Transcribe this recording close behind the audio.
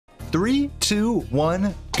3, 2,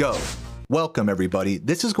 1, go. Welcome everybody.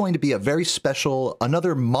 This is going to be a very special,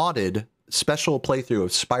 another modded special playthrough of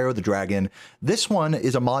Spyro the Dragon. This one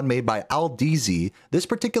is a mod made by Aldeezy. This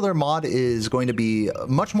particular mod is going to be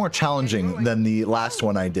much more challenging than the last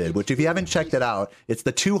one I did, which if you haven't checked it out, it's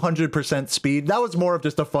the 200% speed. That was more of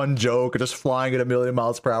just a fun joke, just flying at 1,000,000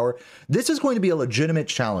 miles per hour. This is going to be a legitimate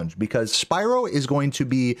challenge because Spyro is going to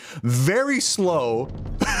be very slow.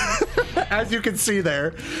 As you can see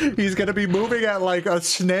there, he's going to be moving at like a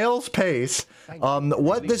snail's pace.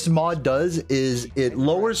 What this mod does is it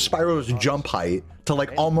lowers Spyro's jump height to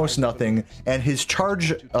like almost nothing, and his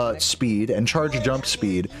charge speed and charge jump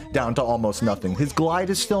speed down to almost nothing. His glide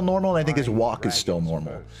is still normal, and I think his walk is still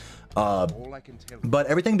normal. But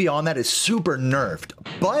everything beyond that is super nerfed.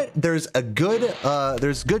 But there's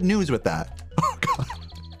good news with that. Oh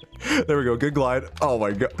god. There we go. Good glide. Oh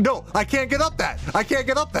my god. No, I can't get up that. I can't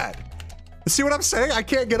get up that. See what I'm saying? I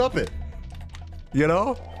can't get up it. You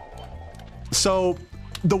know? So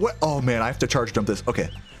the way, oh man, I have to charge jump this. Okay.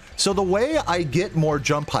 So the way I get more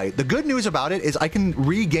jump height, the good news about it is I can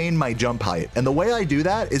regain my jump height. And the way I do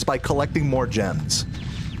that is by collecting more gems.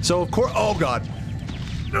 So of course, oh god.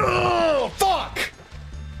 Oh, fuck.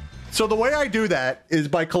 So the way I do that is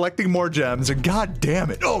by collecting more gems, and god damn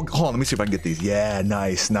it. Oh, hold on, let me see if I can get these. Yeah,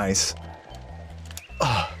 nice, nice.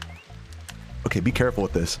 Okay, be careful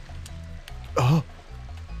with this. Oh,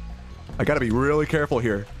 I gotta be really careful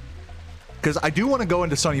here because I do want to go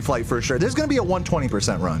into Sunny Flight for sure. There's gonna be a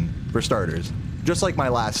 120% run for starters, just like my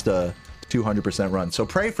last 200% run. So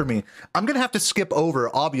pray for me. I'm gonna have to skip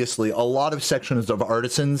over obviously a lot of sections of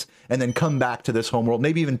Artisans and then come back to this homeworld,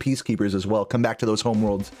 maybe even Peacekeepers as well. Come back to those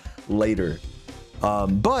homeworlds later.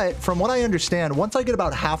 But from what I understand, once I get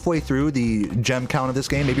about halfway through the gem count of this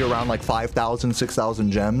game, maybe around like 5,000,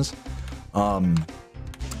 6,000 gems,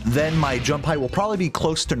 then my jump height will probably be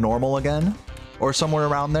close to normal again, or somewhere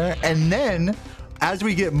around there. And then, as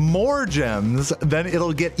we get more gems, then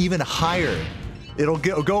it'll get even higher. It'll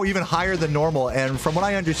go even higher than normal. And from what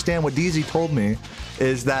I understand, what DZ told me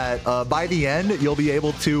is that by the end, you'll be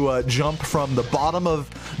able to jump from the bottom of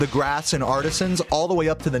the grass in Artisans all the way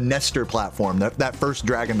up to the Nestor platform, that first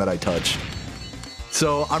dragon that I touched.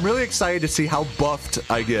 So I'm really excited to see how buffed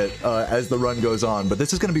I get as the run goes on. But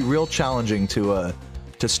this is going to be real challenging to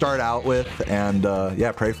start out with, and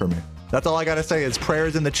yeah, pray for me. That's all I gotta say is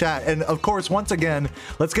prayers in the chat. And of course, once again,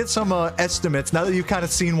 let's get some estimates. Now that you've kind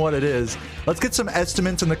of seen what it is, let's get some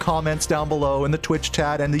estimates in the comments down below, in the Twitch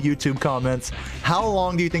chat and the YouTube comments. How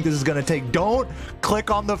long do you think this is gonna take? Don't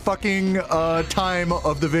click on the fucking time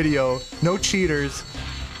of the video. No cheaters.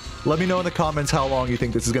 Let me know in the comments how long you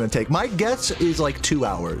think this is gonna take. My guess is like 2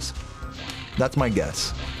 hours. That's my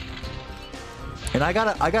guess. And I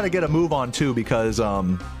gotta get a move on too because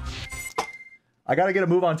I gotta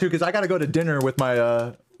go to dinner with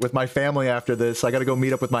my family after this. I gotta go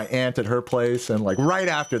meet up with my aunt at her place, and like right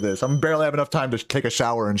after this, I'm barely have enough time to take a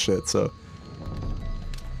shower and shit. So,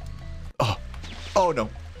 oh no,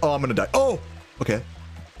 oh I'm gonna die. Oh, okay,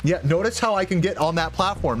 yeah. Notice how I can get on that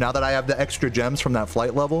platform now that I have the extra gems from that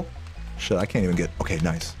flight level. Shit, I can't even get. Okay,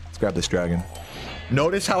 nice. Let's grab this dragon.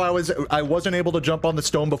 Notice how I wasn't able to jump on the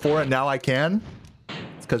stone before, and now I can.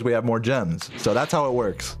 It's because we have more gems. So that's how it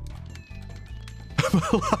works.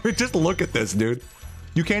 Just look at this, dude.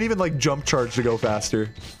 You can't even like jump charge to go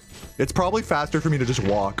faster. It's probably faster for me to just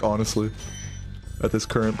walk, honestly, at this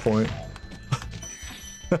current point.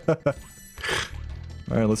 All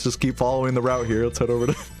right, let's just keep following the route here. Let's head over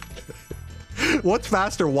to... What's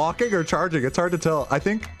faster, walking or charging? It's hard to tell. I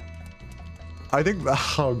think,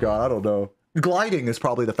 oh god, I don't know. Gliding is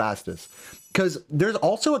probably the fastest. Because there's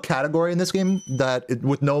also a category in this game that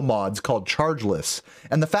with no mods called chargeless.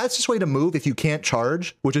 And the fastest way to move if you can't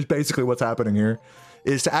charge, which is basically what's happening here,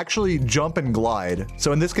 is to actually jump and glide.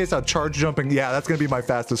 So in this case, I'm charge jumping. Yeah, that's going to be my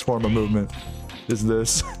fastest form of movement, is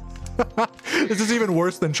this. This is even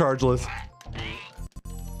worse than chargeless.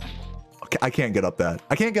 Okay, I can't get up that.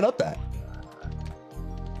 I can't get up that.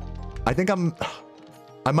 I think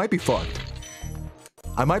I might be fucked.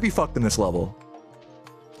 I might be fucked in this level.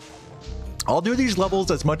 I'll do these levels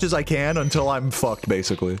as much as I can until I'm fucked,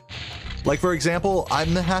 basically. Like, for example, I'm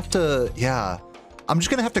gonna have to, yeah. I'm just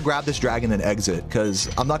gonna have to grab this dragon and exit, because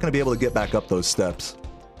I'm not gonna be able to get back up those steps.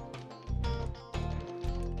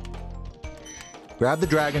 Grab the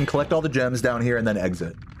dragon, collect all the gems down here, and then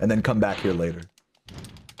exit. And then come back here later.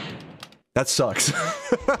 That sucks.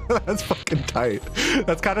 That's fucking tight.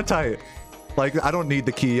 That's kind of tight. Like, I don't need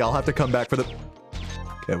the key. I'll have to come back for the...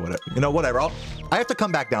 Okay, whatever. You know, whatever. I have to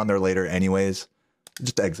come back down there later anyways.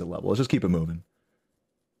 Just exit level. Let's just keep it moving.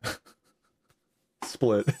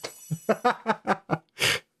 Split.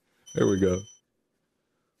 There we go.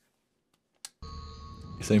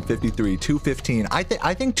 You're saying 53, 215. I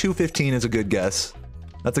think 215 is a good guess.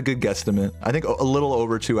 That's a good guesstimate. I think a little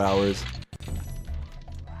over 2 hours.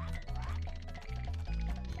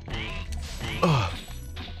 Ugh.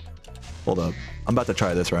 Hold up. I'm about to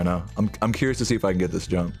try this right now. I'm curious to see if I can get this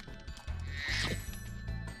jump.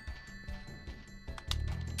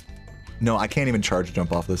 No, I can't even charge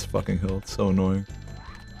jump off this fucking hill. It's so annoying.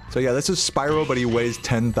 So yeah, this is Spyro, but he weighs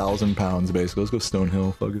 10,000 pounds basically. Let's go Stone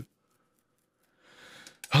Hill. Fuck it.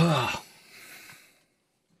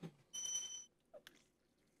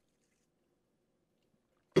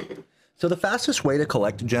 So the fastest way to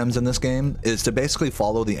collect gems in this game is to basically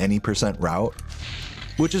follow the any % route,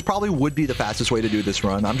 which is probably would be the fastest way to do this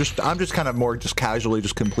run. I'm just kind of more just casually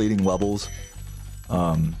just completing levels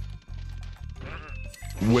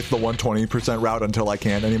with the 120% route until I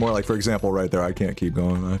can't anymore. Like for example, right there, I can't keep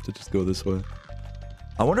going. I have to just go this way.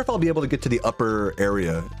 I wonder if I'll be able to get to the upper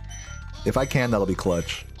area. If I can, that'll be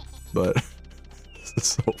clutch. But this is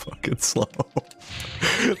so fucking slow.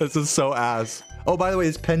 This is so ass. Oh, by the way,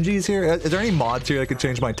 is Penji's here? Is there any mods here that could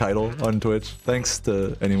change my title on Twitch? Thanks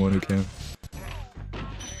to anyone who can.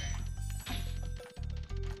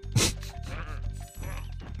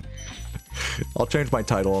 I'll change my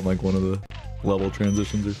title on like one of the level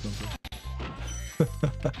transitions or something.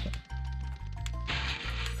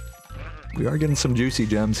 We are getting some juicy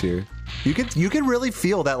gems here. You can really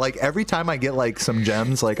feel that like every time I get like some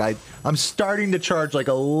gems, like I'm starting to charge like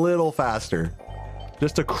a little faster.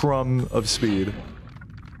 Just a crumb of speed.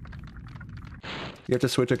 You have to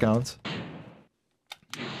switch accounts.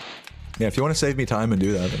 Yeah, if you want to save me time and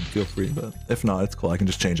do that, then feel free, but if not, it's cool. I can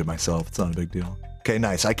just change it myself. It's not a big deal. Okay,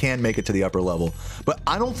 nice. I can make it to the upper level, but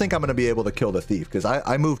I don't think I'm going to be able to kill the thief because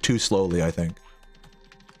I move too slowly, I think.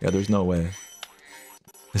 Yeah, there's no way.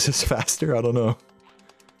 Is this faster? I don't know.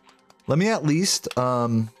 Let me at least, yeah,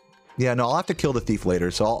 no, I'll have to kill the thief later,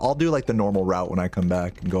 so I'll do like the normal route when I come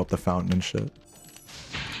back and go up the fountain and shit.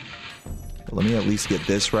 Let me at least get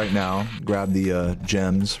this right now. Grab the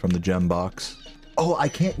gems from the gem box. Oh, I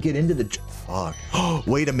can't get into the fuck. Oh,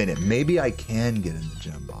 wait a minute. Maybe I can get in the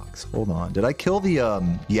gem box. Hold on. Did I kill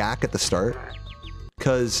the yak at the start?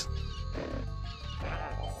 Because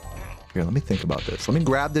here, let me think about this. Let me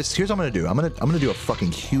grab this. Here's what I'm gonna do. I'm gonna do a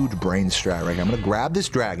fucking huge brain strat right here. I'm gonna grab this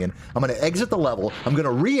dragon. I'm gonna exit the level. I'm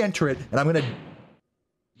gonna re-enter it, and I'm gonna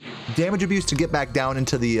damage abuse to get back down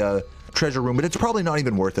into the treasure room, but it's probably not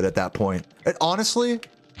even worth it at that point. Honestly,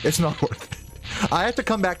 it's not worth it. I have to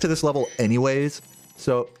come back to this level anyways,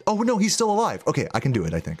 so... Oh, no, he's still alive. Okay, I can do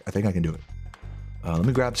it, I think. I think I can do it. Let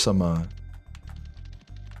me grab some, I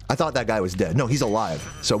thought that guy was dead. No, he's alive,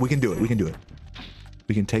 so we can do it. We can do it.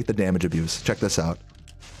 We can take the damage abuse. Check this out.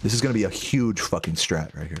 This is gonna be a huge fucking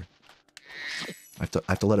strat right here. I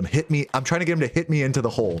have to let him hit me. I'm trying to get him to hit me into the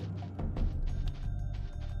hole.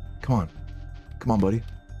 Come on. Come on, buddy.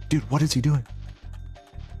 Dude, what is he doing?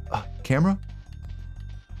 Camera?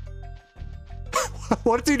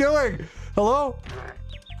 What is he doing? Hello?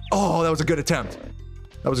 Oh, that was a good attempt.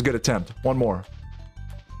 That was a good attempt. One more.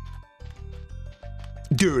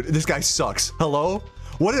 Dude, this guy sucks. Hello?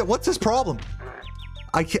 What's his problem?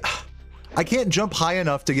 I can't jump high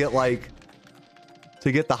enough to get like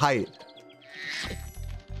to get the height.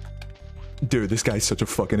 Dude, this guy's such a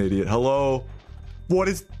fucking idiot. Hello? What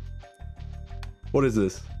is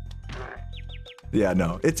this? Yeah,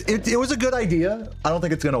 no. It was a good idea. I don't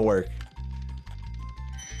think it's gonna work.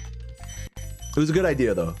 It was a good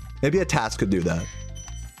idea though. Maybe a task could do that.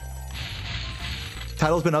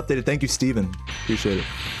 Title's been updated. Thank you, Steven. Appreciate it.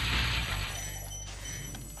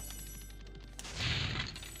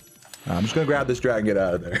 I'm just gonna grab this dragon and get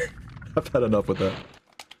out of there. I've had enough with that.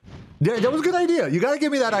 Yeah, that was a good idea. You gotta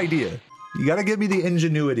give me that idea. You gotta give me the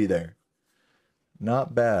ingenuity there.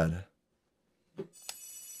 Not bad.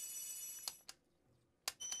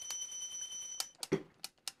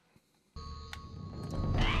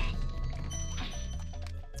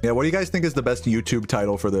 Yeah, what do you guys think is the best YouTube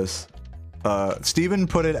title for this? Steven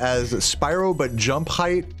put it as Spyro, but jump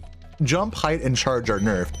height and charge are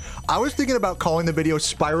nerfed. I was thinking about calling the video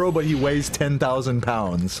Spyro, but he weighs 10,000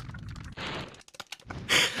 pounds.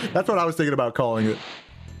 That's what I was thinking about calling it.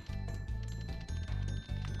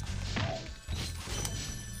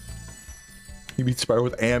 You beat Spyro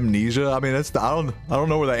with amnesia? I mean, that's I don't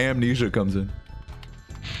know where the amnesia comes in.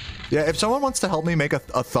 Yeah, if someone wants to help me make a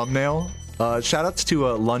thumbnail, shoutouts to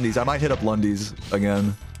Lundy's. I might hit up Lundy's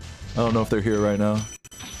again. I don't know if they're here right now.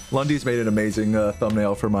 Lundy's made an amazing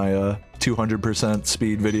thumbnail for my 200%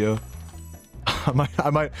 speed video. I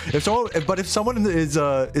might. If someone is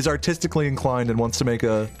artistically inclined and wants to make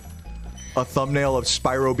a a thumbnail of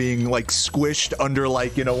Spyro being like squished under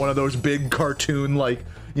like, you know, one of those big cartoon like,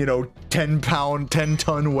 you know,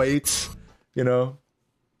 10-ton weights, you know.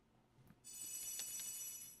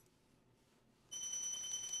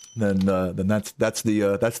 Then that's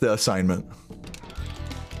the assignment.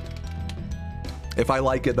 If I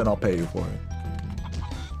like it, then I'll pay you for it.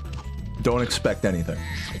 Don't expect anything.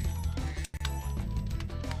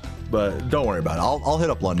 But don't worry about it. I'll hit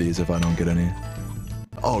up Lundy's if I don't get any.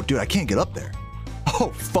 Oh, dude, I can't get up there.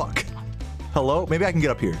 Oh, fuck. Hello? Maybe I can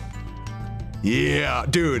get up here. Yeah,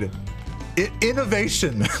 dude.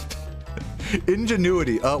 Innovation.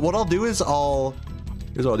 Ingenuity. What I'll do is here's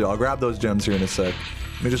what I'll do. I'll grab those gems here in a sec.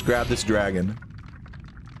 Let me just grab this dragon.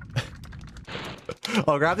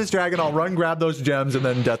 I'll grab this dragon, I'll run grab those gems, and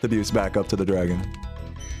then Death Abuse back up to the dragon.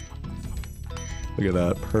 Look at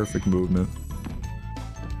that. Perfect movement.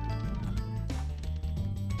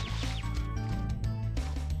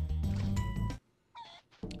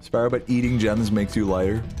 Spyro, but eating gems makes you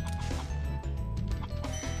lighter.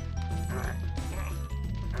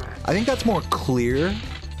 I think that's more clear.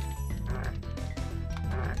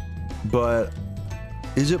 But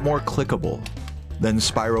is it more clickable than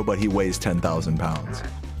Spyro, but he weighs 10,000 pounds?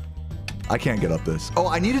 I can't get up this. Oh,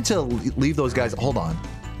 I needed to leave those guys. Hold on.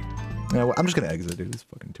 Yeah, I'm just gonna exit, dude. It's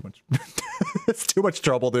fucking too much. It's too much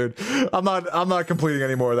trouble, dude. I'm not completing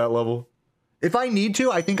any more of that level. If I need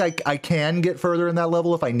to, I think I can get further in that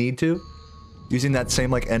level if I need to, using that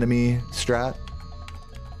same like enemy strat.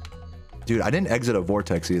 Dude, I didn't exit a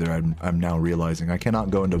vortex either. I'm now realizing I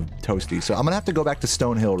cannot go into Toasty, so I'm gonna have to go back to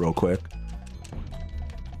Stone Hill real quick.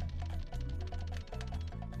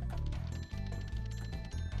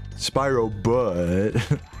 Spyro, but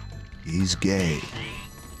he's gay.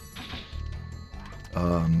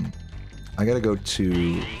 I gotta go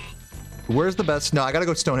to... Where's the best? No, I gotta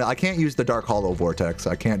go Stone Hill. I can't use the Dark Hollow Vortex.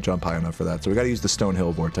 I can't jump high enough for that, so we gotta use the Stone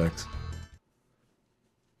Hill Vortex.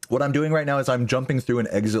 What I'm doing right now is I'm jumping through an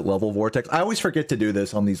exit level vortex. I always forget to do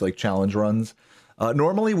this on these like challenge runs.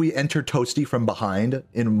 Normally we enter Toasty from behind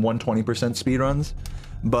in 120% speed runs,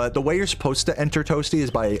 but the way you're supposed to enter Toasty is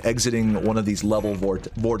by exiting one of these level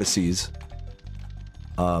vortices.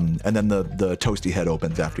 And then the Toasty head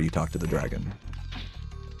opens after you talk to the dragon.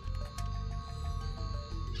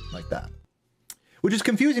 Like that. Which is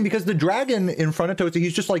confusing because the dragon in front of Toasty,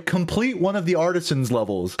 he's just like, complete one of the artisan's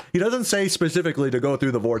levels. He doesn't say specifically to go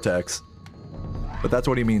through the vortex. But that's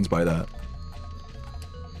what he means by that.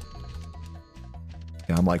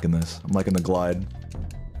 Yeah, I'm liking this. I'm liking the glide.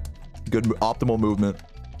 Good optimal movement.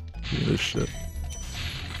 Look at this shit.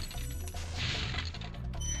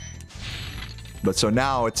 But so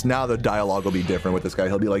now, now the dialogue will be different with this guy.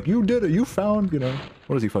 He'll be like, you did it, you found, you know.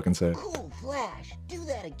 What does he fucking say? Cool Flash, do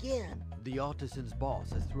that again. The artisan's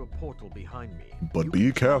boss has threw a portal behind me. But You be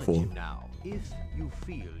can careful. challenge him now, if you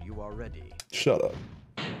feel you are ready. Shut up.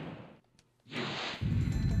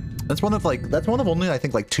 That's one of only, I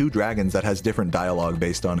think, like 2 dragons that has different dialogue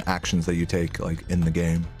based on actions that you take, like, in the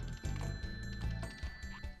game.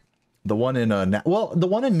 The one in, the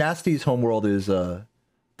one in Nasty's homeworld is,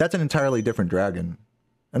 that's an entirely different dragon.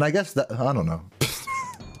 And I guess that, I don't know.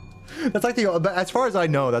 That's like but as far as I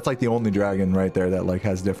know, that's like the only dragon right there that like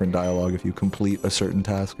has different dialogue if you complete a certain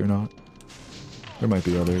task or not. There might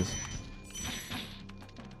be others.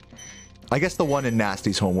 I guess the one in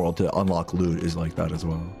Nasty's homeworld to unlock loot is like that as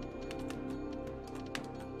well.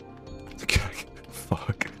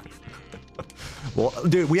 Fuck. Well,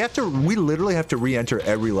 dude, we literally have to re-enter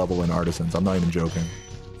every level in Artisans. I'm not even joking.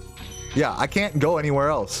 Yeah, I can't go anywhere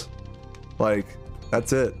else. Like,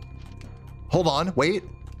 that's it. Hold on, wait.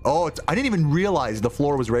 Oh, I didn't even realize the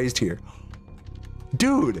floor was raised here.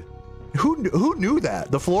 Dude, who knew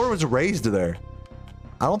that? The floor was raised there.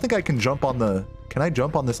 I don't think I can jump on the... Can I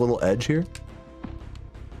jump on this little edge here?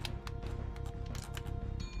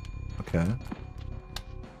 Okay.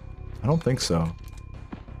 I don't think so.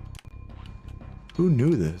 Who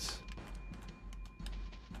knew this?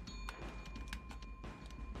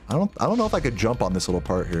 I don't know if I could jump on this little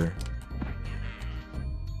part here.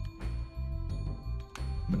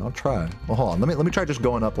 I mean, I'll try. Well, hold on. Let me try just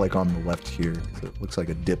going up like on the left here. It looks like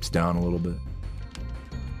it dips down a little bit.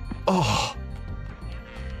 Oh!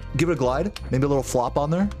 Give it a glide. Maybe a little flop on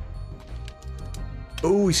there.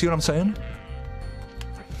 Oh, you see what I'm saying?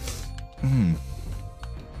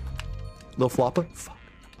 Little flopper. Fuck.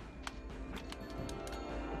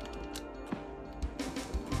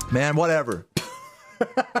 Man, whatever.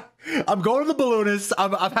 I'm going to the balloonist.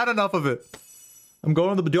 I've had enough of it. I'm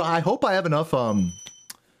going to the... I hope I have enough, I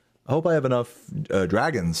hope I have enough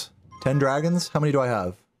dragons. 10 dragons? How many do I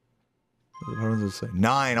have? What does it say?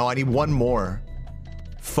 9. Oh, I need 1 more.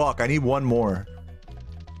 Fuck, I need one more.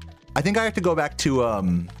 I think I have to go back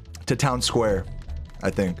to Town Square, I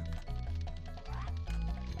think.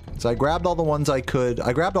 So I grabbed all the ones I could.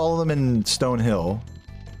 I grabbed all of them in Stone Hill.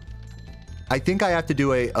 I think I have to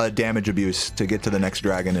do a damage abuse to get to the next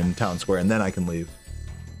dragon in Town Square, and then I can leave.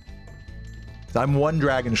 I'm one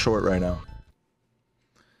dragon short right now.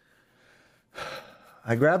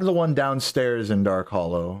 I grabbed the one downstairs in Dark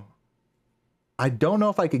Hollow. I don't know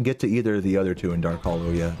if I can get to either of the other two in Dark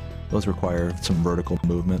Hollow yet. Those require some vertical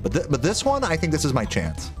movement. But this one, I think this is my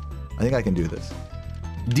chance. I think I can do this.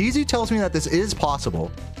 DZ tells me that this is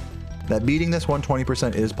possible. That beating this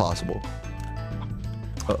 120% is possible.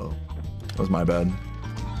 Uh-oh. That was my bad.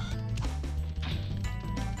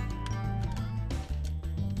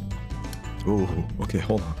 Ooh, okay,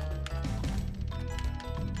 hold on.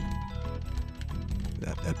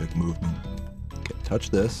 That epic movement. Okay, touch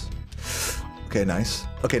this. Okay, nice.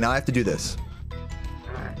 Okay, now I have to do this.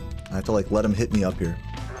 I have to, like, let him hit me up here.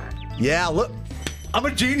 Yeah, look! I'm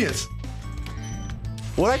a genius!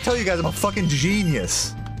 What'd I tell you guys? I'm a fucking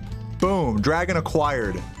genius! Boom, dragon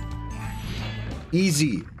acquired.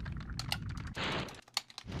 Easy.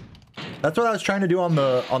 That's what I was trying to do on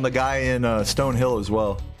the guy in Stone Hill as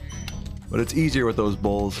well. But it's easier with those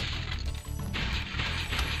bulls.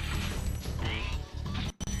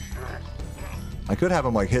 I could have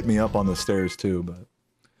him like hit me up on the stairs too, but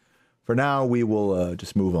for now we will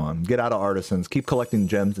just move on. Get out of Artisans, keep collecting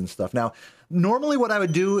gems and stuff. Now, normally what I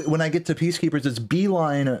would do when I get to Peacekeepers is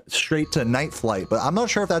beeline straight to Night Flight, but I'm not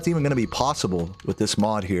sure if that's even going to be possible with this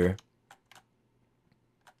mod here.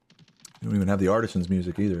 You don't even have the Artisans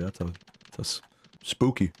music either. That's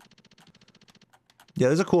spooky. Yeah,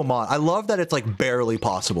 this is a cool mod. I love that it's like barely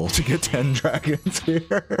possible to get 10 dragons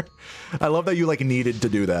here. I love that you like needed to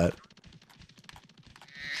do that.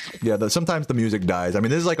 Yeah, sometimes the music dies. I mean,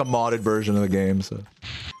 this is like a modded version of the game, so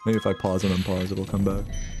maybe if I pause and unpause, it'll come back.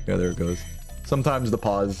 Yeah, there it goes. Sometimes the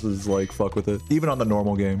pause is like, fuck with it, even on the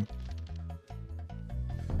normal game.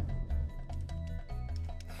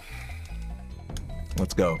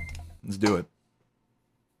 Let's go. Let's do it.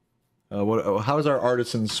 How's our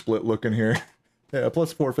artisan split looking here? Yeah,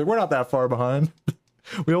 plus 450. We're not that far behind.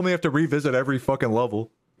 We only have to revisit every fucking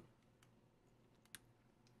level.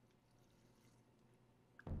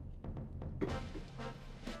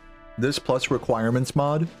 This plus requirements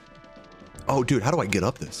mod. Oh, dude, how do I get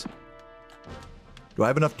up this? Do I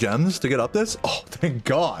have enough gems to get up this? Oh, thank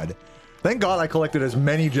God. Thank God I collected as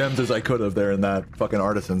many gems as I could have there in that fucking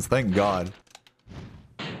Artisans. Thank God.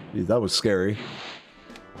 Jeez, that was scary.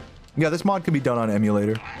 Yeah, this mod can be done on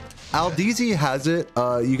emulator. Aldeezy has it.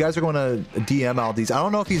 You guys are going to DM Aldeezy. I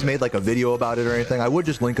don't know if he's made like a video about it or anything. I would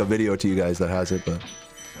just link a video to you guys that has it, but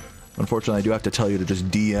unfortunately I do have to tell you to just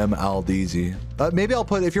DM Aldeezy. Maybe I'll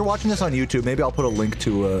put, if you're watching this on YouTube, maybe I'll put a link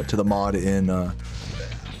to the mod in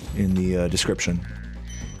the description,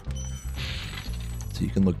 so you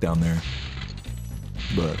can look down there.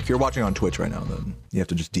 But if you're watching on Twitch right now, then you have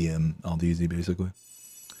to just DM Aldeezy basically.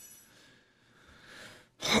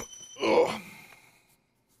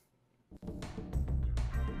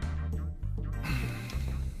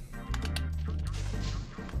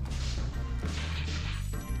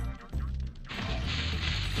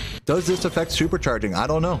 Does this affect supercharging? I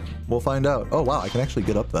don't know. We'll find out. Oh wow, I can actually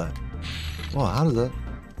get up that. Wow, how does that?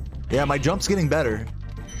 Yeah, my jump's getting better.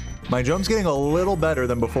 My jump's getting a little better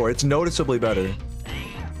than before. It's noticeably better.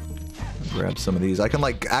 Grab some of these. I can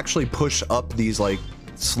like actually push up these like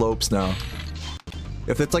slopes now.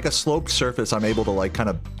 If it's like a sloped surface, I'm able to like kind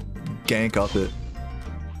of gank up it.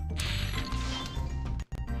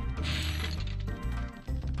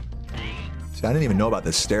 See, I didn't even know about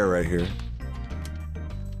this stair right here.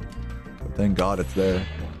 But thank God it's there.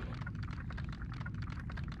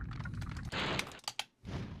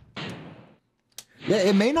 Yeah,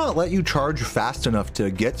 it may not let you charge fast enough to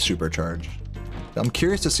get supercharged. I'm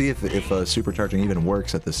curious to see if supercharging even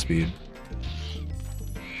works at this speed.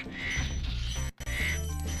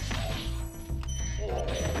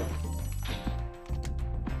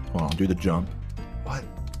 Hold on, do the jump. What?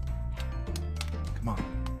 Come on.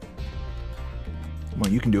 Come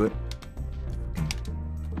on, you can do it.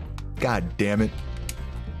 God damn it.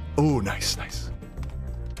 Oh, nice, nice.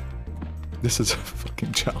 This is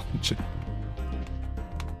fucking challenging.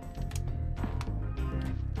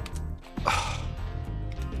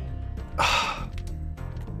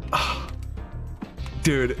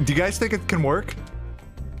 Dude, do you guys think it can work?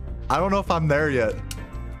 I don't know if I'm there yet.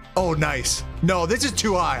 Oh, nice. No, this is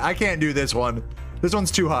too high. I can't do this one. This one's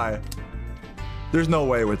too high. There's no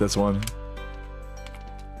way with this one.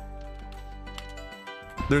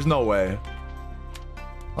 There's no way.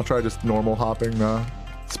 I'll try just normal hopping now.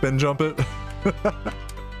 Spin jump it.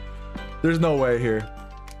 There's no way here.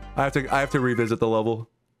 I have to revisit the level.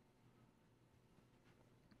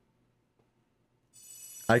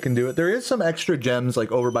 I can do it. There is some extra gems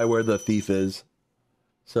like over by where the thief is.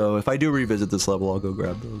 So if I do revisit this level, I'll go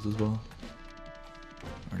grab those as well.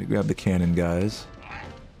 Already grabbed the cannon, guys.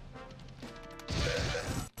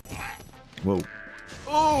 Whoa.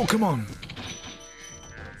 Oh, come on.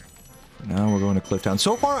 Now we're going to Clifftown.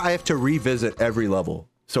 So far, I have to revisit every level.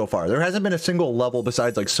 So far. There hasn't been a single level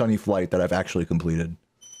besides like Sunny Flight that I've actually completed.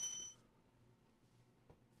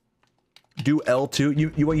 Do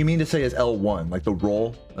L2? What you mean to say is L1, like the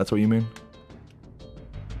roll? That's what you mean?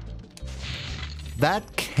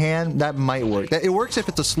 That might work. It works if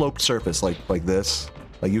it's a sloped surface like this.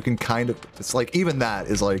 Like you can kind of, it's like even that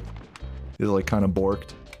is like kind of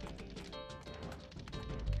borked.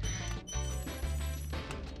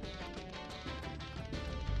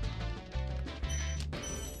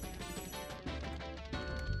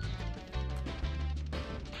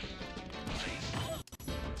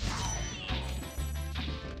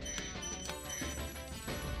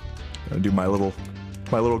 Gotta do my little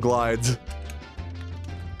glides.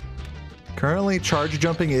 Currently, charge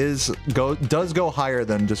jumping does go higher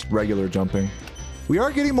than just regular jumping. We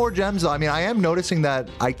are getting more gems though. I mean, I am noticing that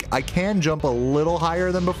I can jump a little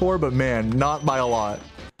higher than before, but man, not by a lot.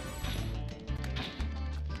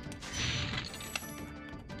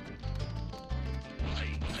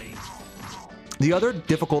 The other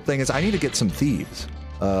difficult thing is I need to get some thieves.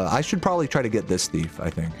 I should probably try to get this thief, I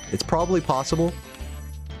think. It's probably possible.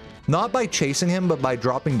 Not by chasing him, but by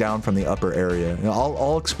dropping down from the upper area. You know,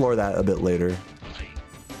 I'll explore that a bit later.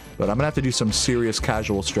 But I'm gonna have to do some serious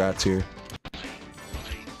casual strats here.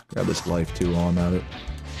 Grab this life too while I'm at it.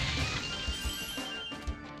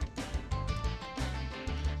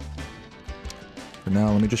 For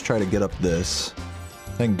now, let me just try to get up this.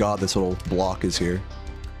 Thank God this little block is here.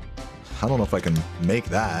 I don't know if I can make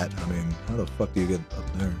that. I mean, how the fuck do you get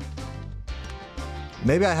up there?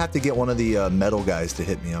 Maybe I have to get one of the metal guys to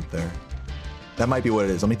hit me up there. That might be what it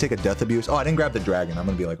is. Let me take a death abuse. Oh, I didn't grab the dragon. I'm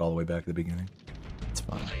gonna be like all the way back at the beginning. It's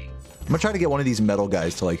fine. I'm gonna try to get one of these metal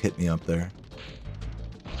guys to like hit me up there.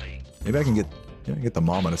 Maybe I can get the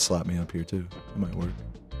mama to slap me up here too. That might work.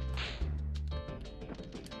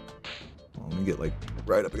 Well, let me get like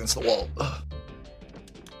right up against the wall. Ugh.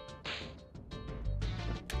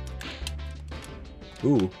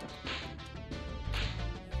 Ooh.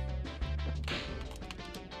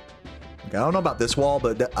 I don't know about this wall,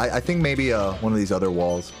 but I think maybe one of these other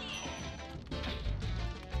walls.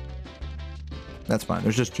 That's fine.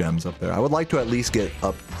 There's just gems up there. I would like to at least get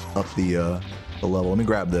up the level. Let me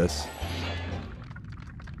grab this.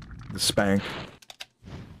 The spank.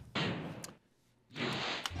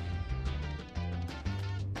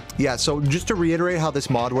 Yeah, so just to reiterate how this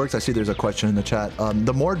mod works, I see there's a question in the chat.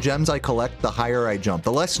 The more gems I collect, the higher I jump.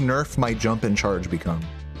 The less nerf my jump and charge become.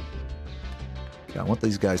 Okay, I want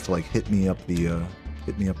these guys to like hit me up the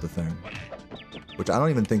thing. Which I don't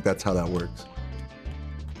even think that's how that works.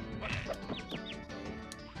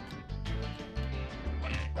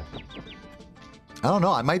 I don't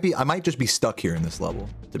know. I might just be stuck here in this level,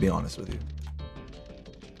 to be honest with you.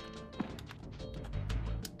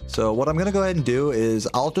 So what I'm gonna go ahead and do is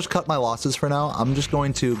I'll just cut my losses for now. I'm just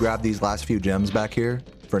going to grab these last few gems back here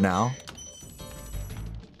for now.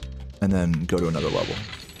 And then go to another level.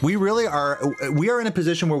 We are in a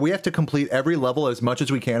position where we have to complete every level as much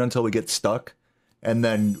as we can until we get stuck, and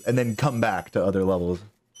then come back to other levels.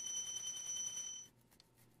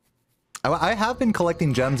 I have been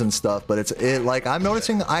collecting gems and stuff, but like I am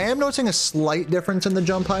noticing a slight difference in the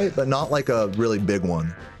jump height, but not like a really big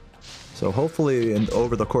one. So hopefully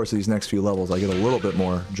over the course of these next few levels I get a little bit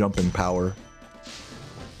more jumping power.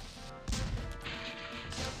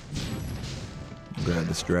 Grab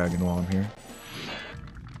this dragon while I'm here.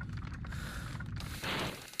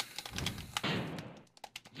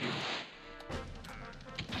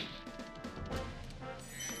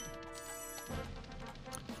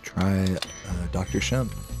 Try Dr.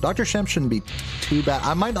 Shemp. Dr. Shemp shouldn't be too bad.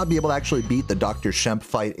 I might not be able to actually beat the Dr. Shemp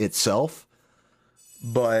fight itself,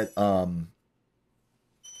 but I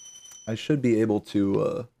should be able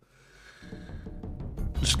to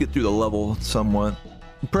just get through the level somewhat.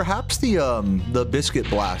 Perhaps the biscuit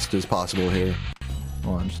blast is possible here.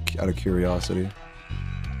 Hold on, just out of curiosity.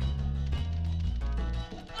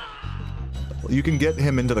 You can get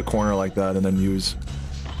him into the corner like that and then use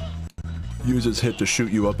his hit to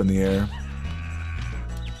shoot you up in the air.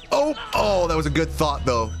 Oh, that was a good thought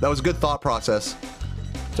though. That was a good thought process.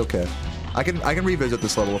 It's okay. I can revisit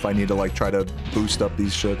this level if I need to like try to boost up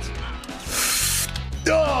these shits.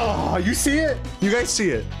 Oh! Oh, you see it? You guys see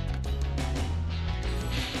it?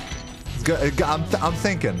 It's good. I'm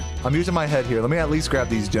thinking. I'm using my head here. Let me at least grab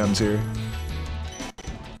these gems here.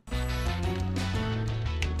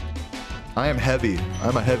 I am heavy.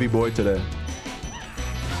 I'm a heavy boy today.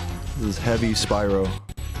 This is heavy Spyro.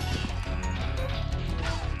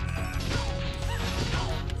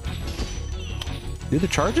 Dude, the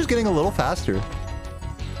charge is getting a little faster.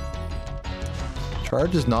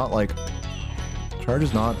 Charge is not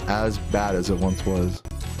as bad as it once was.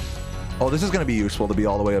 Oh, this is gonna be useful to be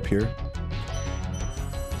all the way up here.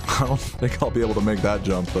 I don't think I'll be able to make that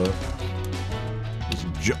jump though. Just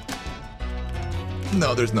jump.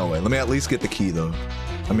 No, there's no way. Let me at least get the key though.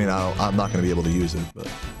 I mean, I'm not gonna be able to use it, but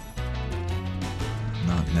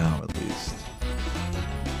not now at least.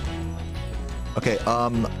 Okay, here's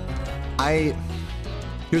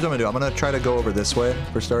what I'm gonna do. I'm gonna try to go over this way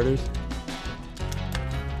for starters.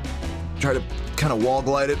 Try to kind of wall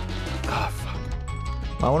glide it. Oh,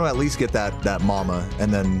 fuck. I want to at least get that mama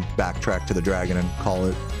and then backtrack to the dragon and call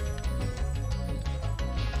it.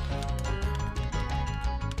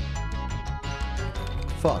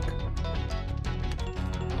 Fuck.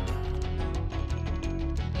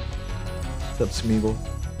 What's up, Smeagol?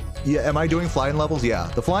 Yeah, am I doing flying levels?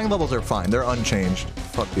 Yeah, the flying levels are fine. They're unchanged.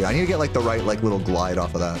 Fuck yeah. I need to get like the right like little glide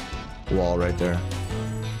off of that wall right there.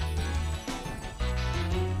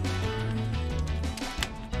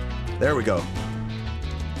 There we go.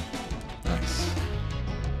 Nice.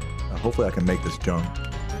 Hopefully I can make this jump.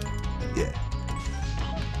 Yeah.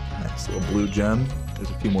 Nice little blue gem. There's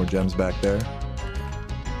a few more gems back there.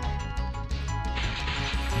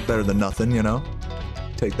 Better than nothing, you know?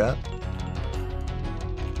 Take that.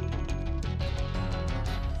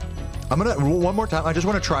 I'm gonna one more time. I just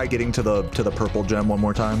want to try getting to the purple gem one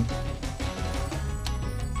more time.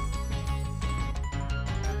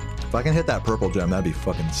 If I can hit that purple gem, that'd be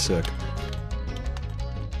fucking sick.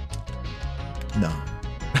 No.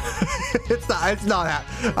 It's not,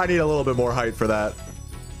 I need a little bit more height for that.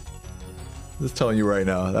 Just telling you right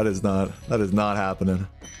now, that is not happening.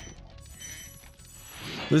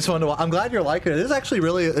 This one, I'm glad you're liking it. This is actually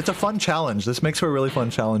really, it's a fun challenge. This makes for a really fun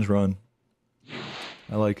challenge run.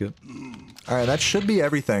 I like it. All right, that should be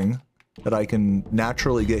everything that I can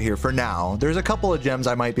naturally get here for now. There's a couple of gems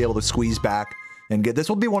I might be able to squeeze back and get. This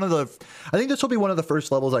will be one of the, I think this will be one of the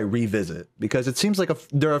first levels I revisit because it seems like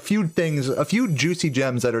there are a few things, a few juicy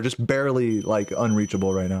gems that are just barely like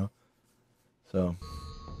unreachable right now. So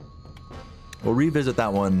we'll revisit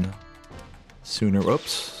that one sooner.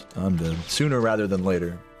 Oops, I'm dead. Sooner rather than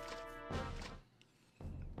later.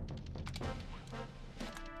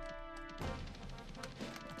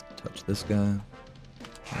 Touch this guy.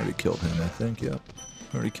 I already killed him, I think. Yep.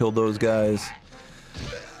 Already killed those guys.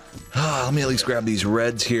 Let me at least grab these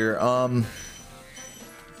reds here. Let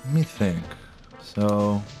me think.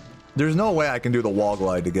 So, there's no way I can do the wall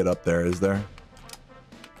glide to get up there, is there?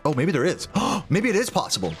 Oh, maybe there is. Maybe it is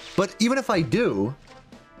possible. But even if I do,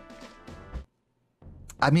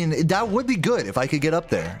 I mean, that would be good if I could get up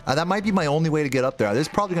there. That might be my only way to get up there. This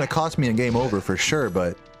is probably going to cost me a game over for sure,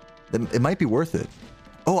 but it might be worth it.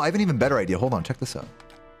 Oh, I have an even better idea. Hold on, check this out.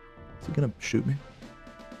 Is he going to shoot me?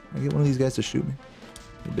 Can I get one of these guys to shoot me?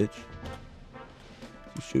 You bitch.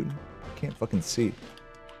 He's shooting. I can't fucking see.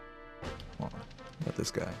 Hold on. Got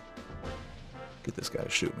this guy. Get this guy to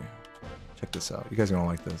shoot me. Check this out. You guys are gonna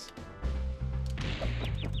like this.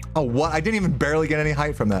 Oh, what? I didn't even barely get any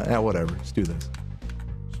height from that. Yeah, whatever. Let's do this.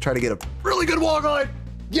 Let's try to get a really good wall glide.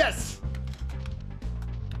 Yes!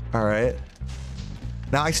 Alright.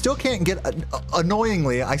 Now, I still can't get...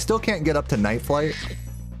 annoyingly, I still can't get up to night flight.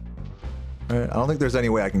 Alright, I don't think there's any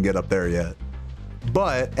way I can get up there yet.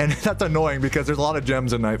 But, and that's annoying because there's a lot of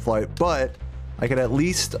gems in night flight, but I could at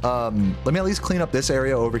least, let me at least clean up this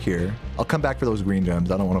area over here. I'll come back for those green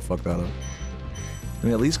gems. I don't want to fuck that up. Let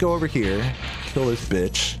me at least go over here, kill this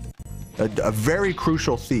bitch. A very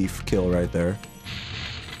crucial thief kill right there.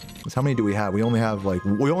 Because how many do we have? We only have like,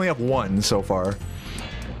 we only have one so far.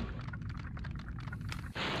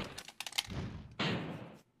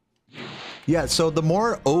 Yeah, so the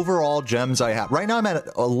more overall gems I have, right now I'm at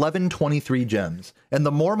 1123 gems, and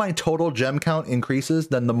the more my total gem count increases,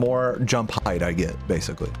 then the more jump height I get,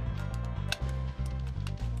 basically.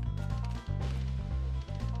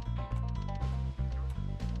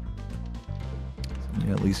 So let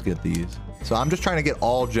me at least get these. So I'm just trying to get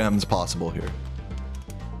all gems possible here.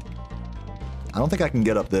 I don't think I can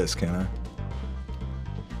get up this, can I?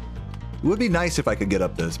 It would be nice if I could get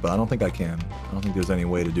up this, but I don't think I can. I don't think there's any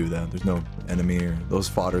way to do that. There's no enemy or those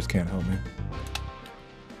fodders can't help me.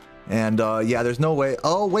 And yeah, there's no way.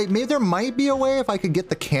 Oh wait, maybe there might be a way if I could get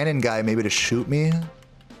the cannon guy maybe to shoot me.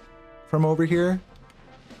 from over here.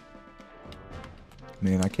 I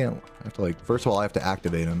mean, I can't, I have to like, first of all, I have to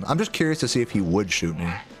activate him. I'm just curious to see if he would shoot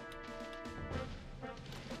me.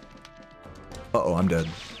 Uh-oh, I'm dead.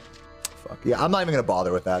 Fuck. Yeah, I'm not even gonna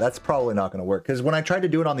bother with that. That's probably not gonna work. Because when I tried to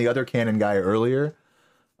do it on the other cannon guy earlier,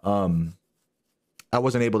 I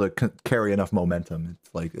wasn't able to carry enough momentum.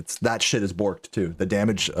 It's like, that shit is borked too. The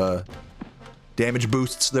damage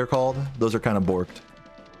boosts, they're called. Those are kind of borked.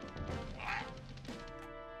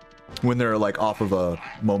 When they're like off of a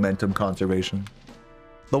momentum conservation.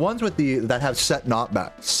 The ones with that have set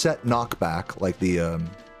knockback, like the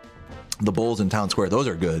bulls in Town Square, those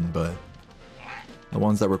are good, but the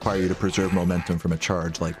ones that require you to preserve momentum from a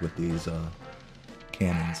charge, like with these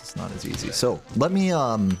cannons, it's not as easy. So let me,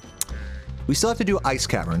 we still have to do Ice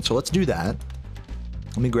Cavern, so let's do that.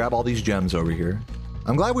 Let me grab all these gems over here.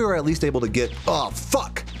 I'm glad we were at least able to get, oh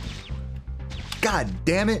fuck! God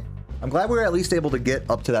damn it! I'm glad we were at least able to get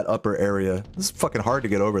up to that upper area. This is fucking hard to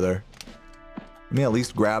get over there. Let me at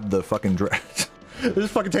least grab the fucking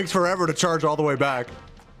This fucking takes forever to charge all the way back.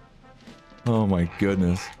 Oh my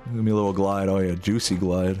goodness. Give me a little glide. Oh yeah, juicy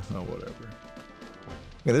glide. Oh, whatever.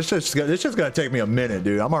 Yeah, this just gonna take me a minute,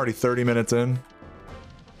 dude. I'm already 30 minutes in.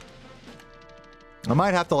 I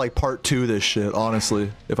might have to like part 2 this shit,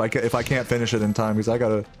 honestly, if I can't finish it in time, because I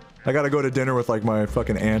gotta go to dinner with like my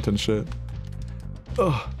fucking aunt and shit.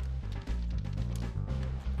 Ugh.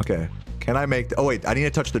 Okay. Can I make? Oh wait, I need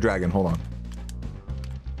to touch the dragon. Hold on.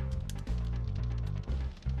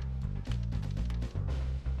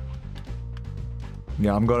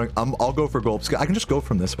 Yeah, I'll go for Gulp. I can just go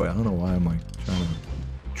from this way. I don't know why I'm like trying to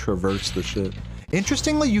traverse the shit.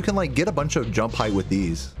 Interestingly, you can like get a bunch of jump height with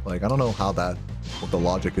these. Like, I don't know what the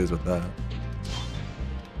logic is with that.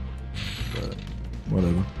 But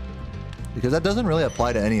whatever. Because that doesn't really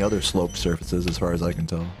apply to any other sloped surfaces as far as I can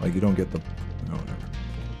tell. Like, you don't get the, whatever.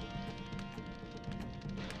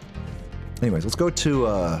 Anyways, let's go to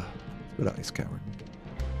Ice Cavern.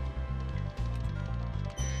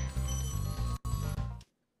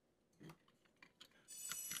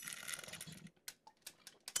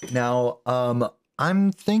 Now,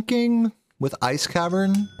 I'm thinking with Ice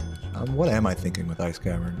Cavern. What am I thinking with Ice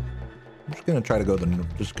Cavern? I'm just gonna try to go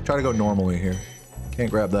normally here.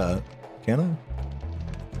 Can't grab that, can I?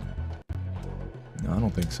 No, I don't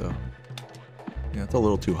think so. Yeah, it's a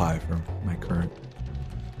little too high for my current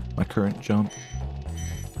jump.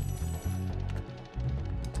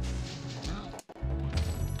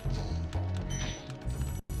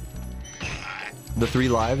 The 3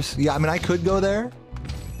 lives? Yeah, I mean, I could go there.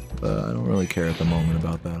 I don't really care at the moment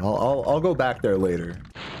about that. I'll go back there later.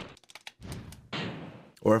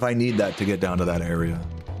 Or if I need that to get down to that area.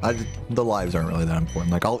 The lives aren't really that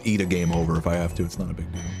important. Like, I'll eat a game over if I have to. It's not a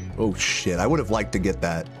big deal. Oh shit, I would have liked to get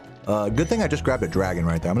that. Good thing I just grabbed a dragon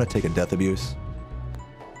right there. I'm gonna take a death abuse.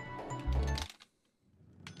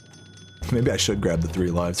 Maybe I should grab the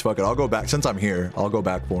 3 lives. Fuck it, I'll go back. Since I'm here, I'll go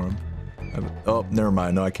back for him. Oh, never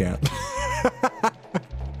mind. No, I can't.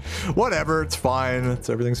 Whatever, it's fine.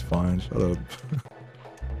 Everything's fine. Shut up.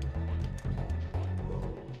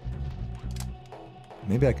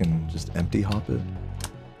 Maybe I can just empty hop it.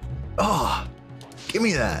 Oh, give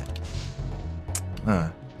me that.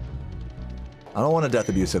 I don't want to death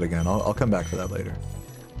abuse it again. I'll come back for that later.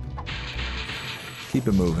 Keep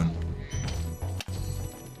it moving.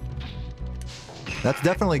 That's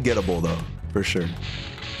definitely gettable though, for sure.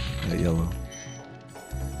 That yellow.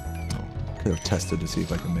 Could have tested to see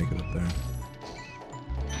if I can make it up there.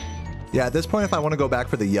 Yeah, at this point, if I want to go back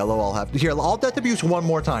for the yellow, I'll have to. Here, I'll death abuse one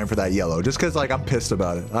more time for that yellow, just because like I'm pissed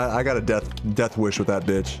about it. I got a death wish with that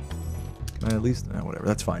bitch. Can I at least, whatever.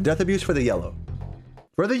 That's fine. Death abuse for the yellow.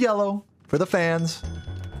 For the yellow. For the fans.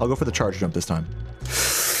 I'll go for the charge jump this time.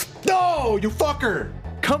 No, you fucker!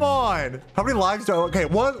 Come on! How many lives do I? Okay,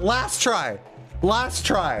 one last try. Last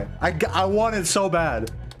try. I want it so bad.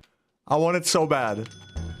 I want it so bad.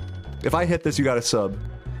 If I hit this, you got a sub.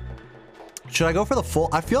 Should I go for the full?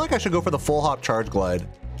 I feel like I should go for the full hop charge glide.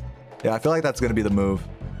 Yeah, I feel like that's gonna be the move.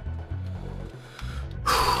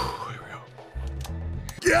 Here we go.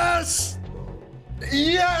 Yes!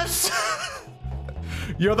 Yes!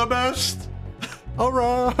 You're the best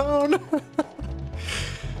around.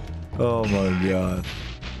 Oh my god.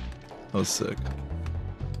 That was sick.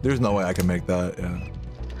 There's no way I can make that, yeah.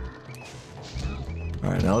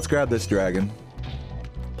 Alright, now let's grab this dragon.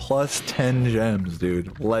 Plus 10 gems,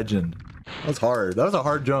 dude. Legend. That was hard. That was a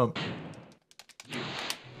hard jump.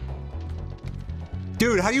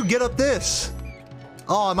 Dude, how do you get up this?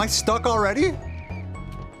 Oh, am I stuck already?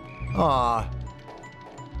 Ah.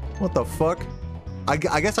 What the fuck? I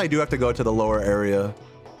guess I do have to go to the lower area.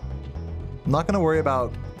 I'm not gonna worry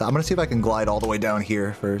about I'm gonna see if I can glide all the way down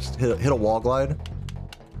here first. Hit a wall glide.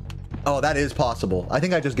 Oh, that is possible. I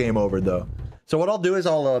think I just game overed though. So what I'll do is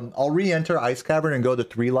I'll re-enter Ice Cavern and go the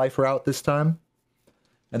 3 life route this time.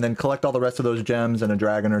 And then collect all the rest of those gems and a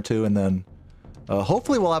dragon or two, and then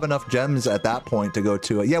hopefully we'll have enough gems at that point to go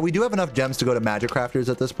to... yeah, we do have enough gems to go to Magic Crafters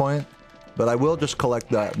at this point, but I will just collect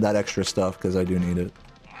that extra stuff because I do need it.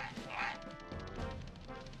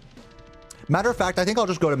 Matter of fact, I think I'll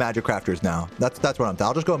just go to Magic Crafters now. That's what I'm...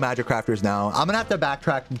 I'll just go to Magic Crafters now. I'm gonna have to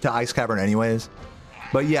backtrack to Ice Cavern anyways.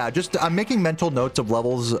 But yeah, just I'm making mental notes of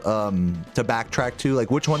levels to backtrack to, like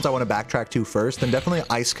which ones I want to backtrack to first, and definitely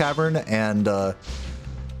Ice Cavern and...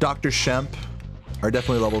 Dr. Shemp are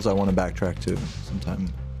definitely levels I want to backtrack to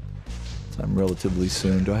sometime relatively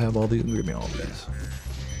soon. Do I have all these? Give me all these.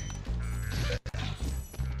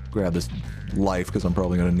 Grab this life because I'm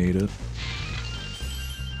probably going to need it.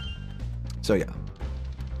 So yeah.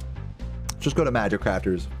 Just go to Magic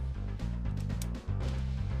Crafters.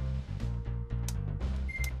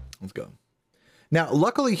 Let's go. Now,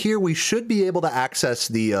 luckily here we should be able to access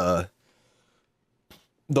the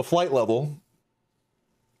flight level.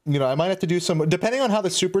 You know, I might have to do some, depending on how the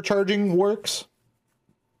supercharging works,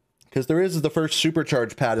 because there is the first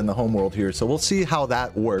supercharge pad in the homeworld here, so we'll see how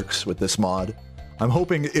that works with this mod. I'm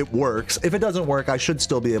hoping it works. If it doesn't work, I should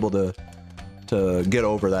still be able to get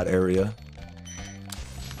over that area.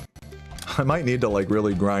 I might need to like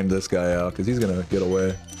really grind this guy out because he's gonna get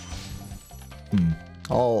away.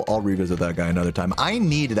 I'll revisit that guy another time. I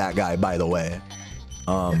need that guy, by the way.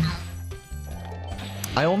 I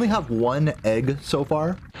only have 1 egg so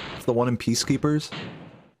far. It's the one in Peacekeepers.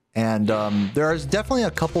 And there's definitely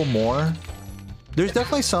a couple more. There's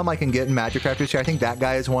definitely some I can get in Magic Crafters here. I think that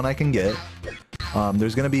guy is one I can get.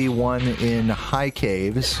 There's going to be one in High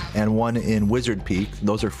Caves and one in Wizard Peak.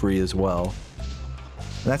 Those are free as well.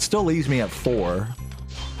 And that still leaves me at 4.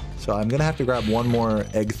 So I'm going to have to grab one more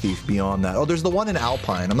Egg Thief beyond that. Oh, there's the one in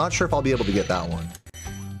Alpine. I'm not sure if I'll be able to get that one.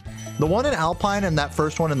 The one in Alpine and that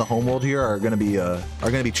first one in the homeworld here are gonna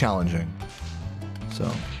be challenging.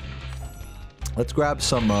 So let's grab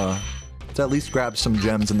some. Let's at least grab some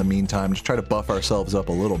gems in the meantime. Just try to buff ourselves up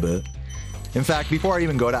a little bit. In fact, before I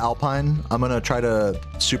even go to Alpine, I'm gonna try to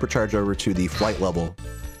supercharge over to the flight level.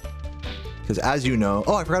 Because as you know,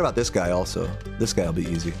 oh, I forgot about this guy also. This guy will be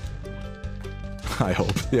easy. I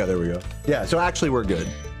hope. Yeah, there we go. Yeah, so actually we're good.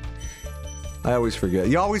 I always forget.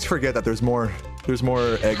 You always forget that there's more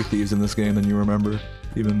egg thieves in this game than you remember,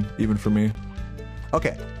 even for me.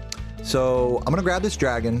 Okay, so I'm gonna grab this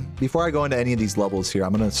dragon. Before I go into any of these levels here,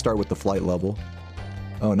 I'm gonna start with the flight level.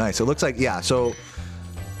 Oh, nice. It looks like, yeah, so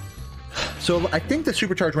I think the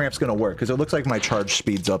supercharge ramp's gonna work because it looks like my charge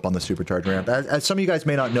speeds up on the supercharge ramp. As some of you guys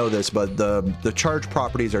may not know this, but the charge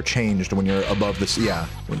properties are changed when you're above this. Yeah,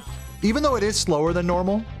 even though it is slower than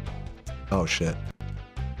normal. Oh shit.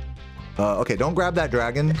 Okay, don't grab that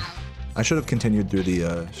dragon. I should have continued through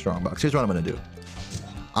the strongbox. Here's what I'm gonna do.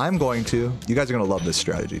 You guys are gonna love this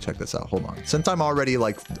strategy. Check this out. Hold on. Since I'm already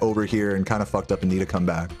like over here and kind of fucked up and need to come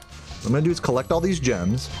back, what I'm gonna do is collect all these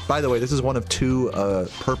gems. By the way, this is one of 2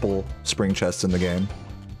 purple spring chests in the game.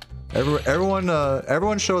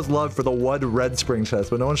 Everyone shows love for the 1 red spring chest,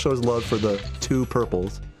 but no one shows love for the 2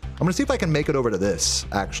 purples. I'm gonna see if I can make it over to this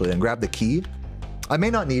actually and grab the key. I may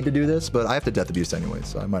not need to do this, but I have to death abuse anyway,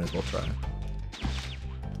 so I might as well try.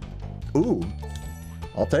 Ooh,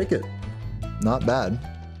 I'll take it. Not bad.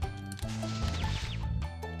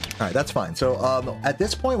 All right, that's fine. So at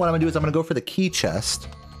this point, what I'm gonna do is I'm gonna go for the key chest.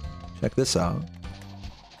 Check this out.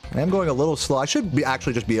 I am going a little slow. I should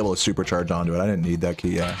actually just be able to supercharge onto it. I didn't need that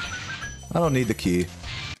key. Yeah, I don't need the key.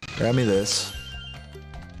 Grab me this.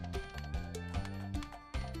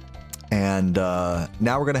 And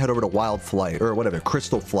now we're gonna head over to Wild Flight, or whatever,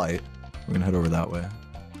 Crystal Flight. We're gonna head over that way.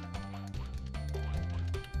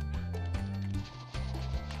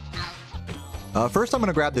 First, I'm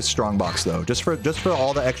gonna grab this strongbox though, just for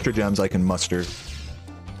all the extra gems I can muster.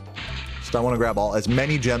 Just I want to grab as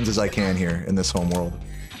many gems as I can here in this homeworld.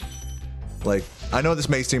 Like, I know this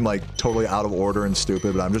may seem like totally out of order and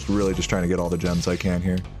stupid, but I'm just really just trying to get all the gems I can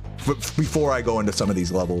here before I go into some of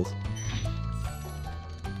these levels.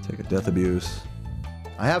 Take a death abuse.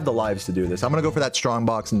 I have the lives to do this. I'm gonna go for that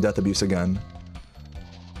strongbox and death abuse again,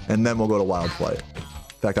 and then we'll go to Wild Flight.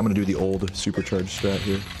 In fact, I'm gonna do the old supercharged strat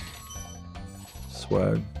here.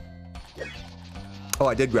 Swag. Oh,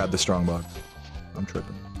 I did grab the strongbox. I'm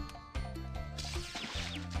tripping.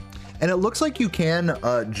 And it looks like you can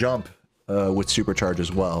jump with supercharge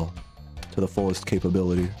as well to the fullest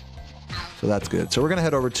capability. So that's good. So we're gonna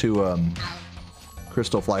head over to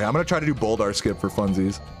Crystal Flight. I'm gonna try to do Boldar skip for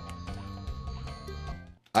funsies.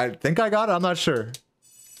 I think I got it. I'm not sure.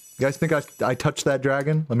 You guys think I touched that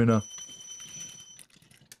dragon? Let me know.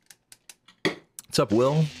 What's up,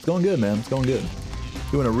 Will? It's going good, man. It's going good.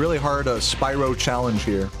 Doing a really hard Spyro challenge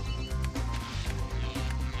here.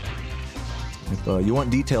 If you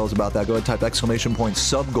want details about that, go ahead and type exclamation point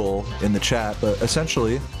sub goal in the chat. But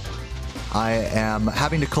essentially, I am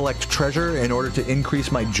having to collect treasure in order to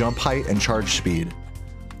increase my jump height and charge speed.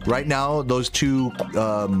 Right now, those two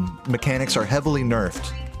mechanics are heavily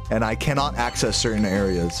nerfed, and I cannot access certain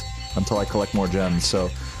areas until I collect more gems. So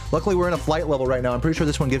luckily we're in a flight level right now. I'm pretty sure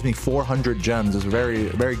this one gives me 400 gems. It's very,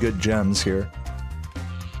 very good gems here.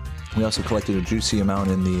 We also collected a juicy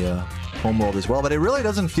amount in the homeworld as well, but it really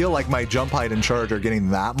doesn't feel like my jump height and charge are getting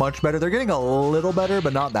that much better. They're getting a little better,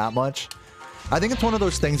 but not that much. I think it's one of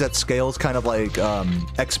those things that scales kind of like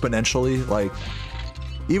exponentially. Like,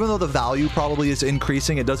 even though the value probably is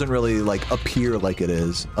increasing, it doesn't really like appear like it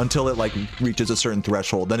is until it like reaches a certain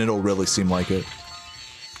threshold. Then it'll really seem like it.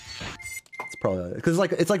 It's probably because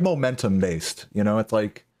it's like momentum based, you know. It's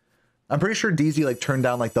like I'm pretty sure DZ like turned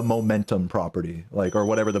down like the momentum property, like, or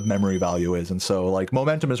whatever the memory value is, and so like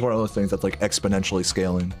momentum is one of those things that's like exponentially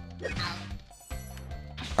scaling.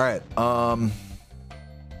 All right,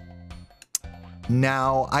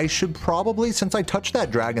 now I should probably, since I touched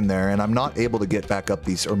that dragon there and I'm not able to get back up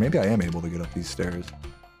these, or maybe I am able to get up these stairs.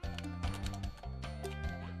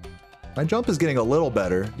 My jump is getting a little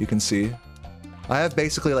better, you can see. I have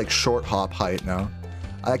basically like short hop height now.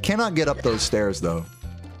 I cannot get up those stairs though.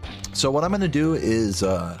 So what I'm gonna do is,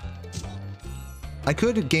 I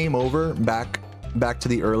could game over back to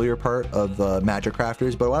the earlier part of Magic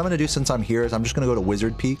Crafters, but what I'm gonna do since I'm here is I'm just gonna go to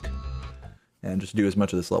Wizard Peak and just do as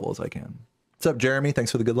much of this level as I can. What's up, Jeremy?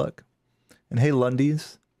 Thanks for the good luck. And hey,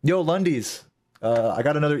 Lundies. Yo, Lundies. I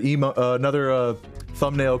got another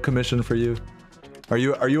thumbnail commission for you. Are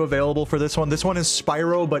you available for this one? This one is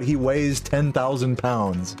Spyro, but he weighs 10,000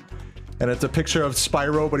 pounds. And it's a picture of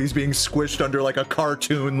Spyro, but he's being squished under like a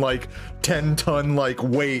cartoon, like 10-ton like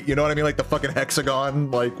weight. You know what I mean? Like the fucking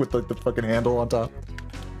hexagon, like with the fucking handle on top.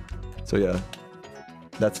 So yeah,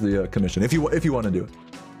 that's the commission. If you want to do it.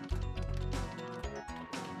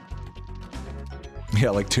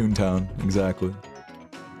 Yeah, like Toontown, exactly.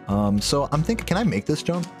 So I'm thinking, can I make this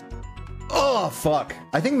jump? Oh fuck!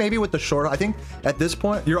 I think maybe with the short. I think at this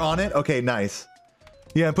point you're on it. Okay, nice.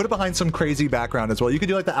 Yeah, and put it behind some crazy background as well. You could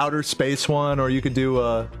do like the outer space one, or you could do,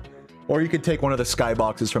 or you could take one of the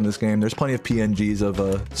skyboxes from this game. There's plenty of PNGs of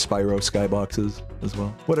Spyro skyboxes as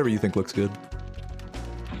well. Whatever you think looks good.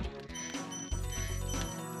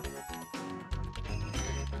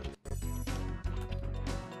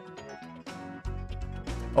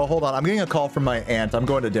 Oh, hold on. I'm getting a call from my aunt. I'm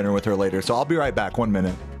going to dinner with her later, so I'll be right back. 1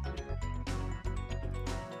 minute.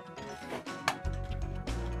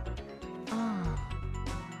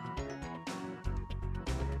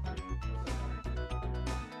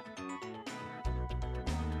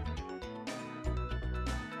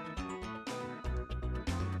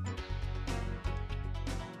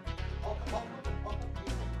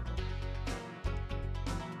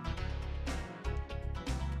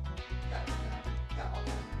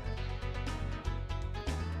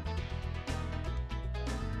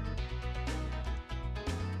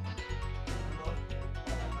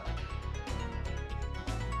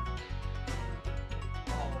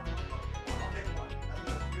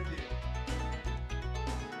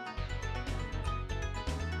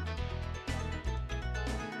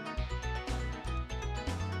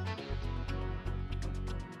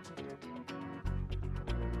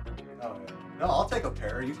 Oh, yeah. No, I'll take a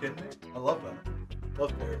pair. Are you kidding me? I love that.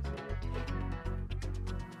 Love pairs.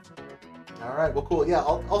 All right. Well, cool. Yeah,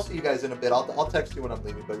 I'll see you guys in a bit. I'll text you when I'm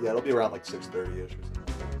leaving. But yeah, it'll be around like 6:30ish or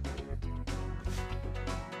something.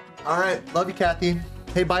 All right. Love you, Kathy.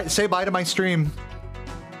 Hey, bye. Say bye to my stream.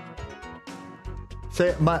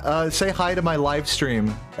 Say hi to my live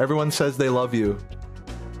stream. Everyone says they love you.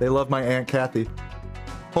 They love my Aunt Kathy.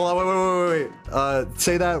 Hold on. Wait.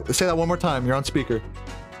 Say that one more time. You're on speaker.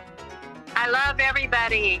 I love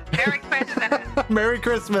everybody. Merry Christmas. Merry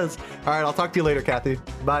Christmas. All right, I'll talk to you later, Kathy.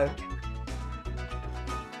 Bye.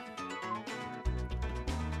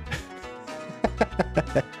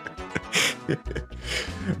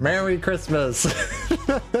 Merry Christmas.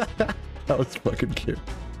 That was fucking cute.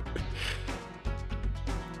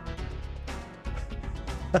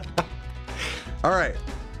 All right,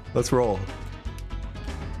 let's roll.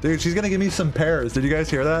 Dude, she's gonna give me some pears. Did you guys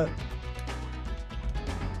hear that?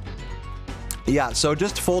 Yeah, so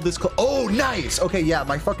just full disclosure. Oh, nice. Okay, yeah,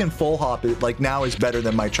 my fucking full hop like now is better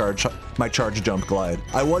than my charge jump glide.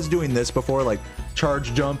 I was doing this before, like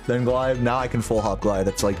charge jump then glide. Now I can full hop glide.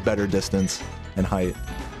 It's like better distance and height.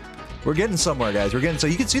 We're getting somewhere, guys. We're getting... So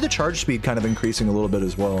you can see the charge speed kind of increasing a little bit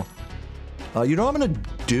as well. You know what I'm gonna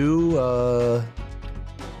do? Oh,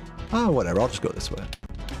 whatever. I'll just go this way.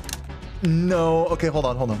 No. Okay, hold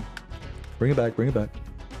on. Bring it back.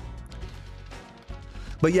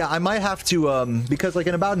 But yeah, I might have to, because like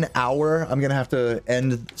in about an hour, I'm gonna have to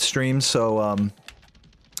end stream, so,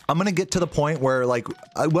 I'm gonna get to the point where, like, what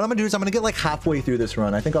I'm gonna do is I'm gonna get, like, halfway through this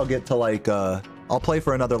run. I think I'll get to, like, I'll play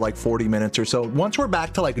for another, like, 40 minutes or so. Once we're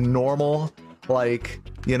back to, like, normal, like,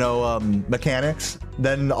 you know, mechanics,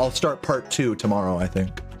 then I'll start part 2 tomorrow, I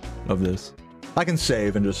think, of this. I can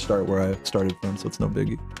save and just start where I started from, so it's no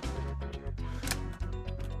biggie.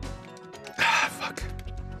 Fuck.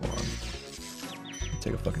 Hold on.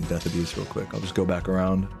 Take a fucking death abuse real quick. I'll just go back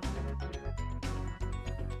around.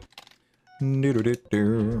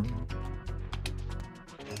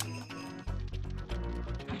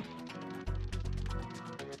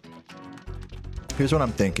 Here's what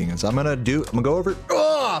I'm thinking is I'm gonna go over.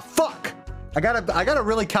 Oh fuck! I gotta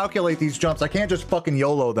really calculate these jumps. I can't just fucking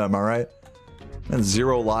YOLO them, all right? And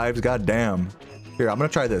 0 lives, goddamn. Here, I'm gonna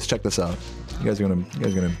try this. Check this out. You guys are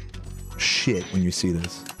gonna shit when you see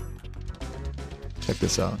this. Check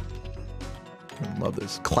this out. I love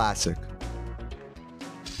this. Classic.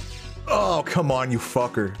 Oh, come on, you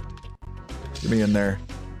fucker. Get me in there.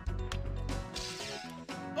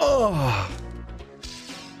 Oh.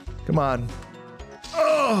 Come on.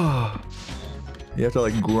 Oh. You have to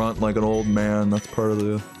like grunt like an old man. That's part of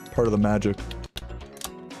the magic.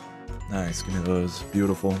 Nice, give me those.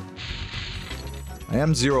 Beautiful. I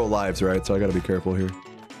am 0 lives, right? So I gotta be careful here.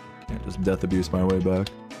 Can't just death abuse my way back.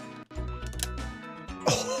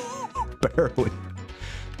 Oh, barely.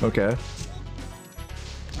 Okay.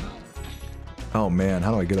 Oh man,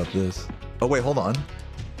 how do I get up this? Oh wait, hold on.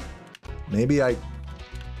 Maybe I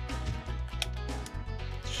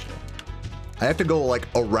have to go like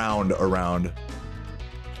around.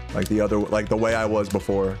 Like the way I was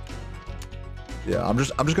before. Yeah, I'm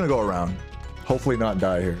just gonna go around. Hopefully not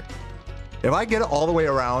die here. If I get it all the way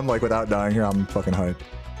around like without dying here, I'm fucking hyped.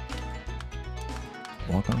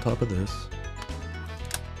 Walk on top of this.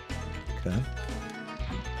 Okay.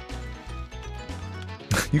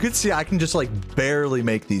 You can see I can just like barely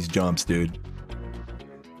make these jumps, dude.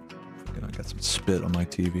 I got some spit on my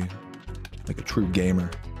TV. Like a true gamer.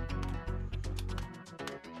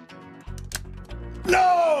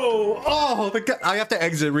 No! Oh, I have to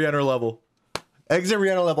exit, re-enter level. Exit,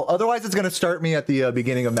 re-enter level. Otherwise, it's gonna start me at the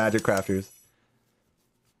beginning of Magic Crafters.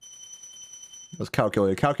 That was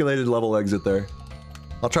calculated. Calculated level exit there.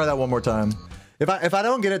 I'll try that one more time. If I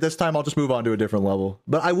don't get it this time, I'll just move on to a different level.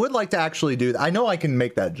 But I would like to actually do that. I know I can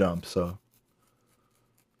make that jump, so.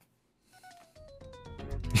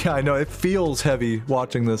 Yeah, I know. It feels heavy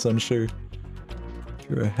watching this, I'm sure. If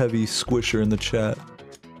you're a heavy squisher in the chat,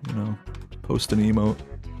 you know, post an emote.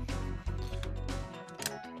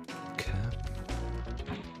 Okay.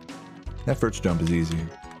 That first jump is easy.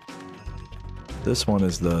 This one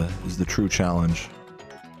is the true challenge.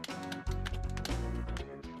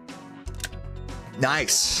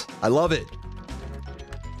 Nice! I love it!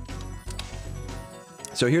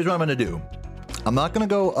 So here's what I'm gonna do. I'm not gonna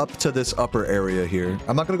go up to this upper area here.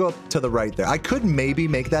 I'm not gonna go up to the right there. I could maybe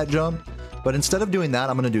make that jump, but instead of doing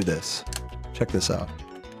that, I'm gonna do this. Check this out.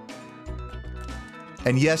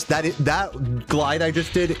 And yes, that glide I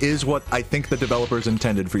just did is what I think the developers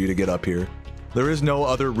intended for you to get up here. There is no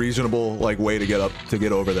other reasonable like way to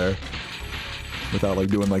get over there. Without like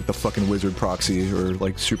doing like the fucking wizard proxy or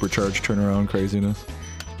like supercharged turnaround craziness.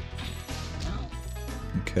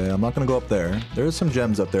 Okay, I'm not gonna go up there. There's some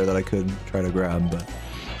gems up there that I could try to grab, but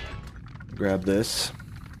grab this.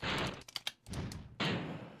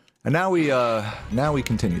 And now we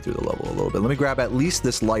continue through the level a little bit. Let me grab at least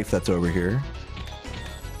this life that's over here.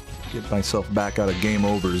 Get myself back out of game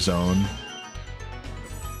over zone.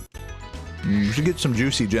 We should get some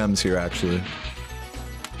juicy gems here actually.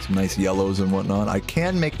 Some nice yellows and whatnot. I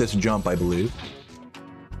can make this jump, I believe.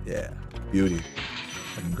 Yeah, beauty.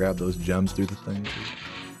 I can grab those gems through the thing.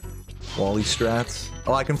 Wally strats.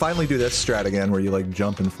 Oh, I can finally do this strat again where you like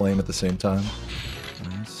jump and flame at the same time.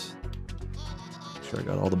 Nice. Make sure I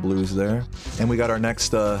got all the blues there. And we got our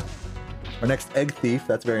next egg thief.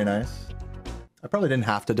 That's very nice. I probably didn't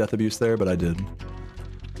have to death abuse there, but I did.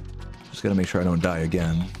 Just gotta make sure I don't die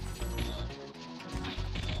again.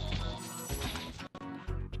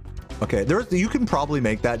 Okay, you can probably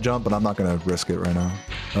make that jump, but I'm not gonna risk it right now.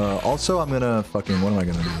 Also, I'm gonna fucking, what am I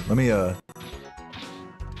gonna do? Let me,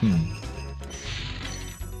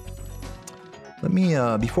 Let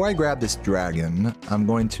me, before I grab this dragon, I'm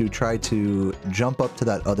going to try to jump up to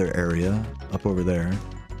that other area, up over there.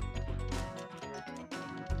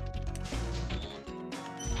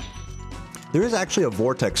 There is actually a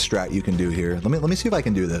vortex strat you can do here. Let me see if I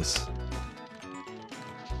can do this.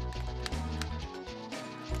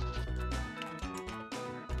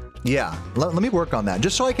 Yeah, let me work on that,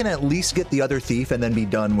 just so I can at least get the other thief and then be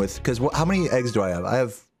done with. Because how many eggs do I have? I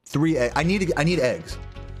have 3 eggs. I need eggs.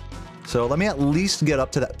 So let me at least get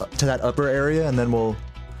up to that upper area, and then we'll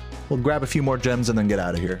grab a few more gems and then get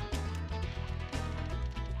out of here.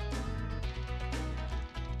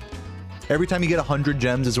 Every time you get 100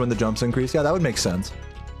 gems is when the jumps increase. Yeah, that would make sense.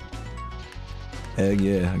 Egg,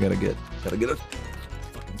 yeah, I gotta get a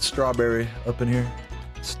fucking strawberry up in here.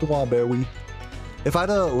 Strawberry. If I'd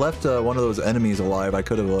have left one of those enemies alive, I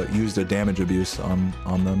could have used a damage abuse on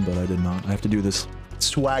them, but I did not. I have to do this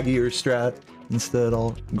swaggier strat instead.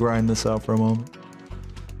 I'll grind this out for a moment.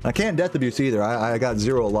 I can't death abuse either. I got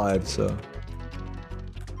 0 alive, so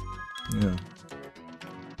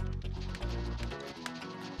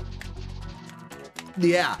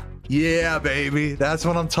yeah. Yeah, baby. That's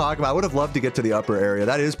what I'm talking about. I would have loved to get to the upper area.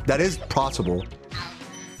 That is possible.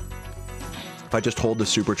 If I just hold the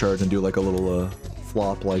supercharge and do like a little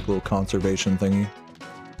flop, like little conservation thingy.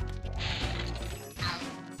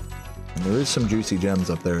 And there is some juicy gems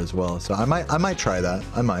up there as well, so I might try that.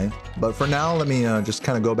 I might. But for now, let me just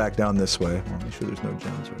kind of go back down this way. I'll make sure there's no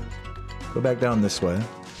gems. Right? Go back down this way.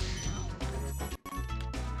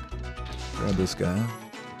 Grab this guy.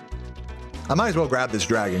 I might as well grab this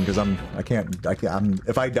dragon because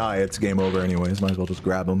if I die, it's game over anyways. Might as well just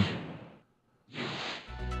grab him. Did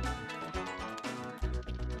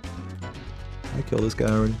I kill this guy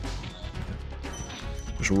already?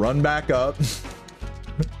 Just run back up.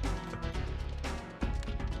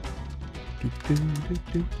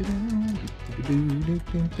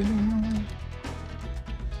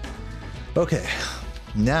 Okay,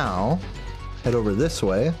 now head over this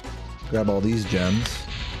way. Grab all these gems.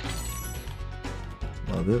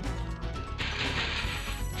 Love it.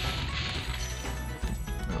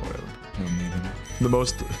 Oh, whatever. I don't need him.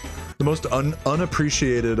 The most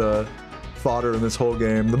unappreciated fodder in this whole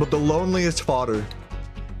game. The loneliest fodder.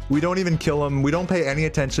 We don't even kill him. We don't pay any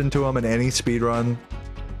attention to him in any speedrun.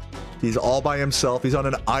 He's all by himself. He's on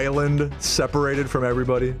an island, separated from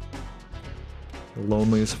everybody. The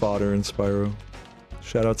loneliest fodder in Spyro.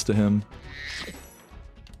 Shoutouts to him.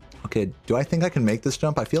 Okay, do I think I can make this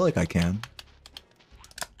jump? I feel like I can.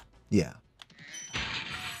 Yeah.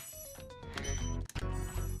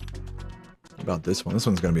 What about this one? This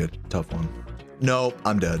one's gonna be a tough one. Nope,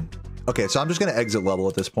 I'm dead. Okay, so I'm just gonna exit level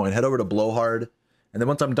at this point. Head over to Blowhard. And then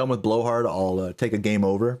once I'm done with Blowhard, I'll take a game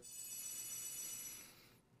over.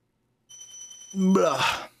 Blah.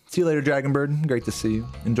 See you later, Dragonbird. Great to see you.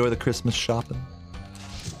 Enjoy the Christmas shopping.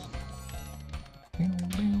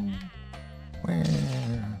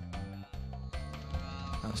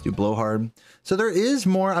 Let's do Blowhard. So there is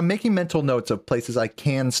more. I'm making mental notes of places I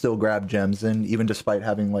can still grab gems in, even despite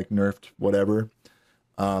having like nerfed whatever.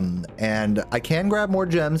 And I can grab more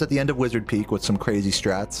gems at the end of Wizard Peak with some crazy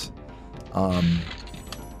strats.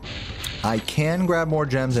 I can grab more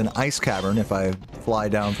gems in Ice Cavern if I fly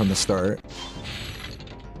down from the start.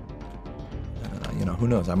 You know, who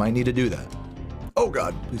knows? I might need to do that. Oh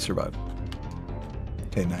god, please survive.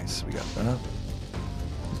 Okay, nice. We got that.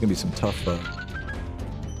 There's gonna be some tough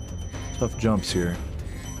jumps here.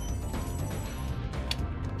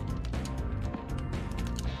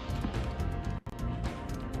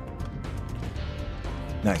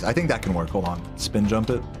 Nice. I think that can work. Hold on. Spin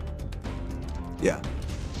jump it. Yeah.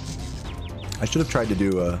 I should have tried to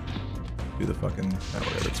do the fucking... Oh,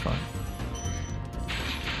 whatever, it's fine.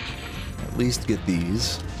 At least get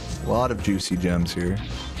these. A lot of juicy gems here.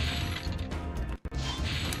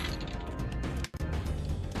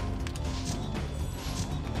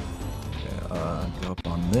 Okay, go up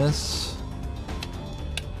on this.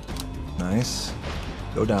 Nice.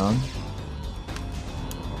 Go down.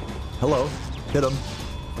 Hello. Hit him.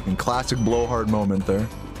 Fucking classic Blowhard moment there.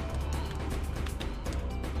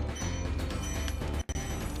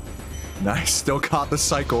 Nice, still caught the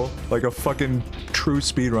cycle like a fucking true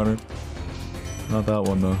speedrunner. Not that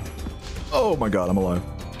one though. Oh my god, I'm alive.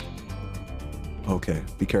 Okay,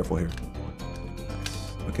 be careful here.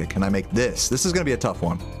 Nice. Okay, can I make this? This is gonna be a tough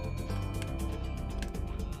one.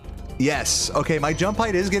 Yes, okay, my jump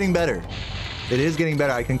height is getting better. It is getting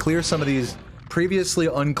better. I can clear some of these previously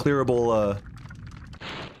unclearable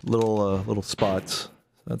little spots.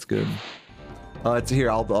 That's good. It's here.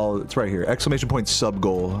 It's right here. Exclamation point sub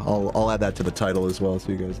goal. I'll add that to the title as well,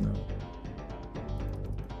 so you guys know.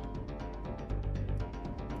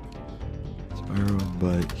 Spyro,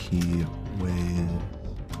 but he weighs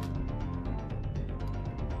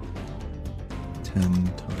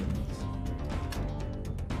 10 tons.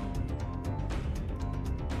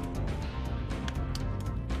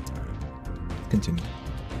 continue.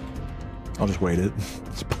 I'll just wait it.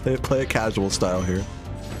 Let's play a casual style here.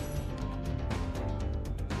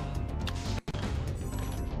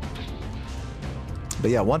 But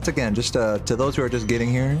yeah, once again, just to those who are just getting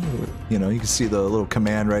here, you know, you can see the little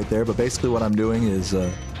command right there. But basically what I'm doing is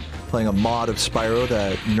playing a mod of Spyro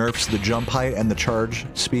that nerfs the jump height and the charge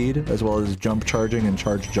speed, as well as jump charging and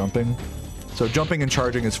charge jumping. So jumping and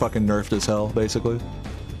charging is fucking nerfed as hell, basically.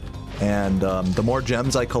 And the more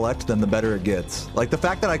gems I collect, then the better it gets. Like, the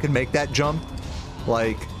fact that I can make that jump,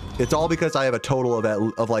 like, it's all because I have a total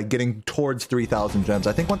of like getting towards 3,000 gems.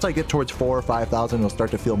 I think once I get towards 4,000 or 5,000, it'll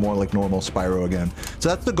start to feel more like normal Spyro again. So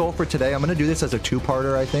that's the goal for today. I'm gonna do this as a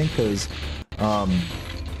two-parter, I think, because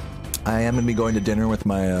I am gonna be going to dinner with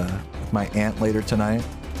my aunt later tonight.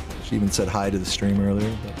 She even said hi to the stream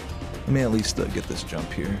earlier. But let me at least get this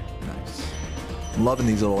jump here. Nice. I'm loving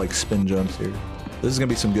these little like spin jumps here. This is gonna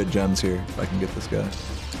be some good gems here if I can get this guy.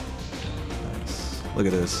 Nice. Look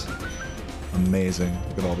at this. Amazing.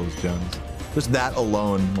 Look at all those gems. Just that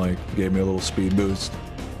alone, like, gave me a little speed boost.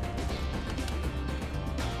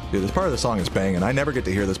 Dude, this part of the song is banging. I never get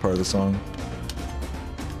to hear this part of the song.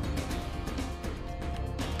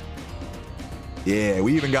 Yeah,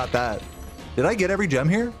 we even got that. Did I get every gem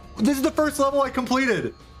here? This is the first level I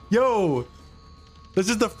completed. Yo, this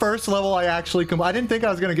is the first level I actually I didn't think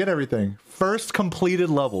I was gonna get everything. First completed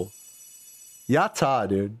level. Yatta,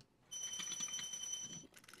 dude.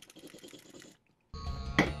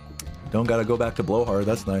 Don't gotta go back to Blowhard,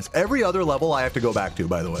 that's nice. Every other level I have to go back to,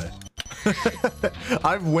 by the way.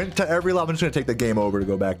 I've went to every level. I'm just gonna take the game over to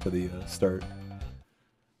go back to the start.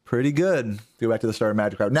 Pretty good. Go back to the start of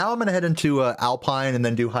Magic Crowd. Now I'm gonna head into Alpine and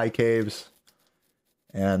then do High Caves.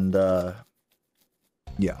 And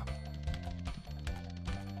yeah.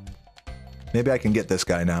 Maybe I can get this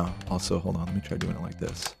guy now. Also, hold on, let me try doing it like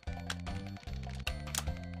this.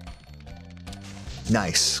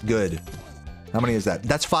 Nice, good. How many is that?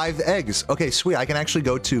 That's 5 eggs. Okay, sweet. I can actually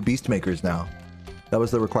go to Beast Makers now. That was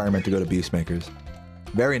the requirement to go to Beast Makers.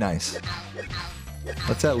 Very nice.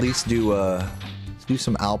 Let's at least do let's do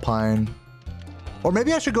some Alpine. Or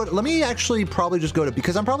maybe I should go to, let me actually probably just go to,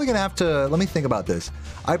 because I'm probably gonna have to, let me think about this.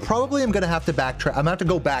 I probably am gonna have to backtrack. I'm gonna have to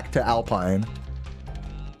go back to Alpine.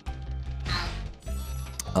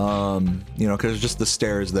 You know, because just the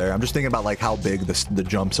stairs there. I'm just thinking about like how big the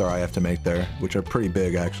jumps are I have to make there, which are pretty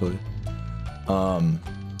big actually.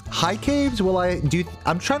 High caves, will I do?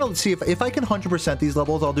 I'm trying to see if I can 100% these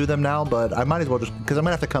levels, I'll do them now, but I might as well just, because I'm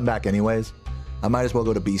gonna have to come back anyways. I might as well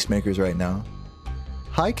go to Beast Makers right now.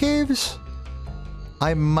 High caves,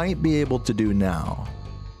 I might be able to do now.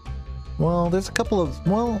 Well, there's a couple of,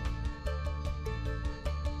 well,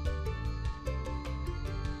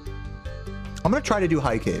 I'm gonna try to do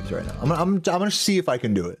high caves right now. I'm gonna see if I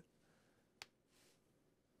can do it.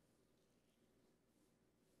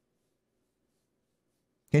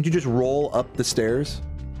 Can't you just roll up the stairs?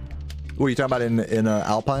 What are you talking about in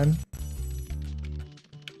Alpine?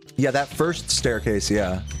 Yeah, that first staircase,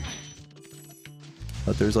 yeah.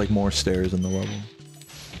 But there's like more stairs in the level.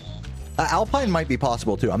 Alpine might be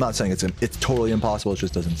possible too. I'm not saying it's totally impossible. It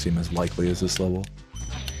just doesn't seem as likely as this level.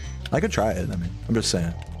 I could try it. I mean, I'm just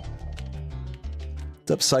saying.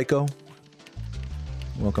 What's up, Psycho?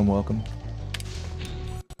 Welcome, welcome.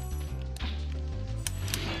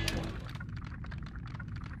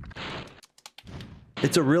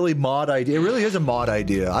 It's a really mod idea. It really is a mod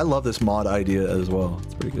idea. I love this mod idea as well.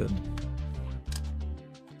 It's pretty good.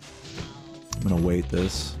 I'm gonna wait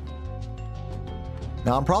this.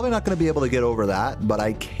 Now, I'm probably not gonna be able to get over that, but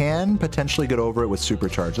I can potentially get over it with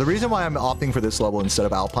Supercharge. The reason why I'm opting for this level instead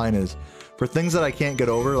of Alpine is for things that I can't get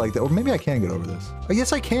over, like, or maybe I can get over this. Oh,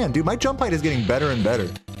 yes, I can, dude. My jump height is getting better and better.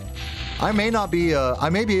 I may not be, I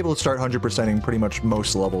may be able to start 100%ing pretty much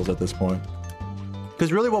most levels at this point.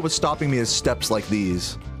 Because really what was stopping me is steps like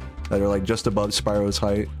these that are like just above Spyro's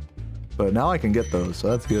height. But now I can get those, so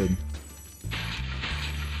that's good.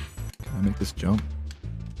 Can I make this jump?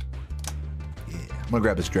 Yeah, I'm gonna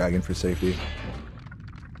grab this dragon for safety.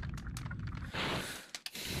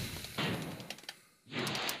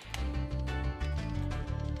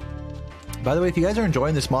 By the way, if you guys are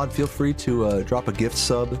enjoying this mod, feel free to drop a gift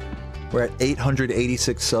sub. We're at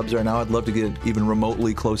 886 subs right now. I'd love to get even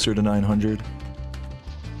remotely closer to 900.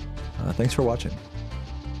 Thanks for watching.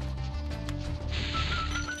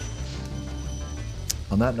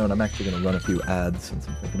 On that note, I'm actually going to run a few ads since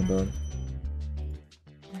I'm thinking about it.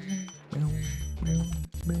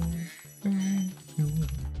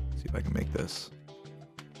 See if I can make this.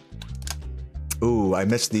 Ooh, I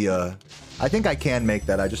missed the, I think I can make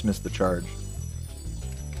that, I just missed the charge.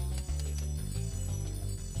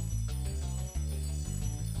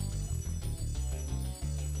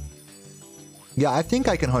 Yeah, I think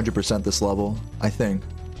I can 100% this level. I think.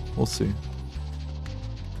 We'll see.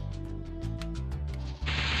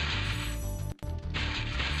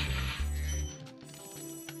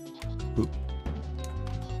 Oop.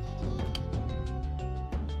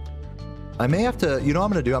 I may have to, you know what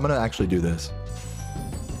I'm going to do? I'm going to actually do this.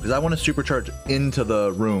 Because I want to supercharge into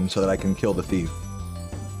the room so that I can kill the thief.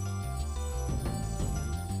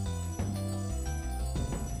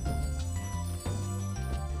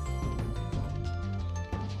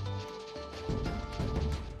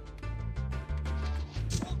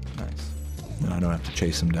 Nice. No, I don't have to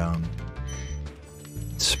chase him down.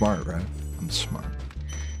 Smart, right? I'm smart.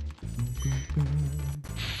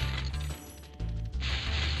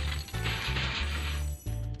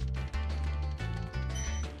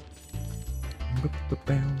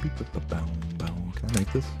 Can I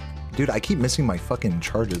make this? Dude, I keep missing my fucking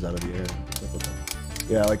charges out of the air.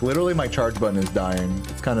 Yeah, like literally my charge button is dying.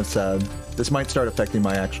 It's kind of sad. This might start affecting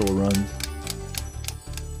my actual runs.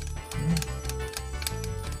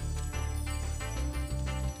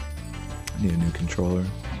 I need a new controller.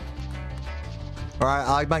 Or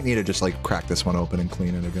I might need to just like crack this one open and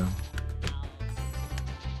clean it again.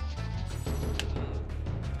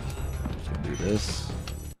 Just gonna do this.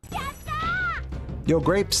 Yo,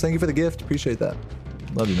 Grapes, thank you for the gift. Appreciate that.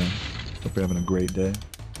 Love you, man. Hope you're having a great day.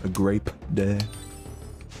 A grape day.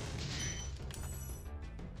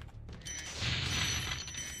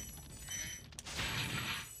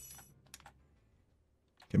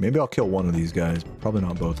 Okay, maybe I'll kill one of these guys. Probably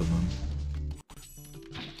not both of them.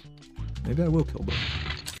 Maybe I will kill both.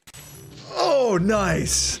 Oh,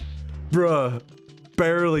 nice! Bruh.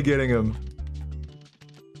 Barely getting him.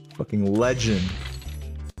 Fucking legend.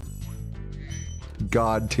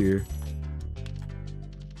 God tier.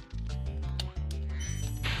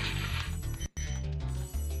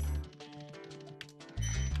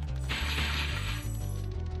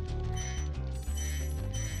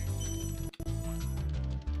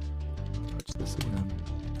 Touch this again.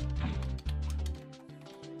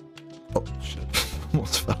 Oh shit.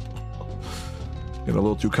 Almost fell. Getting a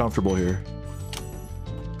little too comfortable here.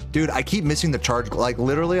 Dude, I keep missing the charge. Like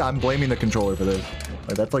literally, I'm blaming the controller for this.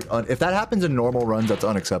 Like, that's like, if that happens in normal runs, that's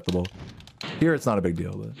unacceptable. Here, it's not a big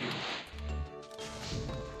deal, but...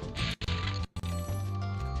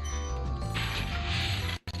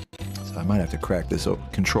 So I might have to crack this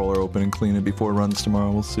controller open and clean it before it runs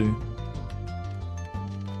tomorrow, we'll see.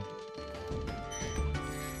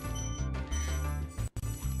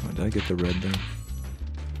 Oh, did I get the red there?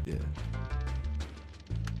 Yeah.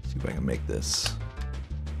 See if I can make this.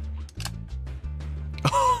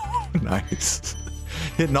 Oh, nice.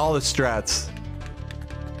 Hitting all the strats.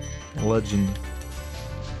 Legend.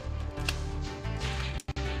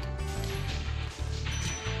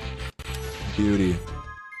 Beauty.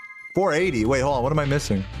 480. Wait, hold on. What am I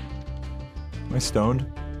missing? Am I stoned?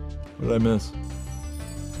 What did I miss?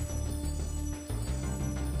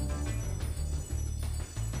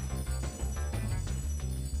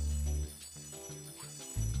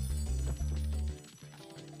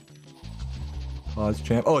 Pause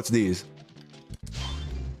champ. Oh, it's these.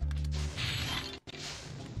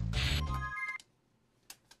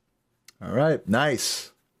 All right,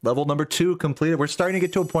 nice. Level number 2 completed. We're starting to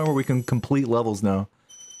get to a point where we can complete levels now.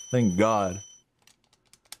 Thank God.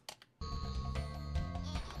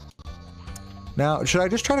 Now, should I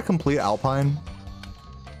just try to complete Alpine?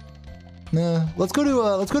 Nah, let's go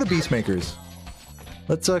to Beastmakers.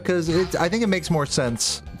 Let's cause I think it makes more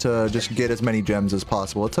sense to just get as many gems as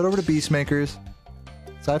possible. Let's head over to Beastmakers.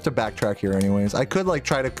 So I have to backtrack here anyways. I could like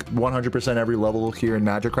try to 100% every level here in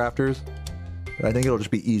Magic Crafters. But I think it'll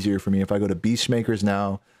just be easier for me if I go to Beastmakers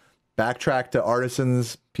now, backtrack to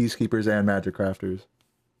Artisans, Peacekeepers, and Magic Crafters.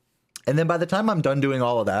 And then by the time I'm done doing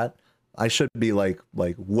all of that, I should be like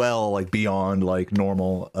beyond like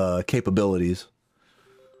normal capabilities.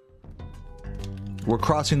 We're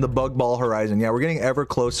crossing the bug ball horizon. Yeah, we're getting ever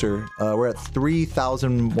closer. We're at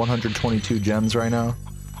 3,122 gems right now.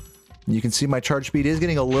 You can see my charge speed is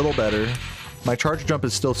getting a little better. My charge jump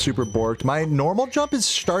is still super borked. My normal jump is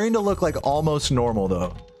starting to look like almost normal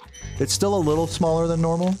though. It's still a little smaller than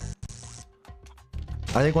normal.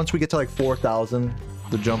 I think once we get to like 4,000,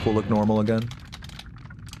 the jump will look normal again.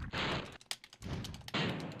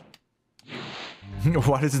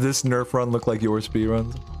 Why does this nerf run look like your speed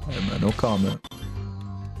runs? No comment.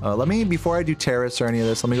 Let me, before I do terrace or any of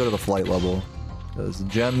this, let me go to the flight level. Because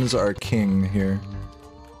gems are king here.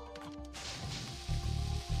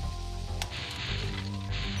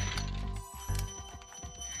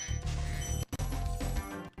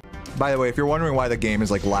 By the way, if you're wondering why the game is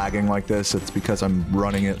like lagging like this, it's because I'm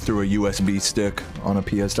running it through a USB stick on a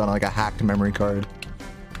PS, on like a hacked memory card.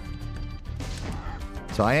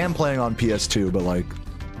 So I am playing on PS2, but like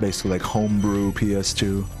basically like homebrew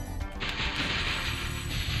PS2.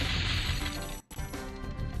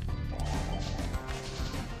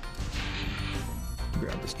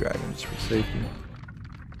 Grab this dragon just for safety.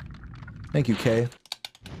 Thank you, Kay.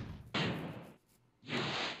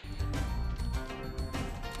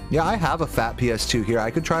 Yeah, I have a fat PS2 here.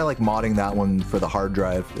 I could try like modding that one for the hard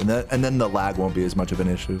drive, and then the lag won't be as much of an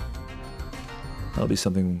issue. That'll be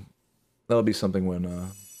something. That'll be something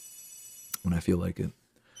when I feel like it.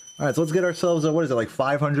 All right, so let's get ourselves what is it, like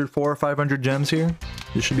 500, 400 or 500 gems here?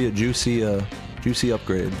 This should be a juicy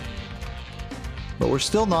upgrade. But we're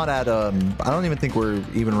still not at I don't even think we're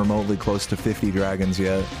even remotely close to 50 dragons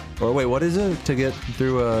yet. Or wait, what is it to get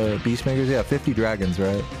through Beastmakers? Yeah, 50 dragons,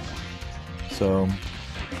 right? So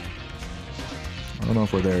I don't know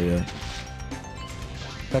if we're there yet.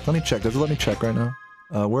 In fact, let me check. Does it let me check right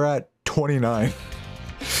now? We're at 29.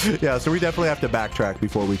 Yeah, so we definitely have to backtrack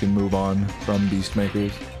before we can move on from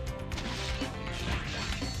Beastmakers.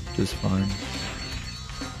 Just fine.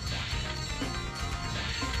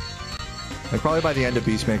 Like probably by the end of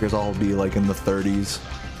Beastmakers, I'll be like in the 30s.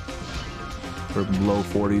 Or low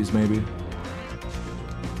 40s, maybe.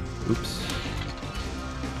 Oops.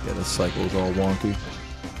 Yeah, this cycle's all wonky.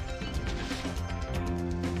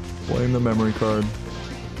 Blame the memory card.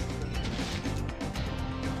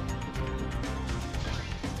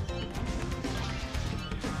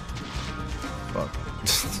 Fuck.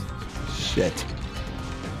 Shit.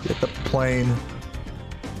 Get the plane.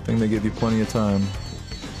 I think they give you plenty of time.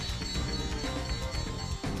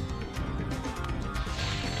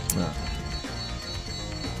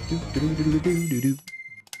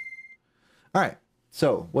 Alright,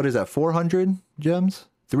 so what is that? 400 gems?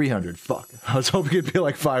 300. Fuck. I was hoping it'd be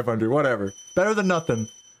like 500. Whatever. Better than nothing.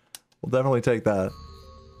 We'll definitely take that.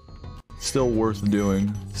 Still worth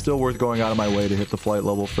doing. Still worth going out of my way to hit the flight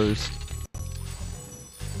level first.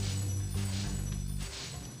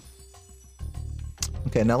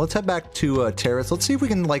 Okay, now let's head back to Terrace. Let's see if we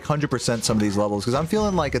can like 100% some of these levels, because I'm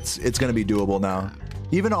feeling like it's going to be doable now.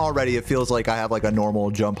 Even already, it feels like I have like a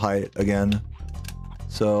normal jump height again.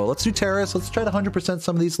 So let's do Terrace. Let's try to 100%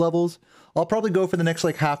 some of these levels. I'll probably go for the next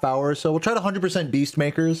like half hour or so. We'll try to 100%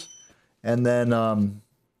 Beastmakers. And then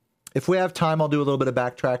if we have time, I'll do a little bit of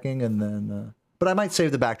backtracking. And then, but I might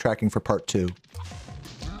save the backtracking for part 2.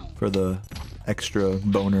 For the extra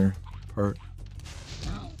boner part.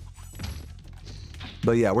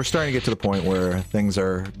 But yeah, we're starting to get to the point where things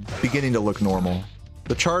are beginning to look normal.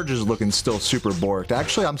 The charge is looking still super borked.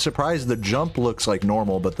 Actually, I'm surprised the jump looks like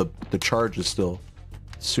normal, but the charge is still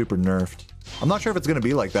super nerfed. I'm not sure if it's going to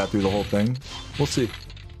be like that through the whole thing. We'll see.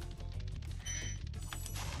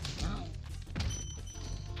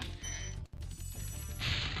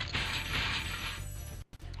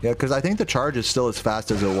 Yeah, because I think the charge is still as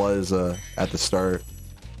fast as it was at the start.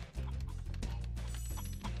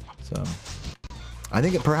 So I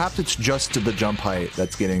think perhaps it's just the jump height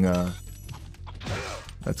that's getting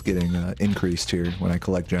increased here when I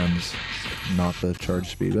collect gems, not the charge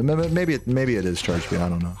speed. But maybe it is charge speed. I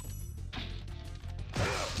don't know.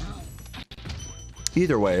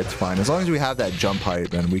 Either way, it's fine. As long as we have that jump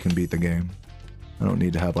height, then we can beat the game. I don't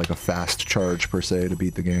need to have like a fast charge per se to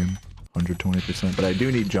beat the game, 120%. But I do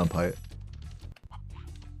need jump height.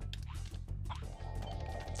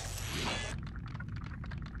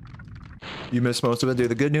 You missed most of it, dude.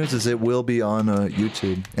 The good news is it will be on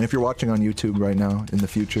YouTube. And if you're watching on YouTube right now in the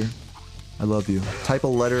future, I love you. Type a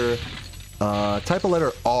letter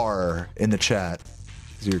R in the chat,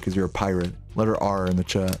 because you're a pirate. Letter R in the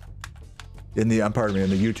chat. In the pardon me, in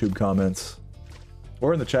the YouTube comments,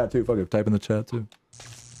 or in the chat too. Fuck it, type in the chat too.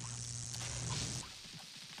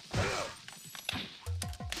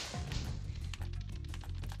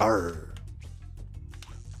 R.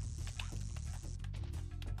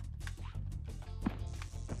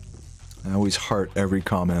 I always heart every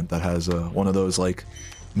comment that has one of those like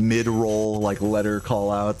mid-roll like letter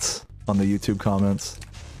call-outs on the YouTube comments.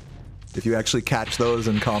 If you actually catch those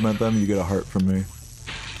and comment them, you get a heart from me.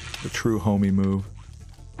 The true homie move.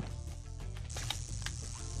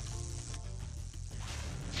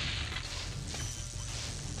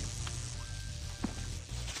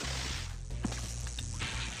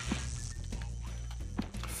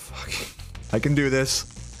 Fuck. I can do this.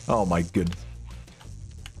 Oh my goodness.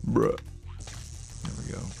 Bruh. There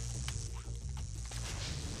we go.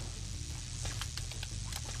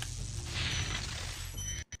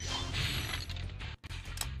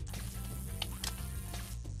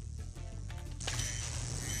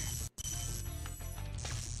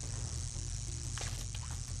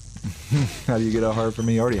 How do you get a heart from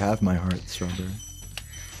me? You already have my heart, Strawberry.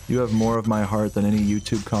 You have more of my heart than any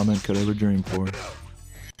YouTube comment could ever dream for.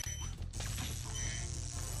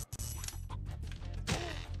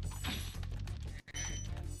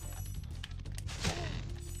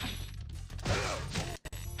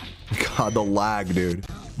 God, the lag, dude.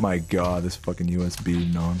 My God, this fucking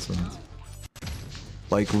USB nonsense.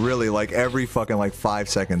 Like, really, like, every fucking, like, 5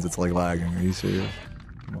 seconds it's, like, lagging. Are you serious?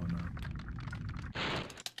 Come on now.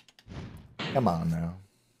 Come on now.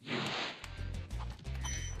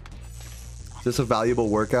 Is this a valuable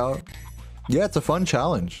workout? Yeah, it's a fun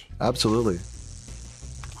challenge. Absolutely.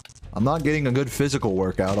 I'm not getting a good physical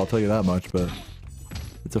workout, I'll tell you that much, but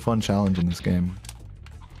it's a fun challenge in this game.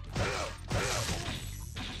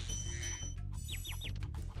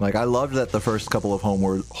 Like, I loved that the first couple of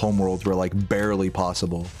homeworlds were, like, barely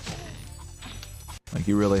possible. Like,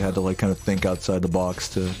 you really had to, like, kind of think outside the box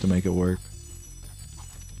to make it work.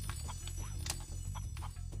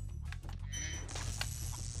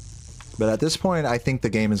 But at this point, I think the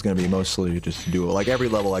game is going to be mostly just doable. Like, every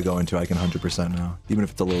level I go into, I can 100% now. Even if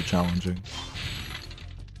it's a little challenging.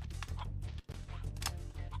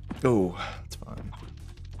 Oh, that's fine.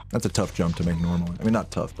 That's a tough jump to make normally. I mean,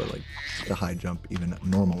 not tough, but like a high jump even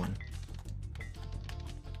normally.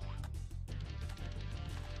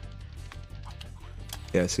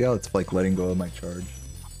 Yeah, see how it's like letting go of my charge?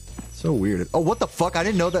 So weird. Oh, what the fuck? I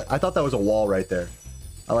didn't know that. I thought that was a wall right there.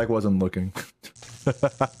 I like wasn't looking. It's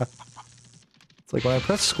like when I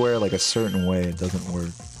press square like a certain way, it doesn't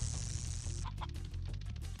work.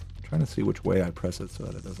 I'm trying to see which way I press it so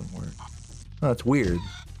that it doesn't work. Oh, it's weird.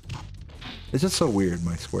 It's just so weird,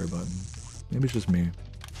 my square button. Maybe it's just me.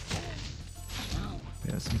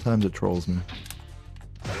 Yeah, sometimes it trolls me.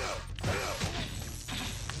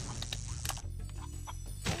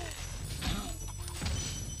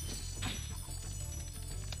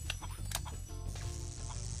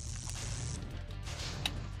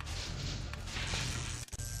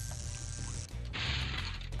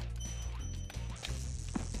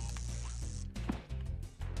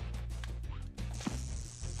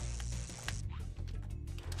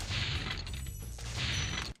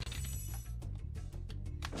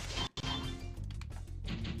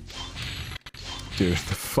 Dude,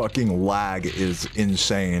 the fucking lag is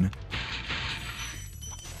insane.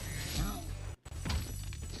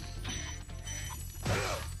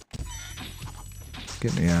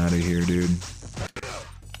 Get me out of here, dude.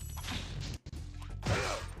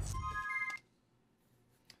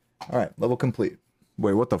 Alright, level complete.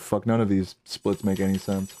 Wait, what the fuck? None of these splits make any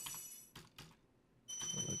sense.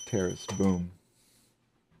 Terrace, boom.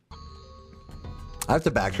 I have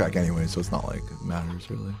to backtrack anyway, so it's not like it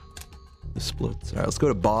matters really. The splits. Alright, let's go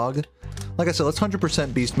to Bog. Like I said, let's 100%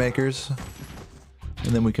 Beastmakers.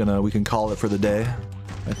 And then we can call it for the day,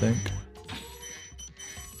 I think.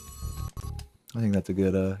 I think that's a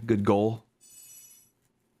good goal.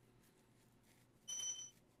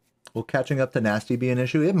 Will catching up to Nasty be an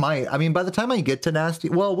issue? It might. I mean, by the time I get to Nasty,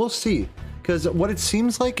 well, we'll see. Because what it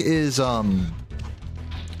seems like is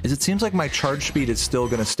it seems like my charge speed is still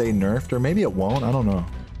gonna stay nerfed, or maybe it won't. I don't know.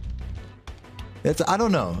 I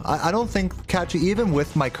don't know. I don't think catching, even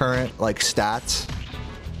with my current like stats,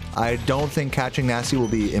 I don't think catching Nasty will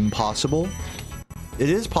be impossible. It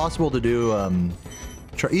is possible to do.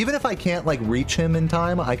 Even if I can't like reach him in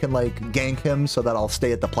time, I can like gank him so that I'll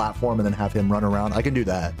stay at the platform and then have him run around. I can do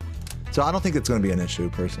that. So I don't think it's going to be an issue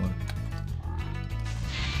personally.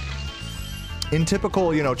 In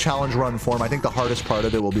typical, you know, challenge run form, I think the hardest part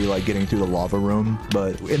of it will be like getting through the lava room.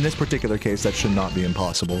 But in this particular case, that should not be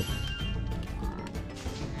impossible.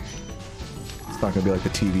 It's not going to be like the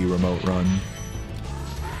TV remote run.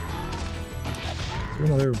 Is there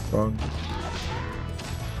another frog?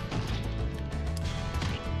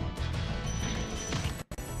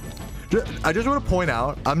 I just want to point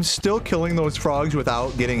out, I'm still killing those frogs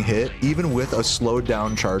without getting hit, even with a slowed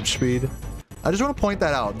down charge speed. I just want to point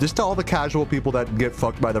that out, just to all the casual people that get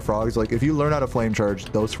fucked by the frogs. Like, if you learn how to flame charge,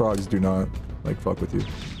 those frogs do not, like, fuck with you.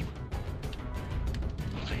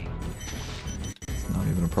 It's not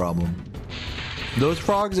even a problem. Those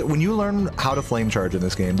frogs, when you learn how to flame charge in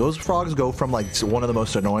this game, those frogs go from, like, one of the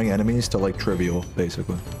most annoying enemies to, like, trivial,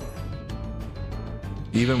 basically.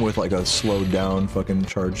 Even with like a slowed down fucking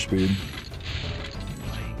charge speed.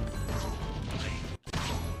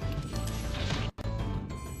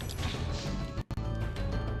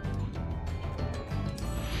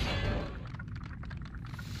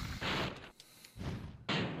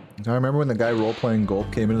 I remember when the guy role-playing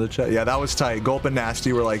Gulp came into the chat. Yeah, that was tight. Gulp and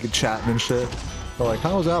Nasty were like chatting and shit. They're like,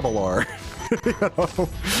 how's Avalar? You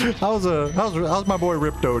know? How's my boy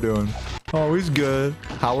Ripto doing? Always good.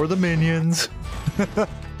 How are the minions? This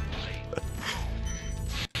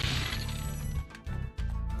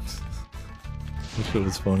shit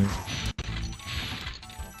is funny.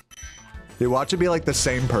 Dude, watch it be like the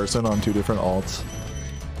same person on 2 different alts.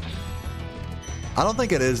 I don't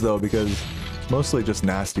think it is though, because it's mostly just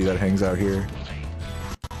Nasty that hangs out here.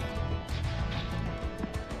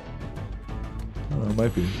 Oh, it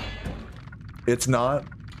might be. It's not.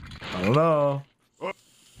 I don't know.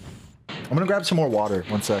 I'm gonna grab some more water.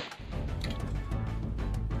 One sec.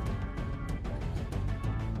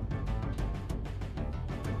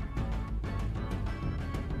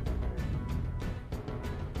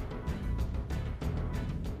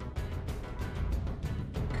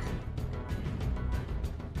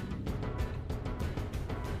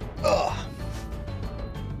 Ugh.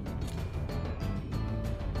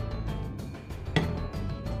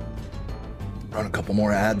 Run a couple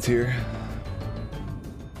more ads here.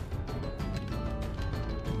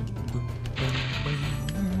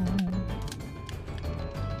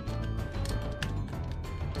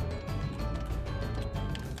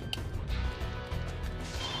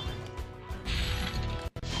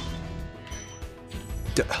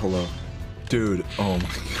 Hello. Dude, oh my god,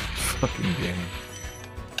 fucking game.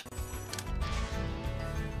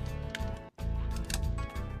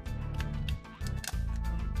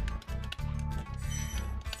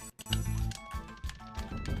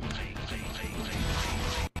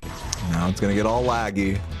 Now it's gonna get all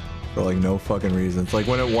laggy for like no fucking reason. It's like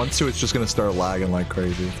when it wants to, it's just gonna start lagging like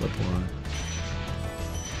crazy. It's like why?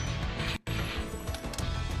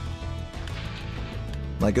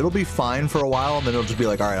 Like, it'll be fine for a while, and then it'll just be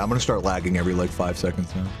like, alright, I'm gonna start lagging every, like, 5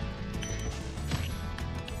 seconds now.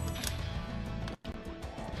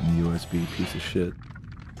 USB piece of shit.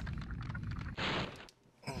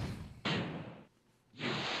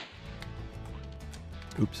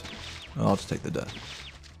 Oops. I'll just take the death.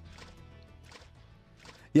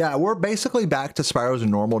 Yeah, we're basically back to Spyro's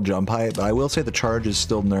normal jump height, but I will say the charge is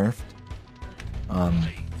still nerfed.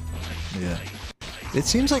 Yeah. It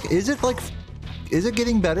seems like, is it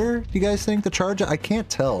getting better? Do you guys think the charge? I can't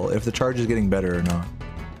tell if the charge is getting better or not.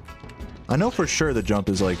 I know for sure the jump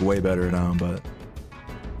is like way better now, but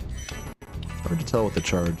it's hard to tell with the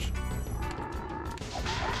charge.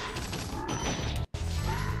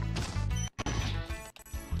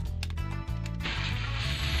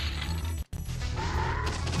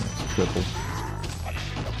 That's triple.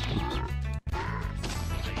 Oops.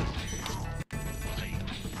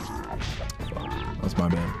 That's my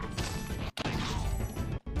bad.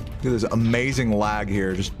 Look at this amazing lag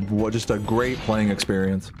here. Just a great playing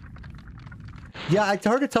experience. Yeah, it's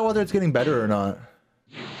hard to tell whether it's getting better or not.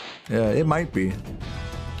 Yeah, it might be.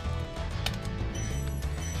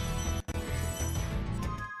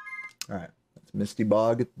 Alright, that's Misty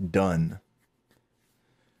Bog done.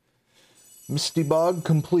 Misty Bog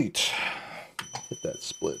complete. Hit that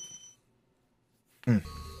split.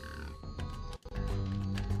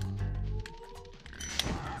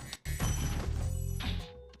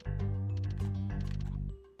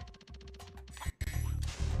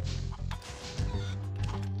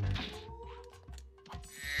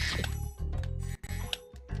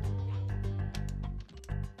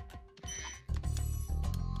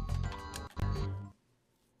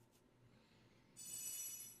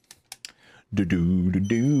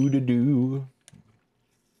 Do-do-do-do-do-do.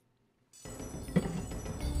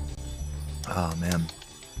 Oh, man.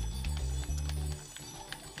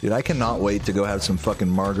 Dude, I cannot wait to go have some fucking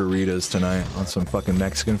margaritas tonight on some fucking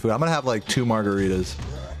Mexican food. I'm gonna have like 2 margaritas.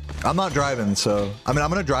 I'm not driving, so... I mean, I'm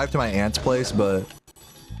gonna drive to my aunt's place, but...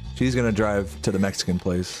 she's gonna drive to the Mexican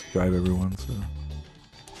place. Drive everyone, so...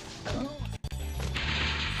 it's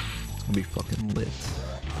gonna be fucking lit.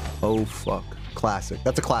 Oh, fuck. Classic.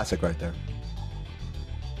 That's a classic right there.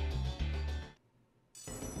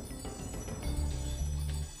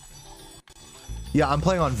 Yeah, I'm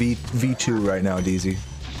playing on V2 right now, DZ.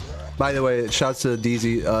 By the way, shouts to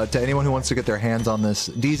DZ, to anyone who wants to get their hands on this.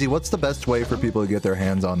 DZ, what's the best way for people to get their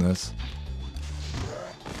hands on this?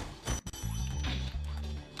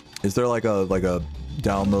 Is there like a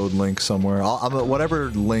download link somewhere? Whatever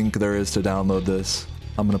link there is to download this,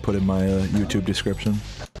 I'm gonna put in my YouTube description.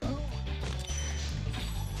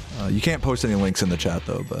 You can't post any links in the chat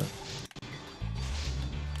though, but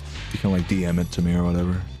you can like DM it to me or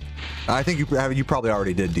whatever. I think you probably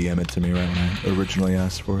already did DM it to me right when I originally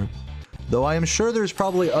asked for it. Though I am sure there's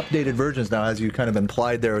probably updated versions now, as you kind of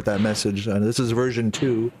implied there with that message. This is version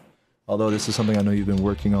 2, although this is something I know you've been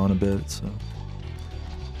working on a bit, so.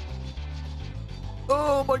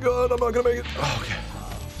 Oh my god, I'm not gonna make it. Oh, okay.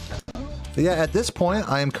 But yeah, at this point,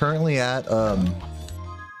 I am currently at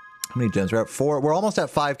How many gems? We're at 4. We're almost at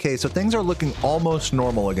 5K, so things are looking almost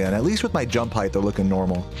normal again. At least with my jump height, they're looking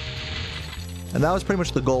normal. And that was pretty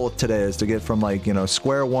much the goal of today, is to get from, like, you know,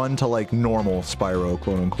 square one to, like, normal Spyro,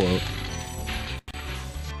 quote-unquote.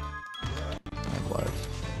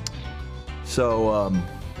 So,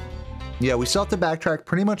 yeah, we still have to backtrack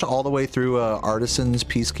pretty much all the way through Artisans,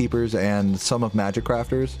 Peacekeepers, and some of Magic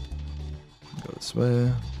Crafters. Go this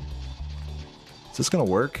way. Is this gonna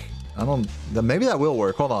work? I don't... Maybe that will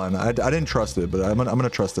work. Hold on. I didn't trust it, but I'm gonna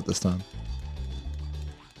trust it this time.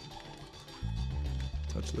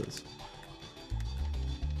 Touch this.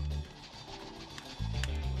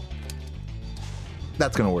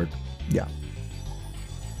 That's gonna work. Yeah.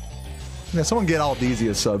 Yeah, someone get Aldeezy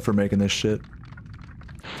a sub for making this shit.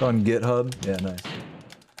 It's on GitHub. Yeah, nice.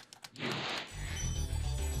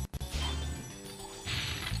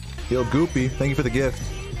 Yo, Goopy, thank you for the gift.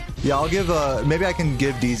 Yeah, I'll give, maybe I can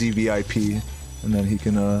give DZ VIP, and then he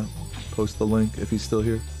can, post the link if he's still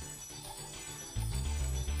here.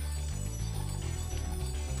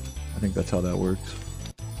 I think that's how that works.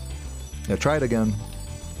 Yeah, try it again.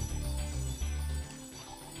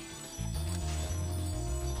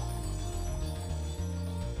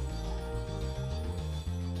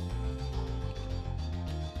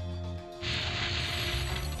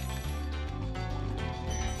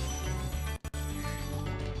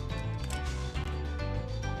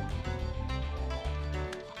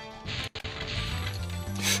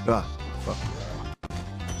 Ah, fuck.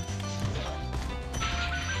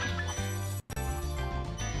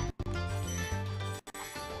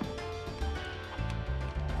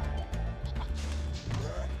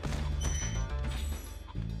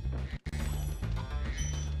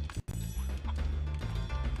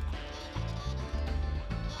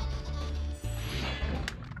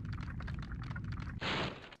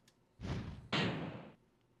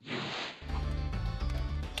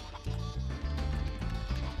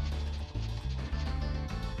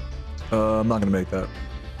 I'm not gonna make that.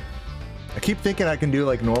 I keep thinking I can do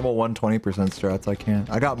like normal 120% strats. I can't.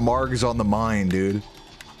 I got Margs on the mind, dude.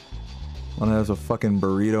 One has a fucking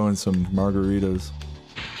burrito and some margaritas.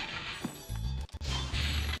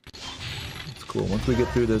 It's cool. Once we get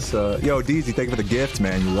through this, yo, DZ, thank you for the gift,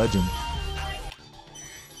 man. You legend.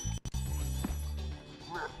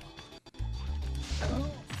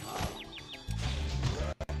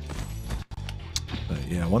 But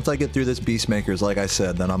yeah, once I get through this Beastmakers, like I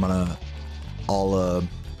said, then I'm gonna...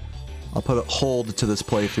 I'll put a hold to this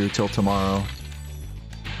playthrough till tomorrow.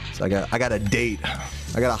 So I got a date.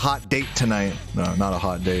 I got a hot date tonight. No, not a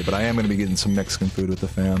hot date, but I am gonna be getting some Mexican food with the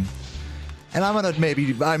fam. And I'm gonna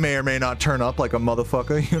I may or may not turn up like a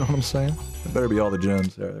motherfucker, you know what I'm saying? It better be all the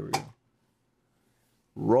gems. There we go.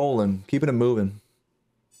 Rolling, keeping it moving.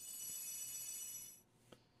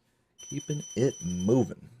 Keeping it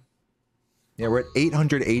moving. Yeah, we're at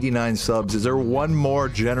 889 subs. Is there one more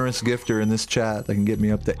generous gifter in this chat that can get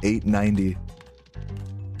me up to 890?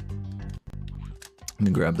 Let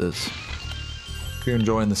me grab this. If you're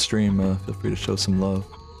enjoying the stream, feel free to show some love.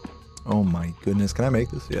 Oh my goodness, can I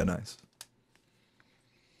make this? Yeah, nice.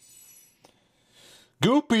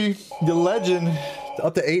 Goopy, the legend.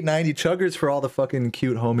 Up to 890 chuggers for all the fucking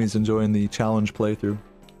cute homies enjoying the challenge playthrough.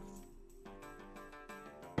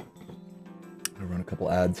 I'll run a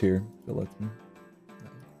couple ads here if it lets me.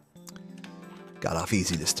 Got off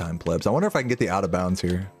easy this time, plebs. I wonder if I can get the out of bounds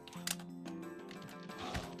here.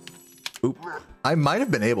 Oop. I might have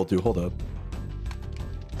been able to. Hold up.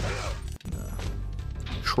 No.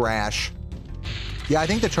 Trash. Yeah, I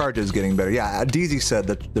think the charge is getting better. Yeah, DZ said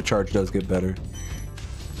that the charge does get better.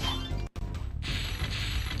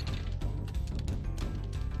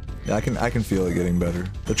 Yeah, I can feel it getting better.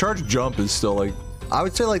 The charge jump is still like... I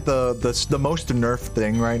would say like the most nerfed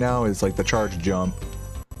thing right now is like the charge jump.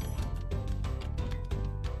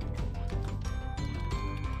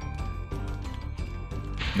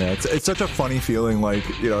 Yeah, it's such a funny feeling, like,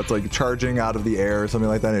 you know, it's like charging out of the air or something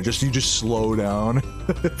like that, and you just slow down.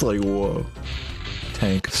 It's like, whoa.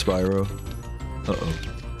 Tank Spyro. Uh-oh.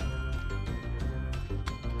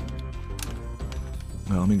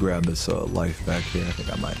 Well, let me grab this life back here. I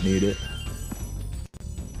think I might need it.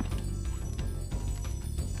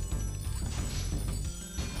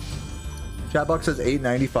 Chatbox says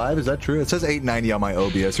 895. Is that true? It says 890 on my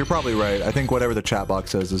OBS. You're probably right. I think whatever the chatbox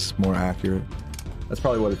says is more accurate. That's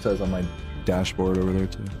probably what it says on my dashboard over there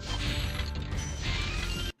too.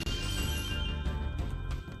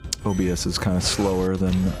 OBS is kind of slower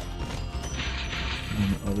than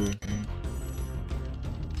other things.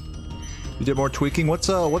 You did more tweaking. What's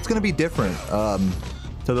gonna be different to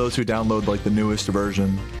those who download like the newest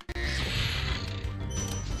version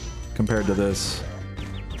compared to this?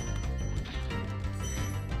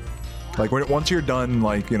 Like once you're done,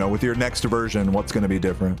 like, you know, with your next version, what's going to be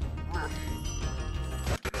different?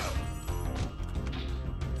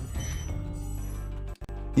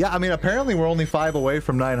 Yeah, I mean, apparently we're only 5 away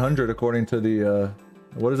from 900 according to the,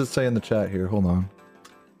 what does it say in the chat here? Hold on.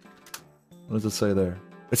 What does it say there?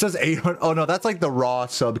 It says 800. Oh, no, that's like the raw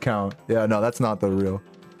sub count. Yeah, no, that's not the real.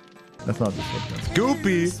 That's not the sub count.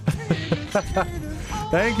 Goopy!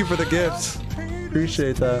 Thank you for the gifts.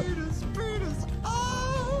 Appreciate that.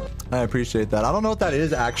 I appreciate that. I don't know if that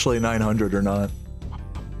is actually 900 or not.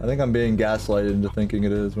 I think I'm being gaslighted into thinking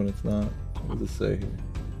it is when it's not. What does it say here?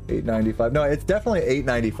 895. No, it's definitely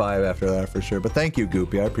 895 after that for sure. But thank you,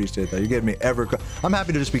 Goopy. I appreciate that. You're getting me ever. I'm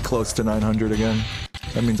happy to just be close to 900 again.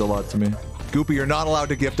 That means a lot to me. Goopy, you're not allowed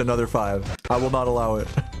to gift another 5. I will not allow it.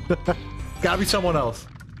 Gotta be someone else.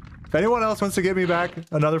 If anyone else wants to give me back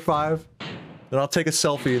another 5, then I'll take a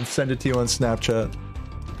selfie and send it to you on Snapchat.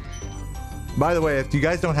 By the way, if you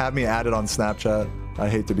guys don't have me added on Snapchat, I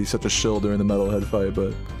hate to be such a shill during the metalhead fight,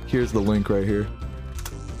 but here's the link right here.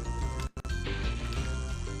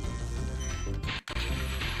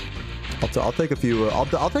 I'll take a few.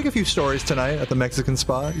 I'll take a few stories tonight at the Mexican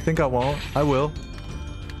spot. You think I won't? I will.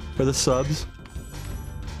 For the subs,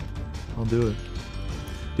 I'll do it.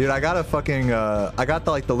 Dude, I got a fucking. I got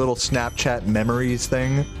the, like the little Snapchat memories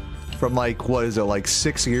thing from like, what is it, like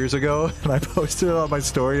 6 years ago, and I posted it on my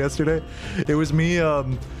story yesterday. It was me.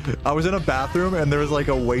 I was in a bathroom and there was like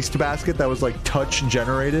a wastebasket that was like touch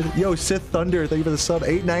generated. Yo, Sith Thunder, thank you for the sub.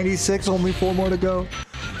 896, only 4 more to go.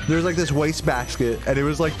 There's like this wastebasket, and it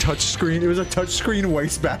was like touch screen. It was a touch screen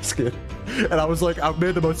wastebasket, and I was like, I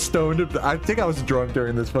made the most stoned. I think I was drunk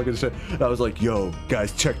during this fucking shit. And I was like, yo,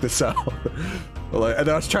 guys, check this out. Like, and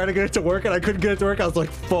I was trying to get it to work, and I couldn't get it to work. I was like,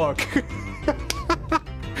 fuck.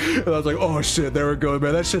 And I was like, oh shit, there we go,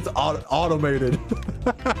 man. That shit's automated.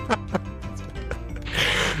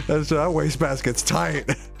 That wastebasket's tight.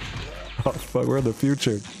 Oh fuck, we're in the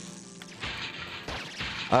future.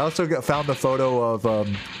 I also found the photo of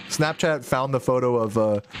Snapchat found the photo of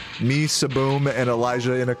me, Saboom, and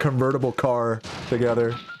Elijah in a convertible car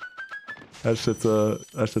together. That shit's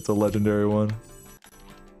a legendary one.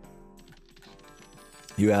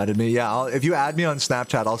 You added me, yeah. If you add me on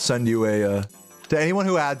Snapchat, I'll send you a. To anyone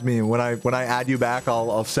who adds me, when I add you back,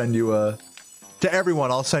 I'll send you a. To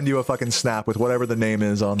everyone, I'll send you a fucking snap with whatever the name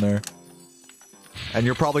is on there. And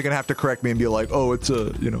you're probably gonna have to correct me and be like, oh, it's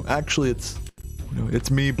a, you know, actually it's. You know,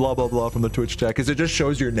 it's me, blah, blah, blah, from the Twitch chat. Because it just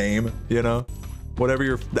shows your name, you know? Whatever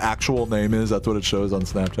your actual name is, that's what it shows on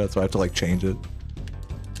Snapchat, so I have to, like, change it.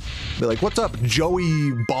 Be like, what's up,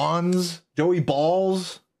 Joey Bonds? Joey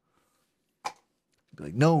Balls? Be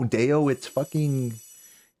like, no, Deo, it's fucking...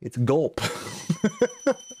 It's Gulp.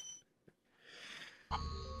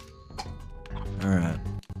 Alright.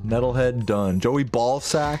 Metalhead done. Joey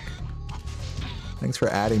Ballsack? Thanks for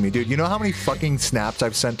adding me. Dude, you know how many fucking snaps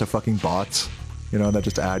I've sent to fucking bots? You know, that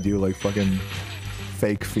just add you like fucking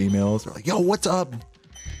fake females. They're like, yo, what's up,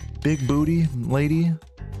 big booty lady?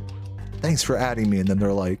 Thanks for adding me. And then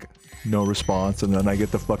they're like, no response. And then I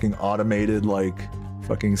get the fucking automated like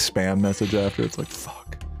fucking spam message after. It's like,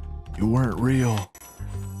 fuck, you weren't real.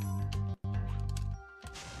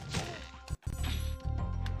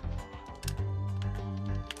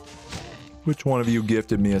 Which one of you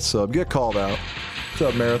gifted me a sub? Get called out. What's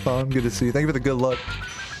up, Marathon? Good to see you. Thank you for the good luck.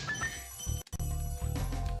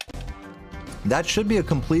 That should be a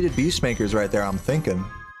completed Beastmakers right there, I'm thinking.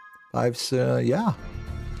 Yeah.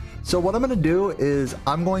 So what I'm going to do is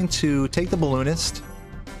I'm going to take the Balloonist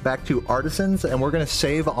back to Artisans, and we're going to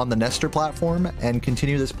save on the Nestor platform and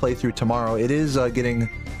continue this playthrough tomorrow. It is getting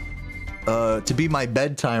to be my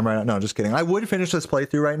bedtime right now. No, just kidding. I would finish this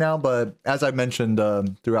playthrough right now, but as I mentioned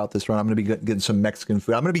throughout this run, I'm going to be getting some Mexican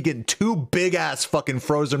food. I'm going to be getting 2 big-ass fucking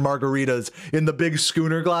frozen margaritas in the big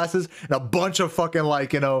schooner glasses and a bunch of fucking,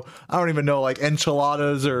 like, you know, I don't even know, like,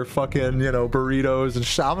 enchiladas or fucking, you know, burritos and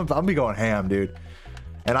shit. I'm going to be going ham, dude.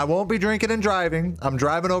 And I won't be drinking and driving. I'm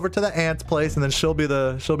driving over to the aunt's place, and then she'll be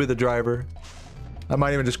the driver. I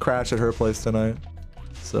might even just crash at her place tonight.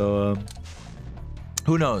 So,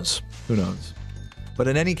 who knows? Who knows? But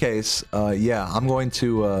in any case, yeah, I'm going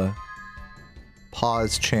to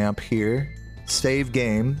pause champ here, save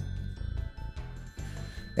game.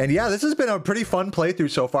 And yeah, this has been a pretty fun playthrough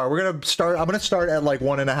so far. I'm gonna start at like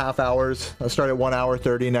 1.5 hours. I'll start at 1 hour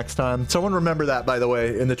 30 next time. Someone remember that, by the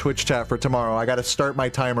way, in the Twitch chat for tomorrow. I gotta start my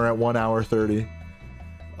timer at 1 hour 30.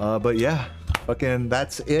 But yeah, fucking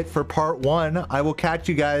that's it for part 1. I will catch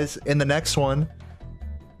you guys in the next one.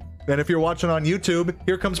 And if you're watching on YouTube,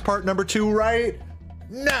 here comes part number 2 right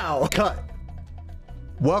now. Cut.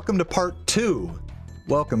 Welcome to part 2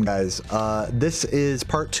 Welcome, guys. This is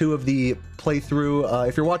part 2 of the playthrough.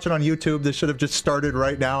 If you're watching on YouTube, this should have just started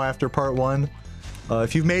right now after part 1.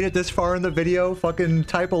 If you've made it this far in the video, fucking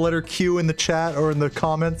type a letter Q in the chat or in the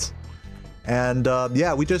comments. And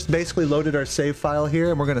yeah, we just basically loaded our save file here,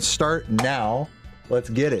 and we're gonna start now. Let's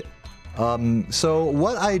get it. So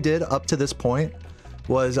what I did up to this point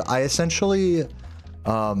was I essentially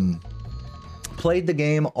played the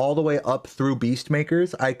game all the way up through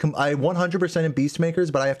Beastmakers. I 100% in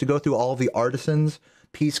Beastmakers, but I have to go through all of the Artisans,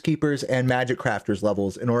 Peacekeepers, and Magic Crafters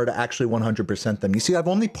levels in order to actually 100% them. You see, I've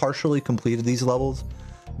only partially completed these levels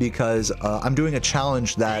because I'm doing a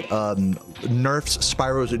challenge that nerfs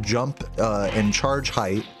Spyro's jump and charge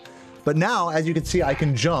height. But now, as you can see, I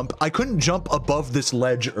can jump. I couldn't jump above this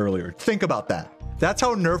ledge earlier. Think about that. That's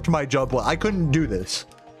how nerfed my jump was. I couldn't do this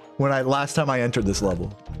when last time I entered this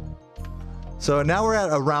level. So now we're at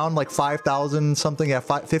around like 5,000 something, yeah,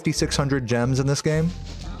 5,600 gems in this game,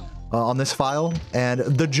 on this file. And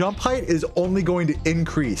the jump height is only going to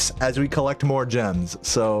increase as we collect more gems.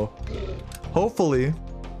 So hopefully,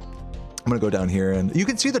 I'm gonna go down here and you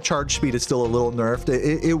can see the charge speed is still a little nerfed.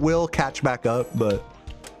 It will catch back up, but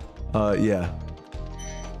yeah.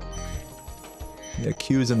 Yeah,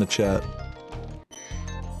 Q's in the chat.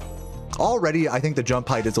 Already, I think the jump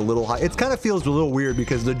height is a little high. It kind of feels a little weird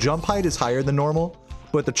because the jump height is higher than normal,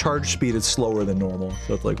 but the charge speed is slower than normal.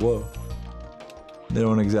 So it's like, whoa. They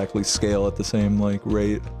don't exactly scale at the same, like,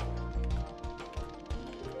 rate.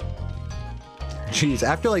 Jeez,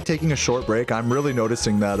 after, like, taking a short break, I'm really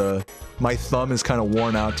noticing that, my thumb is kind of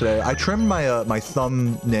worn out today. I trimmed my, my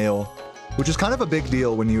thumbnail, which is kind of a big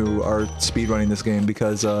deal when you are speedrunning this game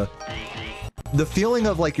because, the feeling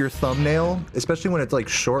of like your thumbnail, especially when it's like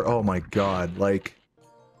short, oh my god, like...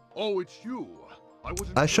 Oh, it's you.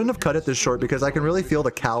 I shouldn't have cut it this short because I can really feel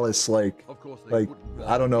the callus like,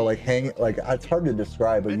 I don't know, like hang, like it's hard to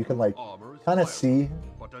describe, but you can like kind of see,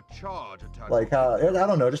 like how, I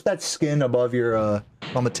don't know, just that skin above your,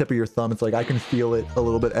 on the tip of your thumb, it's like I can feel it a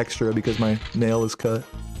little bit extra because my nail is cut.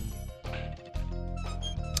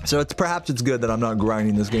 So perhaps it's good that I'm not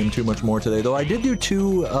grinding this game too much more today, though I did do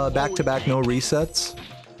 2 back-to-back no resets.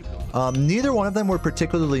 Neither one of them were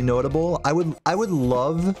particularly notable. I would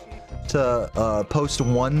love to post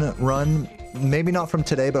one run, maybe not from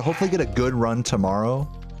today, but hopefully get a good run tomorrow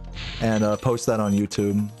and post that on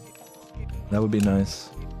YouTube. That would be nice.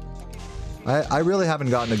 I really haven't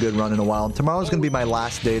gotten a good run in a while, and tomorrow's gonna be my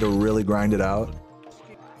last day to really grind it out.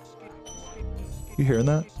 You hearing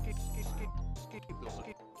that?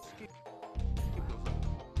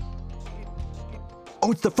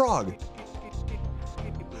 Oh, it's the frog!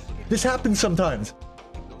 This happens sometimes.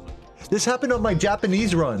 This happened on my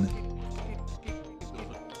Japanese run.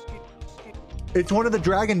 It's one of the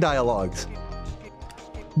dragon dialogues.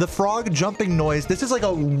 The frog jumping noise, this is like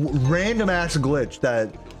a random ass glitch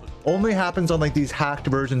that only happens on like these hacked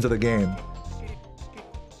versions of the game.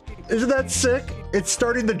 Isn't that sick? It's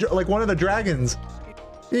starting the, like one of the dragons.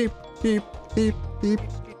 Beep, beep, beep, beep,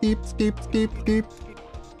 beep, beep, beep, beep.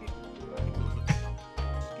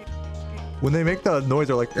 When they make the noise,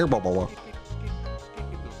 they're like, blah, blah, blah.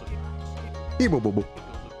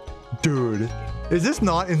 Dude, is this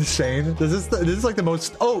not insane? This is like the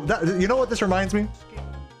most, oh, you know what this reminds me?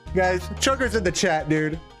 Guys, chuggers in the chat,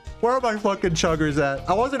 dude. Where are my fucking chuggers at?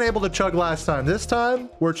 I wasn't able to chug last time. This time,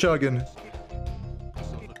 we're chugging.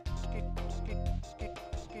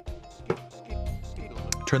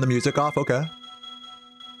 Turn the music off, okay.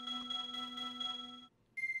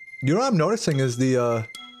 You know what I'm noticing is the,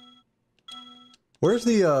 where's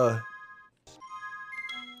the,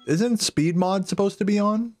 isn't speed mod supposed to be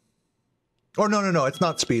on? Oh, no, it's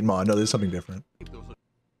not speed mod. No, there's something different.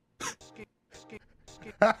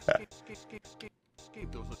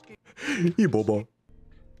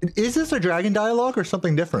 Is this a dragon dialogue or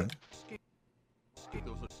something different?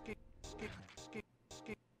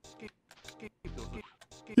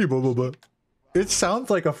 It sounds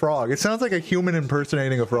like a frog. It sounds like a human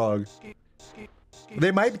impersonating a frog.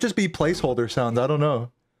 They might just be placeholder sounds, I don't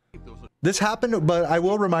know. This happened, but I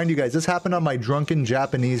will remind you guys, this happened on my drunken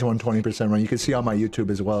Japanese 120% run. You can see on my YouTube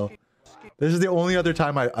as well. This is the only other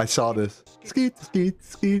time I saw this. Skeet, skeet,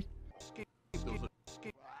 skeet.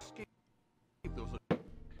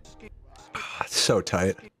 It's so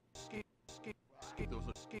tight.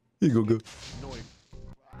 You go, go.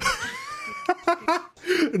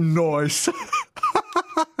 Nice.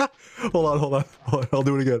 Hold on. I'll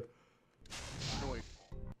do it again.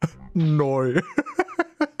 Noi.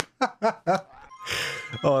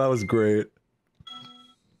 Oh, that was great.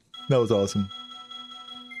 That was awesome.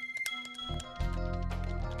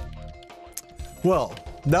 Well,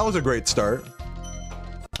 that was a great start.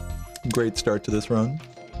 Great start to this run.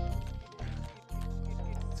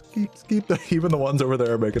 Skeep, skeep. Even the ones over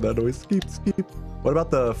there are making that noise. Skeep, skeep. What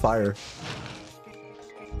about the fire?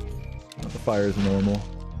 Oh, the fire is normal.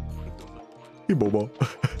 Ski bobo.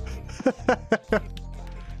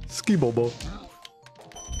 Ski bobo.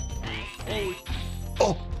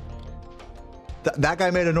 Oh! That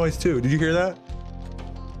guy made a noise too. Did you hear that?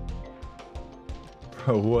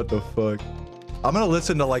 Bro, what the fuck? I'm gonna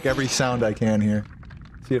listen to like every sound I can here.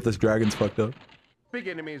 See if this dragon's fucked up. Big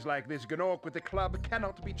enemies like this Gnorc with a club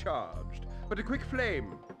cannot be charged, but a quick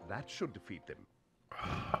flame, that should defeat them.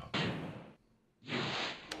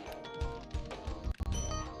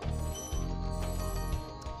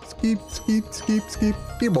 Skeep, skeep, skeep, skeep,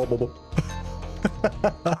 skeep, bubble.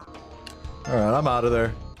 Alright, I'm out of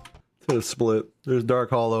there. To the split. There's Dark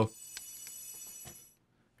Hollow.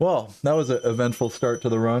 Well, that was an eventful start to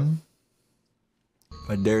the run. If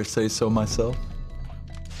I dare say so myself.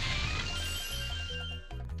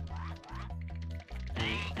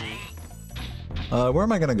 Where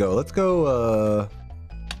am I gonna go? Let's go,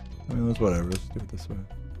 I mean, whatever. Let's do it this way.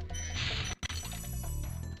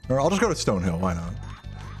 Or I'll just go to Stonehill. Why not?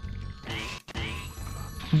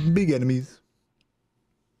 Big enemies.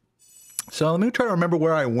 So let me try to remember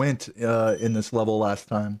where I went in this level last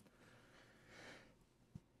time.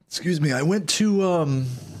 Excuse me. I went to,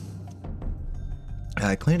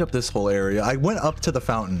 I cleaned up this whole area. I went up to the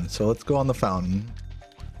fountain. So let's go on the fountain.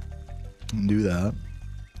 And do that.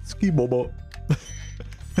 Ski bobo.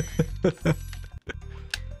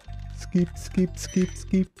 Skeep, skeep, skeep,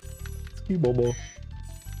 skeep. Ski bobo.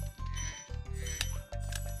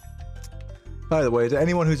 By the way, to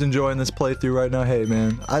anyone who's enjoying this playthrough right now, hey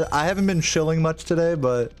man, I haven't been shilling much today,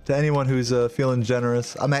 but to anyone who's feeling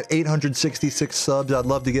generous, I'm at 866 subs. I'd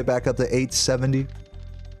love to get back up to 870.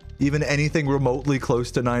 Even anything remotely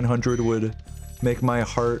close to 900 would make my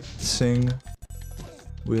heart sing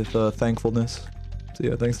with thankfulness. So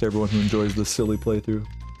yeah, thanks to everyone who enjoys this silly playthrough.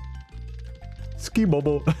 Ski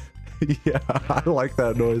bubble. Yeah, I like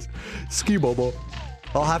that noise. Ski bubble.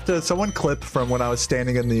 I'll have to, someone clip from when I was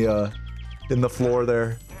standing in the floor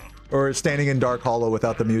there, or standing in Dark Hollow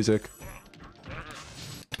without the music.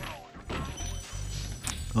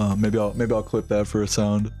 Maybe I'll clip that for a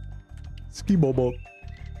sound. Ski bobo.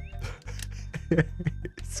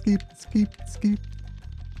 Skeep, skeep, skeep.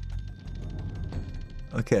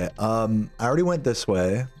 Okay, I already went this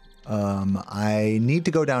way. I need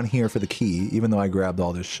to go down here for the key, even though I grabbed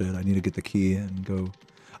all this shit. I need to get the key and go.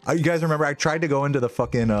 You guys remember I tried to go into the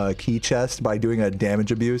fucking key chest by doing a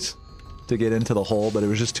damage abuse to get into the hole, but it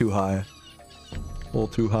was just too high. A little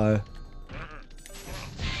too high.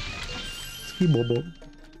 Ski bobo.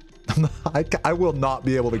 I will not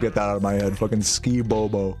be able to get that out of my head. Fucking ski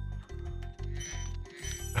bobo.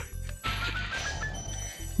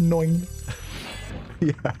 Noing.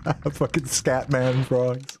 Yeah, fucking Scatman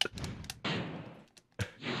frogs.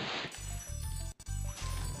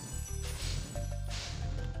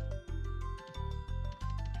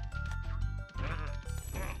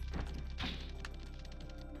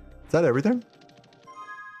 Is that everything?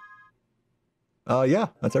 Yeah,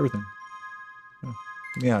 that's everything. Oh,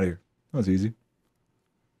 get me out of here. That was easy.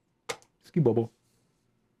 Ski bubble.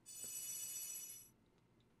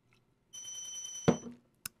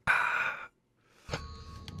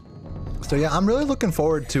 So yeah, I'm really looking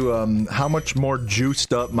forward to how much more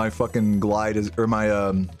juiced up my fucking glide is, or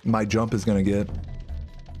my my jump is gonna get.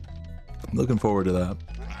 I'm looking forward to that.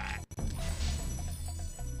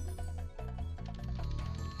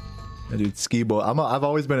 Yeah, dude, ski bo. I've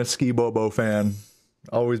always been a ski bobo fan.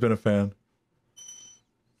 Always been a fan.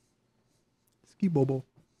 Ski bobo.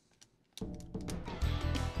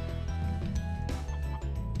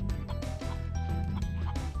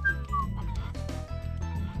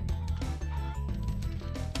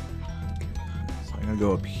 I'm gonna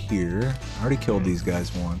go up here. I already killed these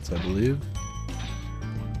guys once, I believe.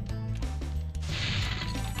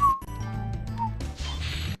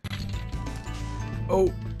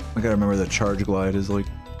 Oh, I gotta remember that charge glide is like,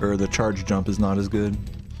 or the charge jump is not as good.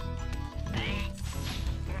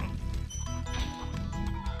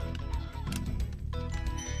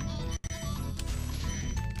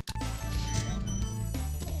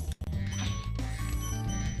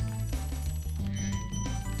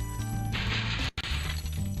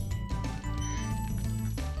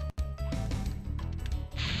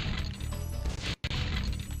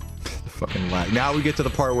 Fucking lag. Now we get to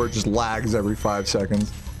the part where it just lags every 5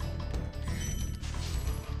 seconds.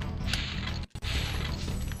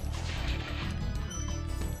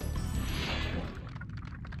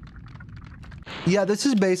 Yeah, this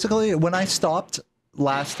is basically when I stopped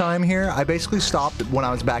last time here, I basically stopped when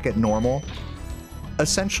I was back at normal.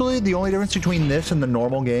 Essentially, the only difference between this and the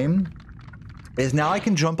normal game is now I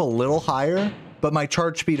can jump a little higher, but my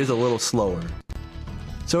charge speed is a little slower.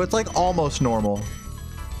 So it's like almost normal.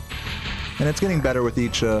 And it's getting better with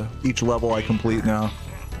each level I complete now.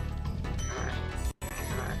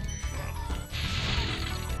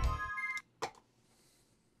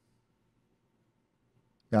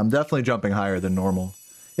 Yeah, I'm definitely jumping higher than normal.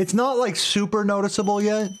 It's not like super noticeable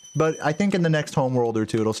yet, but I think in the next homeworld or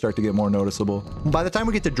two, it'll start to get more noticeable. By the time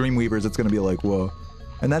we get to Dreamweavers, it's going to be like, whoa.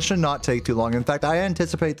 And that should not take too long. In fact, I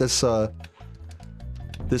anticipate this,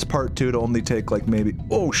 this part 2 to only take like maybe...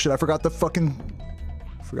 Oh shit, I forgot the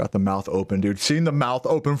mouth open, dude. Seeing the mouth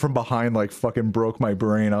open from behind like fucking broke my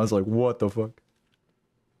brain. I was like, what the fuck?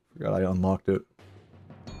 Forgot I unlocked it.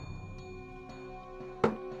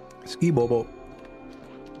 Ski Bobo.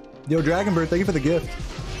 Yo, Dragonbird, thank you for the gift.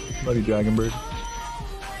 Love you, Dragonbird.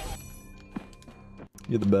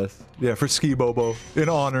 You're the best. Yeah, for Ski Bobo. In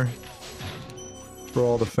honor. For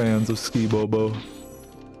all the fans of Ski Bobo.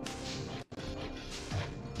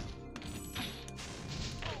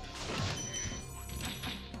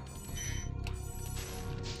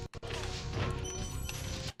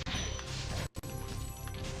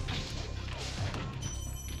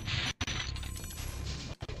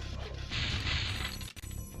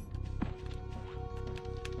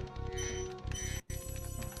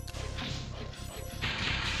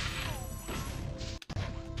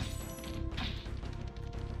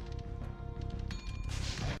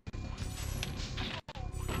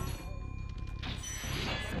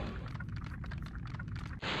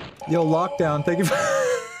 Yo, Lockdown, thank you for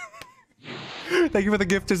thank you for the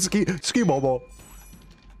gift to Ski Bobo.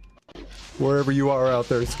 Wherever you are out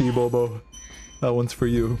there, Ski Bobo. That one's for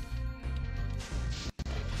you.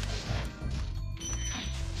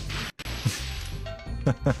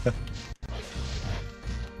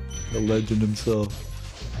 The legend himself.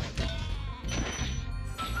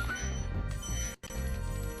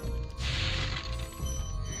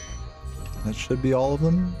 That should be all of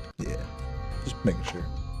them? Yeah. Just making sure.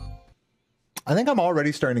 I think I'm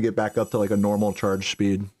already starting to get back up to like a normal charge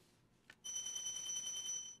speed.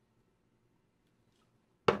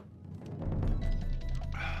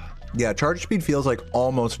 Yeah, charge speed feels like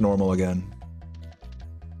almost normal again.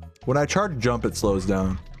 When I charge jump, it slows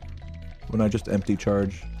down. When I just empty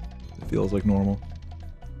charge, it feels like normal.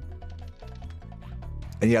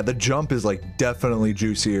 And yeah, the jump is like definitely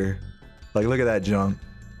juicier. Like, look at that jump.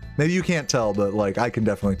 Maybe you can't tell, but like, I can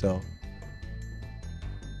definitely tell.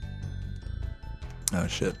 Oh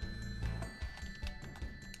shit.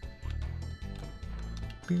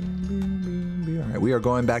 Alright, we are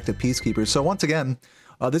going back to Peacekeepers. So once again,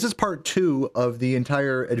 this is part 2 of the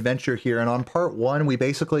entire adventure here, and on part 1 we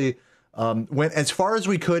basically went as far as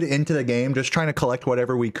we could into the game, just trying to collect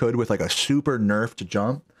whatever we could with like a super nerfed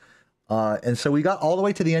jump. And so we got all the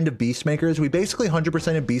way to the end of Beastmakers. We basically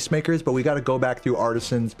 100%ed Beastmakers, but we got to go back through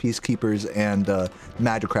Artisans, Peacekeepers, and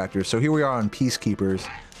Magicrafters. So here we are on Peacekeepers,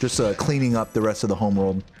 just cleaning up the rest of the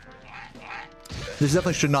homeworld. This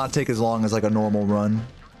definitely should not take as long as like a normal run.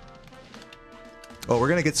 Oh, we're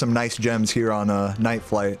gonna get some nice gems here on Night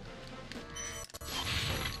Flight.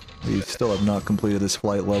 We still have not completed this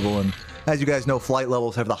flight level, and as you guys know, flight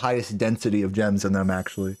levels have the highest density of gems in them,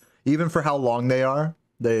 actually. Even for how long they are,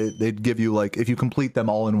 they'd give you, like, if you complete them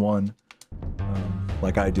all in one,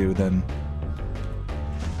 like I do, then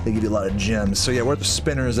they give you a lot of gems. So yeah, where the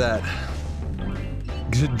spinners at?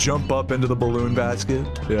 Jump up into the balloon basket?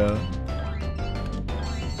 Yeah.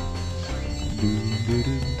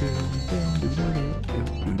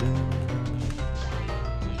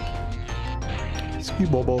 Ski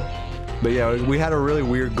Bobo. But yeah, we had a really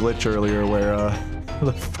weird glitch earlier where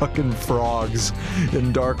the fucking frogs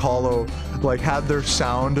in Dark Hollow like had their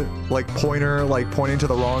sound like pointer like pointing to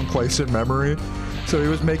the wrong place in memory. So he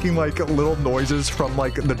was making like little noises from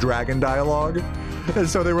like the dragon dialogue. And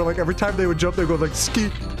so they were like, every time they would jump, they go like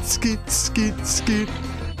skeet, skeet, skeet, skeet.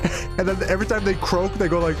 And then every time they croak, they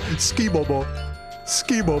go like Ski Bobo,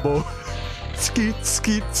 Ski Bobo, skeet,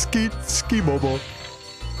 skeet, skeet, Ski Bobo.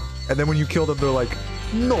 And then when you kill them, they're like,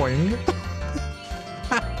 Noing.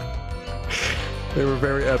 They were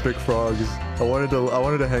very epic frogs. I wanted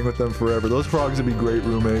to hang with them forever. Those frogs would be great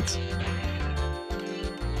roommates.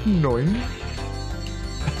 Noing.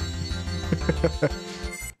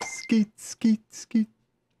 Skeet, skeet, skeet.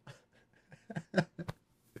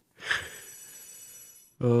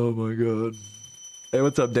 Oh my god. Hey,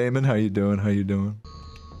 what's up, Damon? How you doing? How you doing?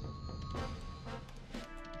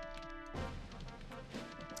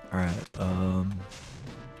 Alright,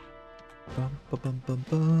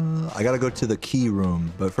 I gotta go to the key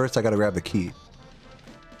room, but first I gotta grab the key.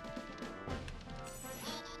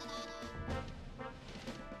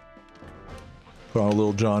 Put on a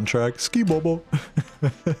little John track. Ski bobo.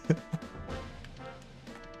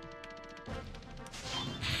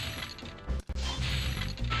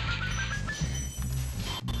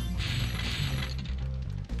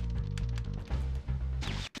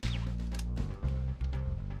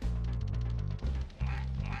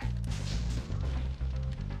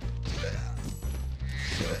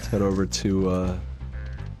 Head over to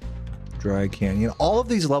Dry Canyon. All of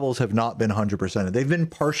these levels have not been 100%. They've been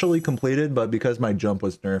partially completed, but because my jump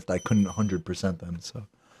was nerfed, I couldn't 100% them. So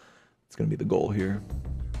it's gonna be the goal here.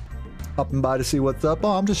 Hopping by to see what's up. Oh,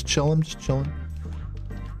 I'm just chilling,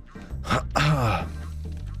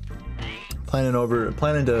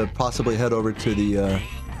 planning to possibly head over to the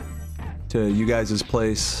to you guys'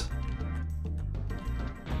 place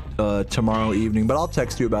tomorrow evening, but I'll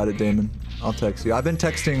text you about it, Damon. I'll text you. I've been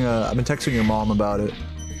texting your mom about it,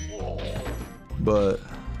 but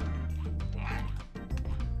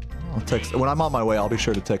I'll text when I'm on my way. I'll be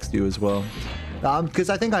sure to text you as well, because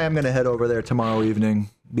I think I am gonna head over there tomorrow evening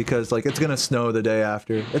because like it's gonna snow the day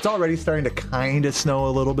after. It's already starting to kind of snow a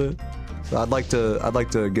little bit, so I'd like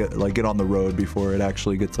to get on the road before it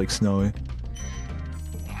actually gets like snowy.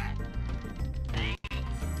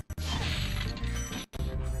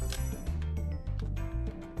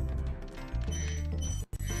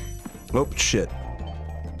 Oh, shit.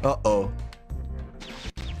 Uh-oh.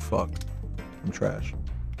 Fuck. I'm trash.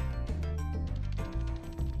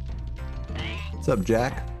 What's up,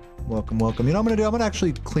 Jack? Welcome, welcome. You know what I'm gonna do? I'm gonna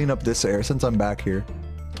actually clean up this area since I'm back here.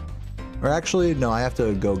 Or actually, no, I have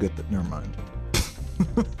to go get the... Never mind.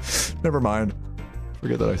 Never mind.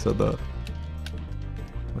 Forget that I said that.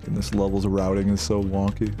 Fucking this level's routing is so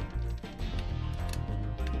wonky.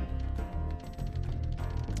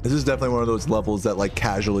 This is definitely one of those levels that like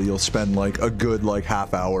casually you'll spend like a good like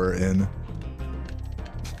half hour in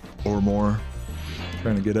or more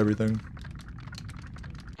trying to get everything.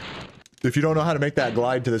 If you don't know how to make that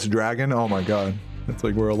glide to this dragon, oh my god. That's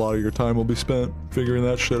like where a lot of your time will be spent figuring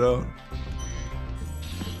that shit out.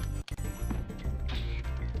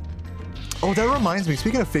 Oh, that reminds me,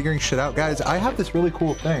 speaking of figuring shit out, guys, I have this really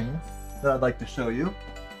cool thing that I'd like to show you.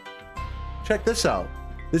 Check this out.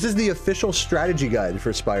 This is the official strategy guide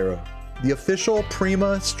for Spyro. The official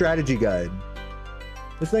Prima strategy guide.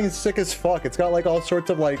 This thing is sick as fuck. It's got like all sorts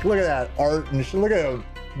of like, look at that art and shit. Look at it.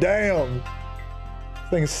 Damn. This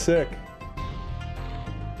thing's sick.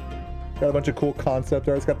 Got a bunch of cool concept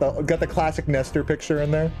art. It's got the classic Nestor picture in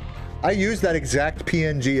there. I used that exact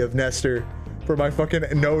PNG of Nestor for my fucking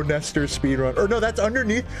no Nestor speedrun. Or no, that's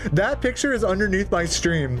underneath. That picture is underneath my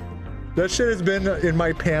stream. That shit has been in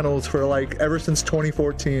my panels for like ever since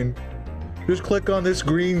 2014. Just click on this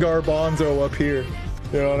green garbanzo up here.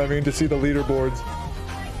 You know what I mean? To see the leaderboards.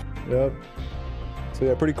 Yep. So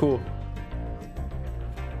yeah, pretty cool.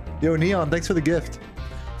 Yo, Neon, thanks for the gift.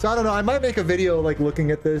 So I don't know, I might make a video like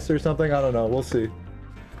looking at this or something. I don't know, we'll see.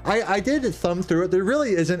 I did thumb through it. There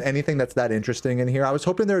really isn't anything that's that interesting in here. I was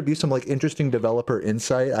hoping there would be some like interesting developer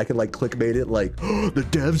insight. I could like clickbait it like, oh, the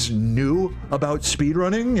devs knew about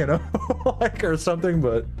speedrunning, you know, like or something,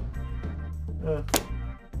 but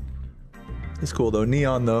it's cool though.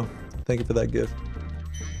 Neon though, thank you for that gift.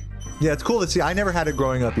 Yeah, it's cool to see. I never had it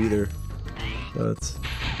growing up either. So it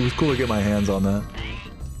was cool to get my hands on that.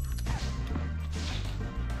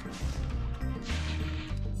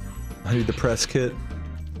 I need the press kit.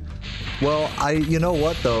 Well, you know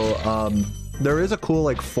what though, there is a cool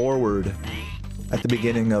like forward at the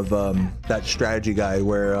beginning of that strategy guide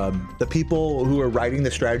where the people who are writing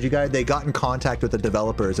the strategy guide, they got in contact with the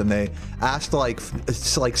developers and they asked like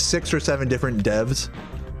 6 or 7 different devs,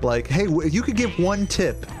 like, hey, if you could give one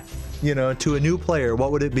tip, you know, to a new player,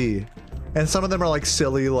 what would it be? And some of them are like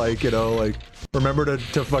silly, like, you know, like remember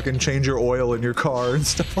to fucking change your oil in your car and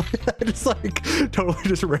stuff like that. It's like totally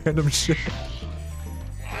just random shit.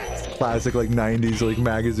 Classic like 90s like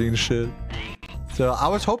magazine shit. So I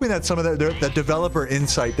was hoping that some of that developer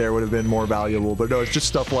insight there would have been more valuable, but no, it's just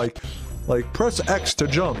stuff like press X to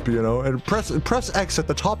jump, you know, and press X at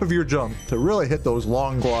the top of your jump to really hit those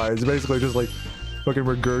long glides. Basically just like fucking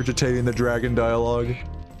regurgitating the dragon dialogue.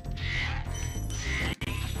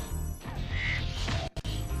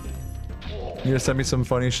 You gonna send me some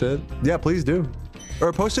funny shit? Yeah, please do.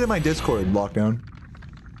 Or post it in my Discord, Lockdown.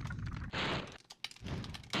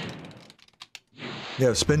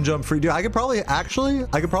 Yeah, spin jump free. Dude, I could probably hit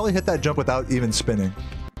that jump without even spinning.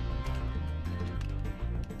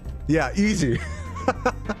 Yeah, easy.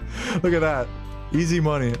 Look at that. Easy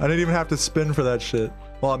money. I didn't even have to spin for that shit.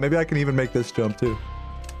 Well, maybe I can even make this jump too.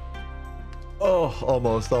 Oh,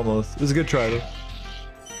 almost, almost. It was a good try though.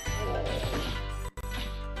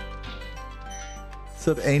 What's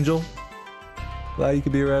up, Angel? Glad you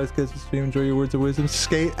could be around us because stream. Enjoy your words of wisdom.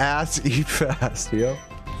 Skate ass, eat fast, yo.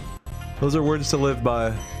 Those are words to live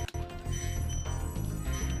by.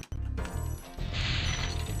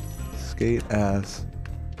 Skate ass.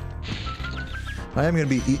 I am gonna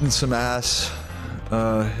be eating some ass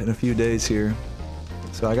in a few days here,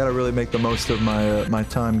 so I gotta really make the most of my my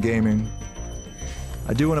time gaming.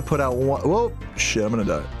 I do want to put out one. Whoa, shit! I'm gonna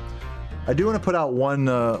die. I do want to put out one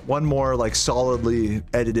one more like solidly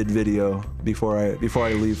edited video before I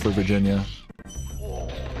leave for Virginia.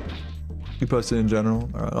 You post it in general.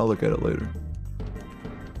 All right, I'll look at it later.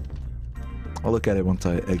 I'll look at it once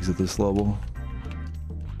I exit this level.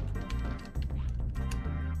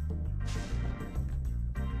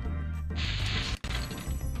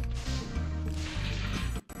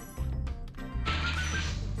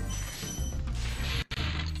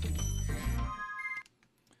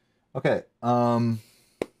 Okay, where'd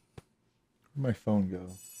my phone go?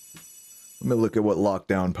 Let me look at what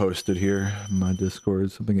Lockdown posted here in my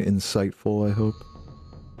Discord. Something insightful, I hope.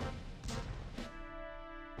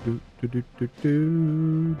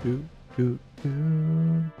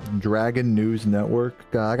 Dragon News Network.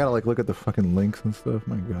 God, I gotta like look at the fucking links and stuff.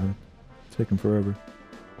 My God, it's taking forever.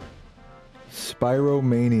 Spyro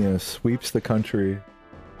Mania sweeps the country.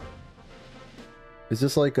 Is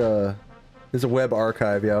this like a... There's a web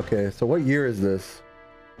archive, yeah, okay. So what year is this?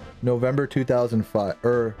 November 2005,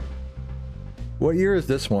 or... What year is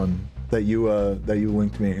this one that you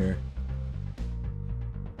linked me here?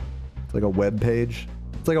 It's like a web page?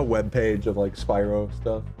 It's like a web page of like Spyro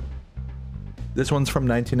stuff. This one's from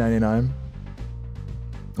 1999.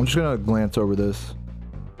 I'm just gonna glance over this.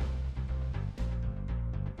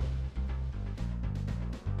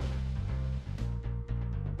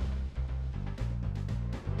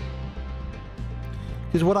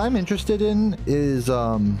 Because what I'm interested in is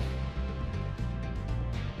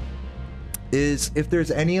if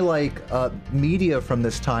there's any like media from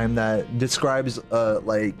this time that describes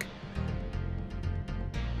like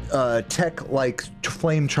tech like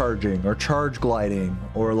flame charging or charge gliding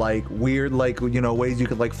or like weird like, you know, ways you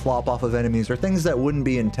could like flop off of enemies or things that wouldn't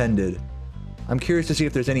be intended. I'm curious to see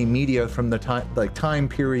if there's any media from the time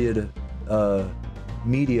period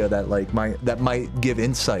media that like might give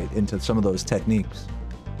insight into some of those techniques.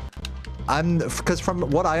 Because from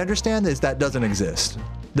what I understand is that doesn't exist.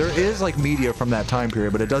 There is like media from that time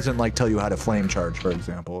period, but it doesn't like tell you how to flame charge, for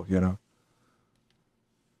example, you know?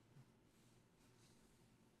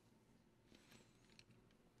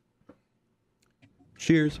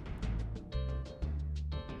 Cheers.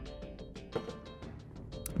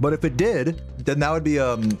 But if it did, then that would be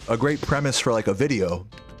a great premise for like a video.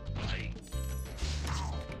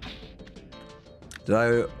 Did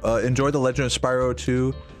I enjoy The Legend of Spyro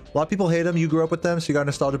 2? A lot of people hate them. You grew up with them, so you got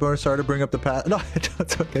nostalgia bonus. Sorry to bring up the past. No,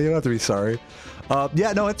 it's okay. You don't have to be sorry.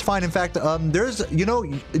 Yeah, no, it's fine. In fact, there's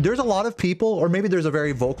a lot of people, or maybe there's a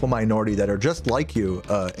very vocal minority that are just like you,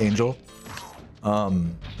 Angel.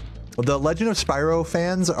 The Legend of Spyro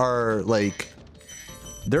fans are like,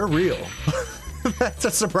 they're real.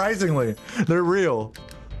 That's surprisingly, they're real.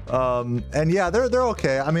 And yeah, they're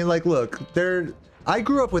okay. I mean, like, look, I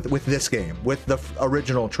grew up with this game, with the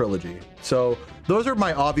original trilogy. So those are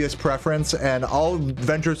my obvious preference, and I'll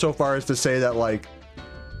venture so far as to say that, like,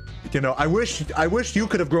 you know, I wish you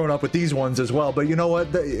could have grown up with these ones as well. But you know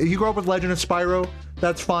what? You grew up with Legend of Spyro.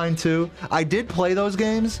 That's fine too. I did play those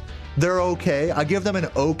games. They're okay. I give them an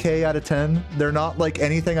okay out of 10. They're not like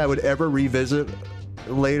anything I would ever revisit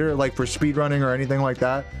later, like for speedrunning or anything like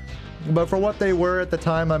that. But for what they were at the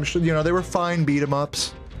time, I'm sure, you know, they were fine beat 'em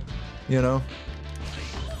ups. You know.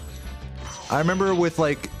 I remember with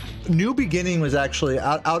like New Beginning was actually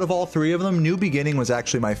out of all three of them, New Beginning was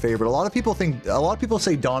actually my favorite. A lot of people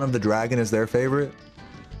say Dawn of the Dragon is their favorite,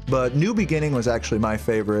 but New Beginning was actually my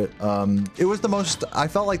favorite. It was the most, I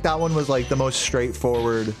felt like that one was like the most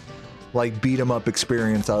straightforward, like beat 'em up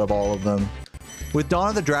experience out of all of them. With Dawn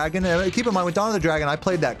of the Dragon, and keep in mind with Dawn of the Dragon, I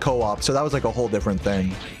played that co-op, so that was like a whole different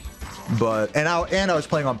thing. But and I was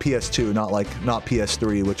playing on PS2, not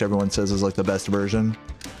PS3, which everyone says is like the best version.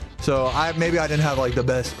 So maybe I didn't have like the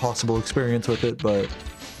best possible experience with it, but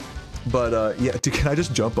yeah, dude, can I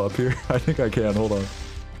just jump up here? I think I can. Hold on.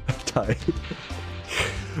 I'm tired.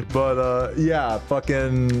 But yeah,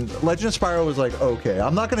 fucking Legend of Spyro was like okay.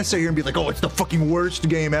 I'm not gonna sit here and be like, oh, it's the fucking worst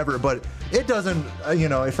game ever, but it doesn't. You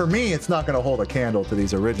know, for me, it's not gonna hold a candle to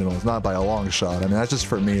these originals, not by a long shot. I mean, that's just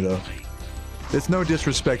for me though. It's no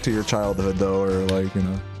disrespect to your childhood though, or like, you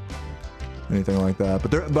know. anything like that.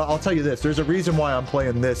 But I'll tell you this: there's a reason why I'm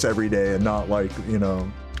playing this every day and not like, you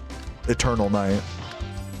know, Eternal Night.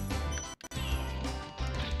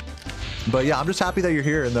 But yeah, I'm just happy that you're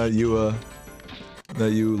here and that you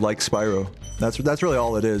like Spyro. That's really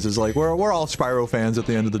all it is. Is like we're all Spyro fans at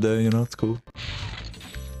the end of the day, you know. It's cool.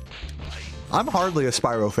 I'm hardly a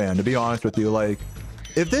Spyro fan, to be honest with you. Like,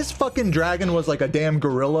 if this fucking dragon was like a damn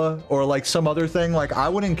gorilla or like some other thing, like I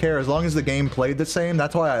wouldn't care as long as the game played the same.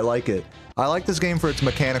 That's why I like it. I like this game for its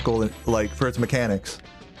mechanical, like for its mechanics,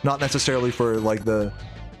 not necessarily for like the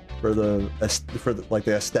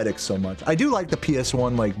aesthetics so much. I do like the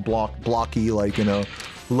PS1 like blocky, like, you know,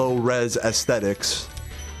 low res aesthetics,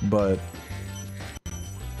 but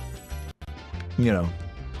you know,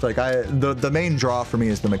 it's like the main draw for me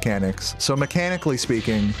is the mechanics. So mechanically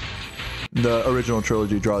speaking, the original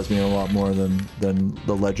trilogy draws me a lot more than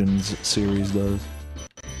the Legends series does.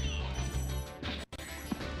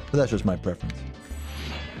 But that's just my preference.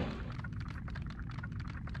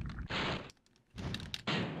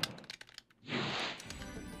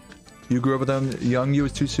 You grew up with them young, you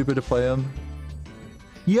was too stupid to play them.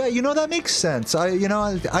 Yeah, you know, that makes sense. I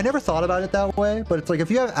never thought about it that way, but it's like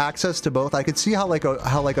if you have access to both, I could see how like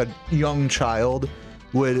a young child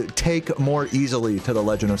would take more easily to The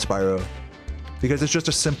Legend of Spyro, because it's just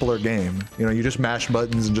a simpler game. You know, you just mash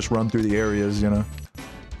buttons and just run through the areas, you know.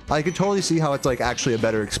 I could totally see how it's like actually a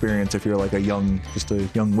better experience if you're like just a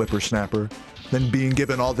young whippersnapper than being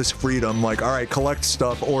given all this freedom, like, all right, collect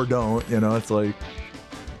stuff or don't, you know. It's like,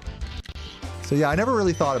 so yeah, I never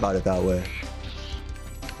really thought about it that way.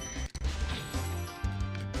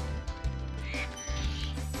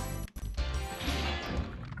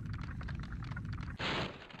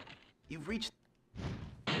 You've reached...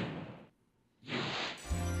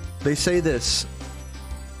 They say this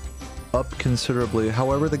up considerably.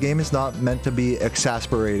 However, the game is not meant to be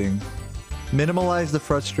exasperating. Minimalize the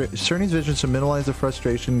frustration. Cerny's vision to minimize the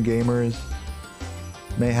frustration gamers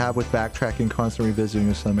may have with backtracking, constant revisiting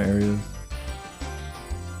of some areas.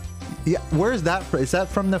 Yeah, where is that from? Is that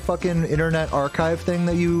from the fucking Internet Archive thing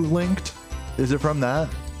that you linked? Is it from that?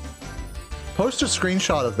 Post a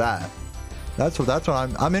screenshot of that. That's what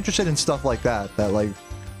I'm interested in, stuff like that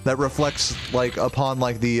that reflects like upon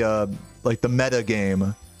like the meta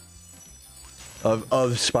game of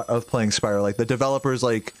playing Spyro, like the developers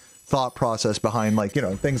like thought process behind, like, you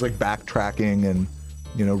know, things like backtracking and,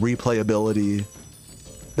 you know, replayability.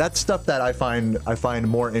 That's stuff that I find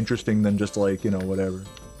more interesting than just like, you know, whatever.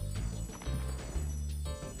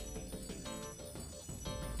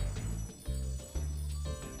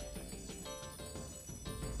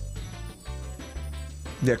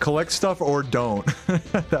 Yeah, collect stuff or don't.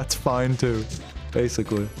 That's fine too,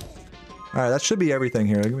 basically. All right, that should be everything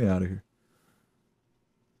here. Get me out of here.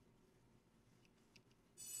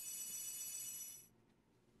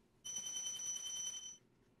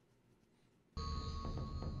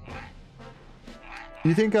 Do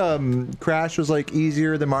you think Crash was like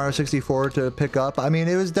easier than Mario 64 to pick up? I mean,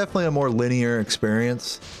 it was definitely a more linear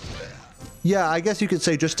experience. Yeah, I guess you could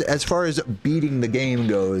say just as far as beating the game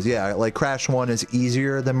goes, yeah, like Crash 1 is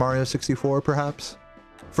easier than Mario 64, perhaps,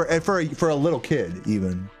 for a little kid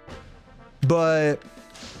even. But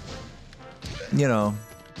you know,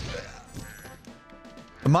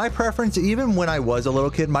 my preference, even when I was a little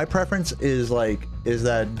kid, my preference is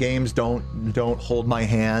that games don't hold my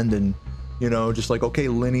hand and, you know, just like, okay,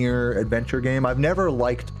 linear adventure game. I've never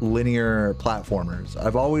liked linear platformers.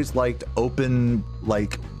 I've always liked open,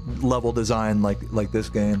 like, level design, like this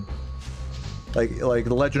game. Like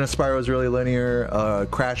The Legend of Spyro is really linear.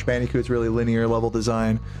 Crash Bandicoot's really linear level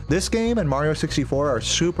design. This game and Mario 64 are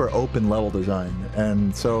super open level design,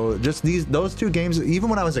 and so just those two games, even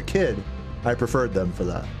when I was a kid, I preferred them for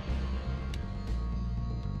that.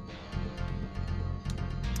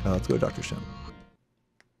 Let's go, Dr. Shem.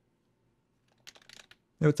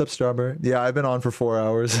 Hey, what's up, Strawberry? Yeah, I've been on for 4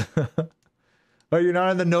 hours. Oh, you're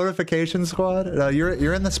not in the notification squad? No,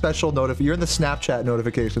 you're in the special you're in the Snapchat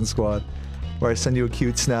notification squad, where I send you a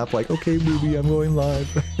cute snap like, okay, booby, I'm going live.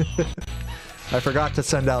 I forgot to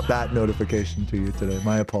send out that notification to you today.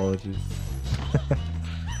 My apologies.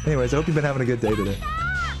 Anyways, I hope you've been having a good day today.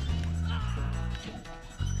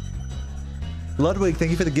 Ludwig,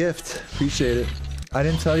 thank you for the gift. Appreciate it. I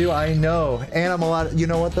didn't tell you, I know. And I'm allowed, you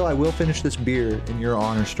know what though? I will finish this beer in your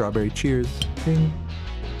honor, Strawberry. Cheers. Ding.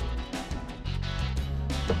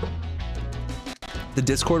 The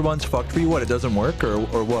Discord one's fucked for you? What, it doesn't work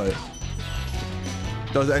or what?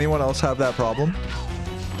 Does anyone else have that problem?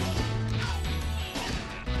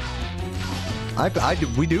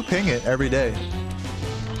 We do ping it every day.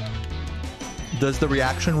 Does the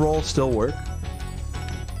reaction roll still work?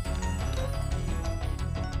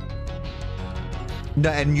 No,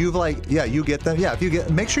 and you've like, yeah, you get them. Yeah, if you get,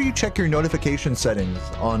 make sure you check your notification settings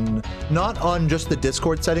on, not on just the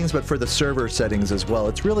Discord settings, but for the server settings as well.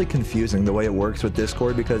 It's really confusing the way it works with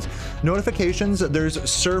Discord because notifications, there's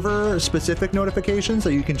server specific notifications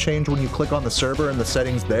that you can change when you click on the server and the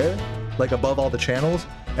settings there, like above all the channels.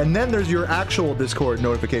 And then there's your actual Discord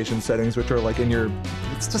notification settings, which are like in your,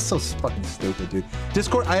 it's just so fucking stupid, dude.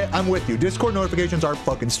 Discord, I'm with you. Discord notifications are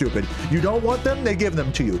fucking stupid. You don't want them, they give them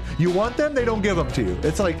to you. You want them, they don't give them to you.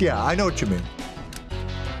 It's like, yeah, I know what you mean.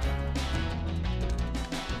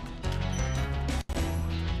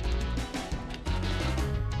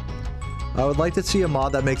 I would like to see a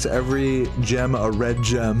mod that makes every gem a red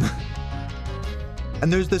gem.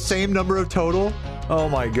 And there's the same number of total? Oh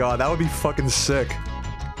my god, that would be fucking sick.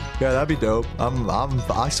 Yeah, that'd be dope.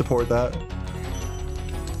 I support that.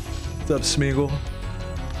 What's up, Smeagol?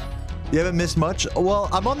 You haven't missed much? Well,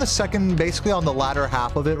 I'm on the second, basically on the latter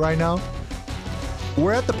half of it right now.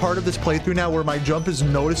 We're at the part of this playthrough now where my jump is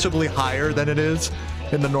noticeably higher than it is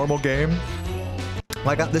in the normal game.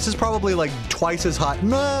 Like, this is probably like twice as high,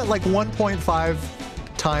 like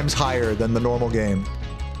 1.5 times higher than the normal game.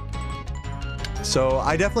 So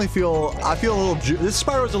I definitely feel, I feel a little, this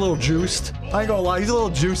Spyro's a little juiced. I ain't gonna lie, he's a little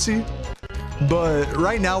juicy. But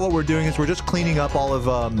right now what we're doing is we're just cleaning up all of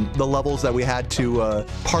the levels that we had to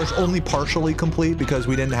only partially complete because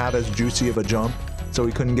we didn't have as juicy of a jump. So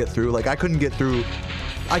we couldn't get through. Like, I couldn't get through,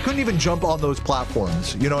 I couldn't even jump on those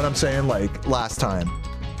platforms. You know what I'm saying? Like, last time.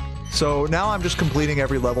 So now I'm just completing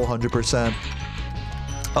every level 100%.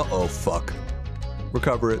 Uh-oh, fuck.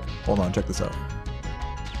 Recover it. Hold on, check this out.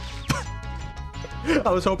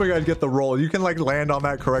 I was hoping I'd get the roll. You can like land on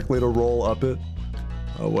that correctly to roll up it.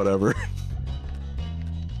 Oh, whatever.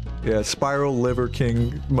 Yeah, Spyro Liver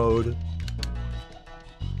King mode.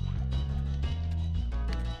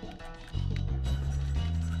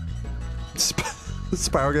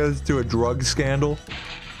 Spyro goes to a drug scandal?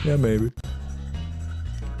 Yeah, maybe.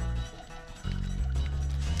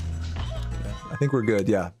 Yeah, I think we're good.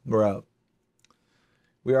 Yeah, we're out.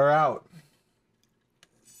 We are out.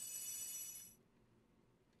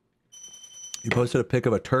 You posted a pic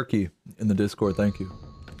of a turkey in the Discord. Thank you.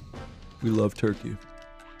 We love turkey.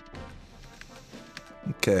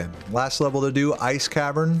 Okay, last level to do, Ice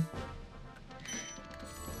Cavern.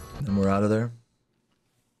 And we're out of there.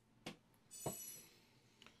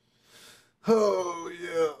 Oh,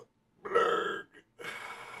 yeah. Blurg.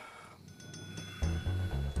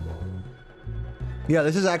 Yeah,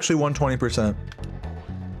 this is actually 120%.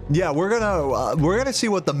 Yeah, we're gonna see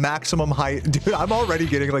what the maximum height. Dude, I'm already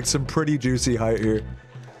getting like some pretty juicy height here.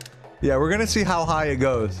 Yeah, we're gonna see how high it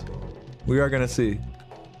goes. We are gonna see.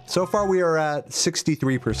 So far, we are at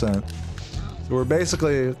 63%. So we're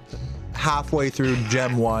basically halfway through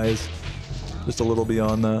gem-wise, just a little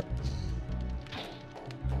beyond that.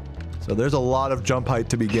 So there's a lot of jump height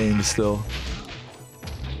to be gained still.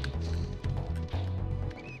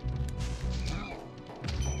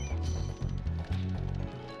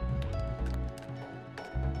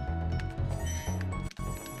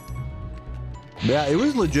 Yeah, it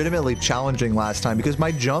was legitimately challenging last time because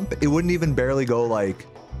my jump, it wouldn't even barely go like,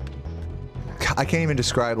 I can't even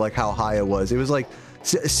describe like how high it was. It was like,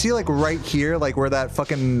 see like right here, like where that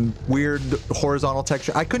fucking weird horizontal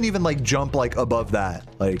texture, I couldn't even like jump like above that.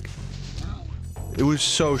 Like, it was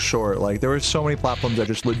so short. Like there were so many platforms I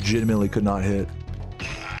just legitimately could not hit.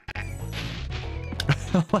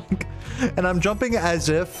 Like, and I'm jumping as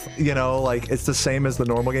if, you know, like it's the same as the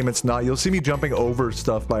normal game. It's not. You'll see me jumping over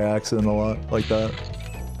stuff by accident a lot, like that.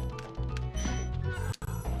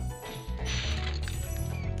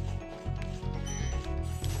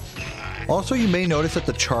 Also, you may notice that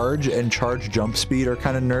the charge and charge jump speed are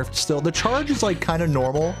kind of nerfed still. The charge is like kind of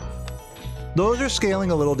normal. Those are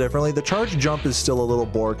scaling a little differently. The charge jump is still a little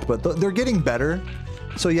borked, but they're getting better.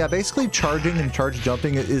 So yeah, basically charging and charge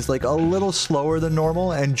jumping is like a little slower than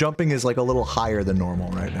normal, and jumping is like a little higher than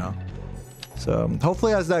normal right now. So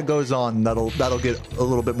hopefully as that goes on, that'll get a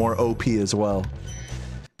little bit more OP as well.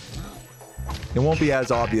 It won't be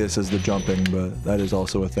as obvious as the jumping, but that is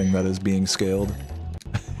also a thing that is being scaled.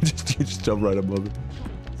 You just jump right above it.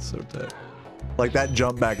 It's so tight. Like that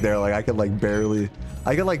jump back there, like I could like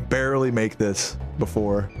barely make this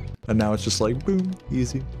before, and now it's just like boom,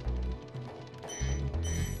 easy.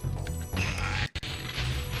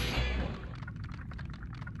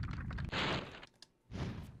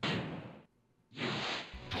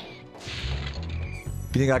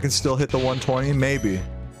 You think I can still hit the 120? Maybe.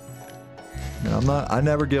 I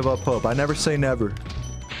never give up hope. I never say never.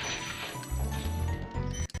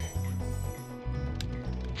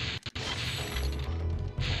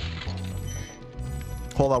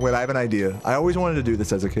 Hold on, wait, I have an idea. I always wanted to do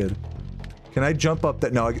this as a kid. Can I jump up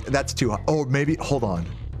that? No, that's too high. Oh, maybe, hold on.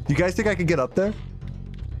 You guys think I could get up there?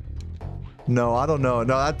 No, I don't know.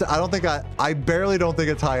 No, I don't think I barely don't think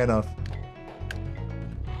it's high enough.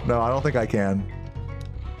 No, I don't think I can.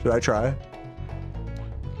 Should I try?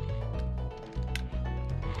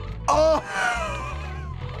 Oh!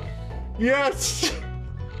 Yes!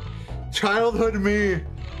 Childhood me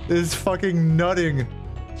is fucking nutting.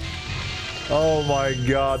 Oh my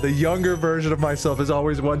god, the younger version of myself is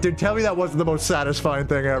always one. Dude, tell me that wasn't the most satisfying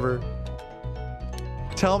thing ever.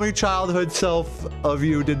 Tell me childhood self of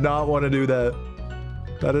you did not want to do that.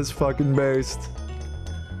 That is fucking based.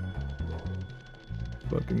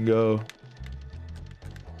 Fucking go.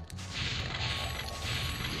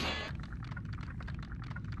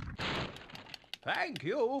 Thank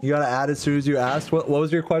you. You gotta add as soon as you asked. What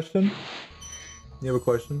was your question? You have a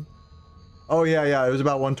question? Oh yeah, yeah, it was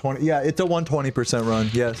about 120. Yeah, it's a 120% run,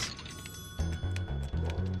 yes.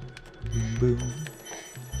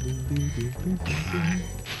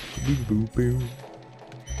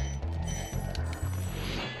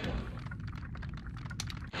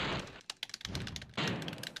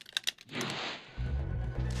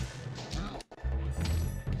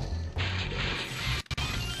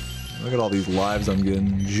 Look at all these lives I'm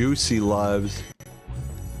getting. Juicy lives.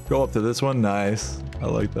 Go up to this one. Nice. I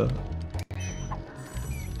like that.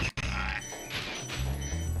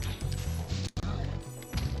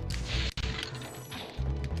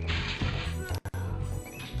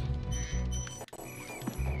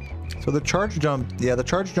 So the charge jump, yeah, the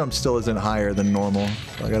charge jump still isn't higher than normal.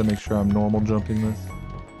 So I gotta make sure I'm normal jumping this.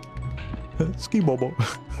 Ski bobo.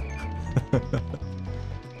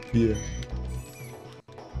 Yeah.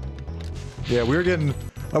 Yeah,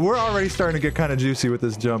 we're already starting to get kind of juicy with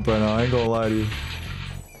this jump right now. I ain't gonna lie to you.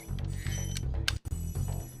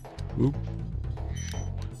 Oop.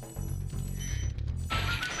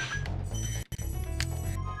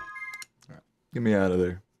 Alright, get me out of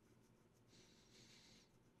there.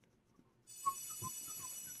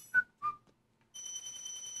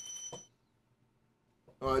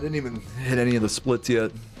 Oh, I didn't even hit any of the splits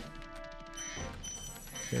yet.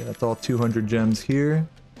 Okay, that's all 200 gems here.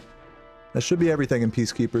 That should be everything in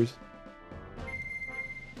Peacekeepers.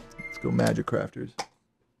 Let's go Magic Crafters.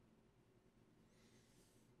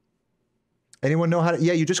 Anyone know how to...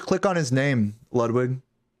 Yeah, you just click on his name, Ludwig.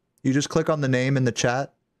 You just click on the name in the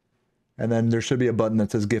chat. And then there should be a button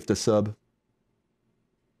that says gift a sub.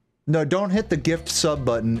 No, don't hit the gift sub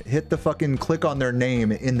button. Hit the fucking click on their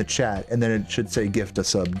name in the chat. And then it should say gift a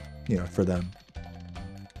sub, you know, for them.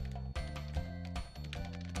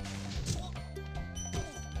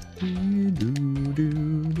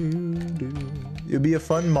 It'd be a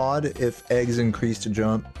fun mod if eggs increase to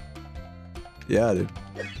jump. Yeah, dude.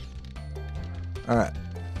 Alright.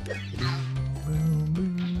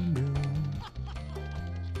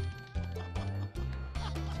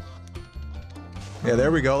 Yeah,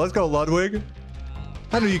 there we go. Let's go, Ludwig.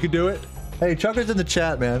 I knew you could do it. Hey, Chucker's in the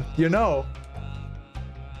chat, man. You know.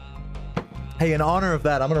 Hey, in honor of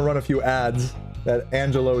that, I'm gonna run a few ads that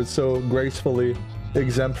Angelo is so gracefully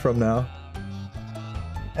exempt from now.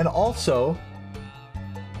 And also,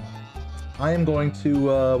 I am going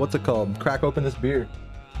to, what's it called? Crack open this beer.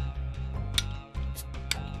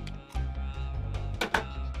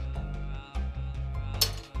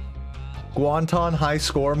 Guanton high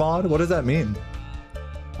score mod? What does that mean?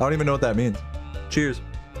 I don't even know what that means. Cheers.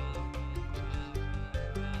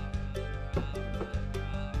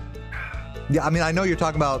 Yeah, I mean, I know you're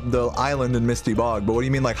talking about the island in Misty Bog, but what do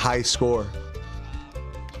you mean like high score?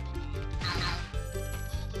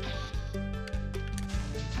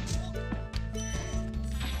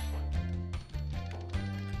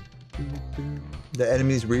 The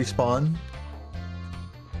enemies respawn.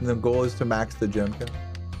 And the goal is to max the gem count.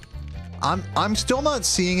 I'm still not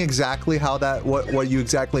seeing exactly how that what you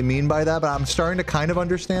exactly mean by that, but I'm starting to kind of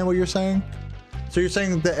understand what you're saying. So you're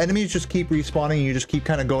saying the enemies just keep respawning and you just keep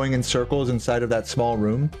kind of going in circles inside of that small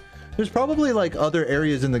room? There's probably like other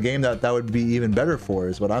areas in the game that would be even better for,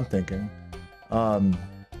 is what I'm thinking.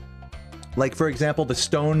 Like for example, the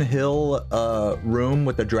Stone Hill room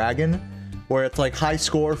with the dragon, where it's like high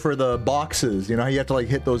score for the boxes. You know how you have to like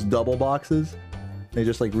hit those double boxes? They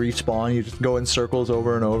just like respawn, you just go in circles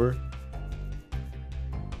over and over.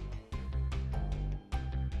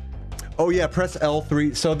 Oh yeah, press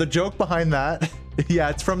L3. So the joke behind that, yeah,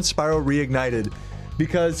 it's from Spyro Reignited.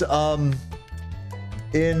 Because in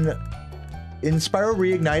Spyro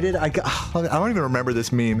Reignited, I don't even remember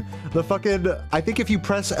this meme. The fucking, I think if you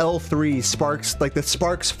press L3, sparks, like the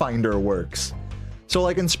sparks finder works. So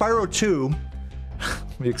like in Spyro 2,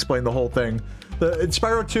 let me explain the whole thing. In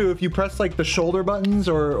Spyro 2, if you press like the shoulder buttons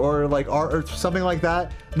or like R or something like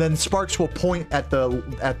that, then sparks will point at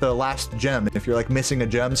the last gem. If you're like missing a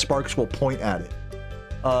gem, sparks will point at it.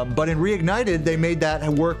 But in Reignited, they made that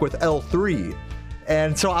work with L3,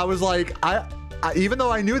 and so I was like, I even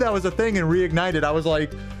though I knew that was a thing in Reignited, I was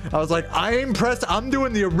like, I'm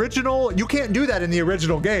doing the original. You can't do that in the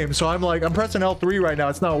original game, so I'm like, I'm pressing L3 right now.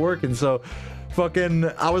 It's not working, so. Fucking,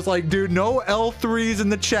 I was like, dude, no L3s in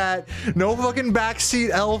the chat. No fucking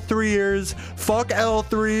backseat L3ers. Fuck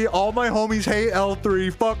L3. All my homies hate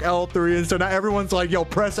L3. Fuck L3. And so now everyone's like, yo,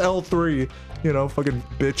 press L3. You know, fucking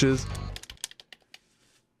bitches.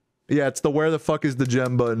 Yeah, it's the where the fuck is the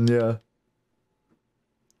gem button, yeah.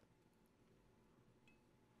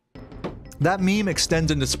 That meme extends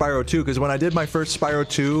into Spyro 2, because when I did my first Spyro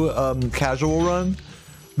 2 casual run,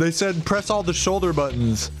 they said press all the shoulder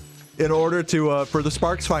buttons in order to for the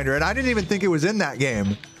Sparks Finder, and I didn't even think it was in that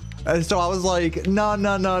game. And so I was like, no,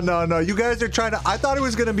 you guys are trying to. I thought it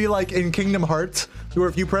was gonna be like in Kingdom Hearts, where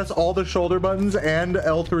if you press all the shoulder buttons and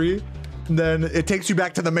L3, then it takes you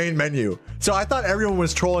back to the main menu. So I thought everyone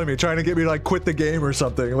was trolling me, trying to get me to like quit the game or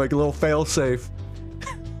something, like a little fail safe.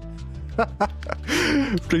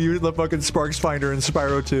 To use the fucking Sparks Finder in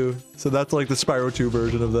Spyro 2. So that's like the Spyro 2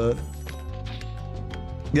 version of that.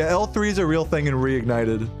 Yeah, L3 is a real thing in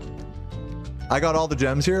Reignited. I got all the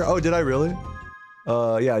gems here. Oh, did I really?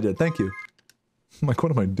 Yeah, I did. Thank you. I'm like,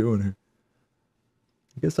 what am I doing here?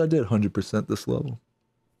 I guess I did 100% this level.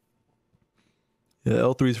 Yeah,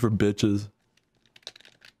 L3's for bitches.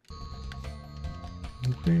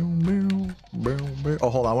 Oh,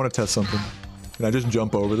 hold on. I want to test something. Can I just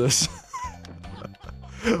jump over this?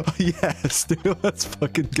 Yes, dude. Let's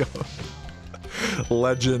fucking go.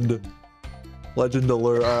 Legend. Legend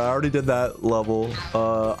alert. I already did that level.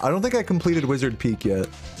 I don't think I completed Wizard Peak yet.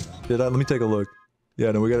 Did I? Let me take a look.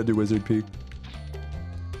 Yeah, no, we gotta do Wizard Peak.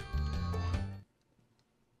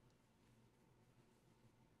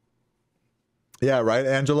 Yeah, right,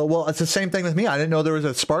 Angela? Well, it's the same thing with me. I didn't know there was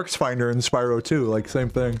a Sparks Finder in Spyro 2. Like, same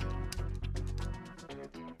thing.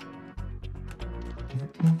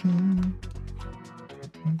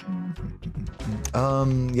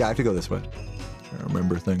 Yeah, I have to go this way. Trying to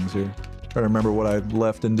remember things here. Trying to remember what I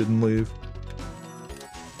left and didn't leave.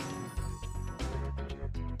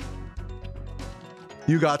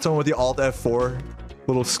 You got someone with the Alt F4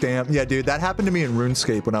 little scam. Yeah, dude, that happened to me in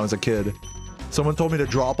RuneScape when I was a kid. Someone told me to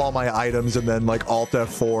drop all my items and then like Alt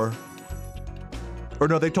F4. Or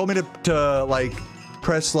no, they told me to like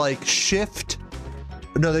press like Shift.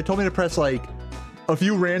 No, they told me to press like a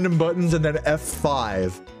few random buttons and then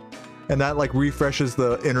F5. And that like refreshes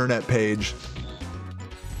the internet page.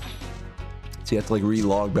 So you have to like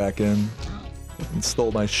re-log back in. And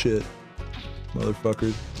stole my shit.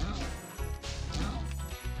 Motherfuckers.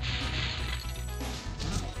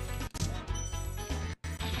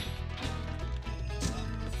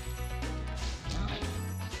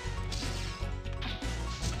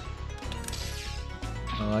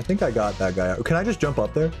 I think I got that guy. Can I just jump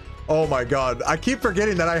up there? Oh my god. I keep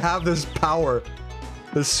forgetting that I have this power.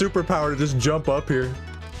 This superpower to just jump up here.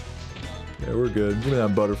 Yeah, we're good. Give me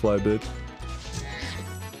that butterfly, bitch.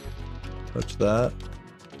 Touch that.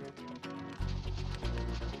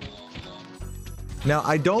 Now,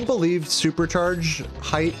 I don't believe supercharge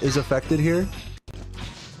height is affected here.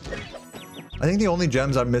 I think the only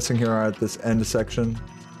gems I'm missing here are at this end section.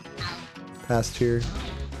 Past here.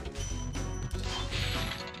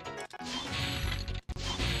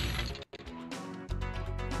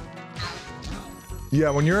 Yeah,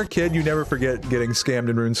 when you're a kid, you never forget getting scammed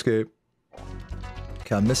in RuneScape.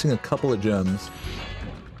 Okay, I'm missing a couple of gems.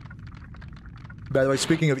 By the way,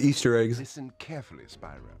 speaking of Easter eggs... Listen carefully,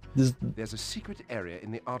 Spyro. This... There's a secret area in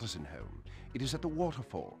the artisan home. It is at the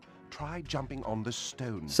waterfall. Try jumping on the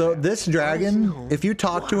stones. So this dragon, if you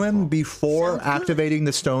talk to him before activating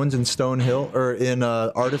the stones in Stone Hill, or in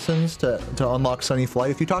Artisans to unlock Sunny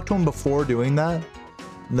Flight, if you talk to him before doing that,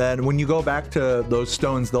 then when you go back to those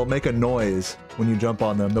stones, they'll make a noise when you jump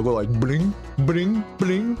on them. They'll go like bling, bling,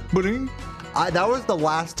 bling, bling. That was the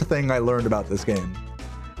last thing I learned about this game.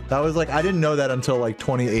 That was like, I didn't know that until like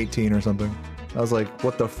 2018 or something. I was like,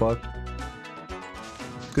 what the fuck?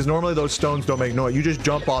 Because normally those stones don't make noise. You just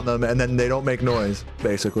jump on them and then they don't make noise,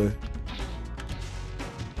 basically.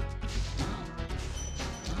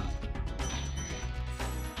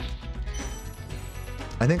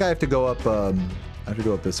 I think I have to go up, I have to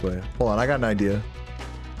go up this way. Hold on, I got an idea.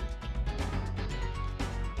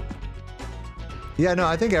 Yeah, no,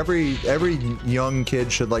 I think every young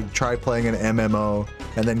kid should like try playing an MMO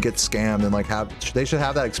and then get scammed and like they should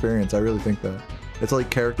have that experience. I really think that. It's like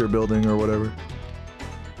character building or whatever.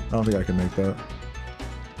 I don't think I can make that.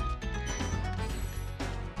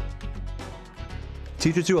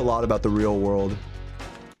 Teaches you a lot about the real world.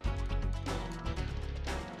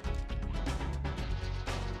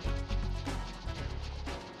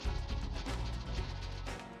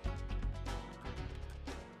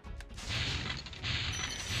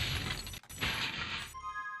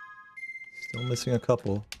 Still missing a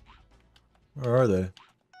couple. Where are they?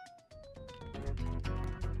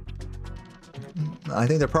 I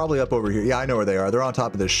think they're probably up over here. Yeah, I know where they are. They're on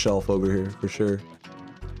top of this shelf over here, for sure.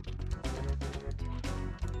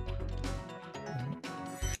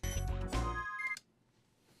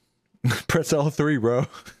 Press L3, bro.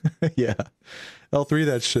 Yeah. L3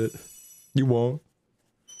 that shit. You won't.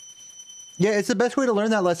 Yeah, it's the best way to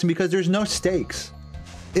learn that lesson because there's no stakes.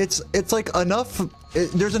 It's like enough,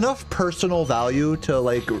 there's enough personal value to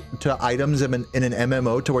like, to items in an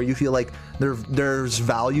MMO to where you feel like there's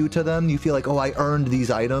value to them. You feel like, oh, I earned these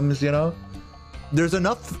items, you know? There's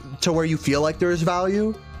enough to where you feel like there's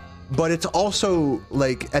value, but it's also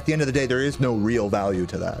like, at the end of the day, there is no real value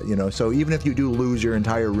to that, you know? So even if you do lose your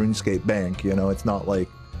entire RuneScape bank, you know, it's not like,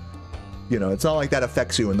 you know, it's not like that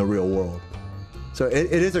affects you in the real world. So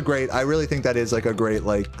it is a great, I really think that is like a great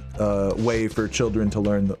like way for children to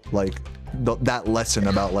learn like that lesson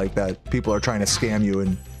about like that people are trying to scam you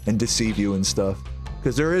and deceive you and stuff.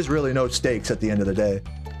 Because there is really no stakes at the end of the day.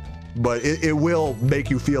 But it will make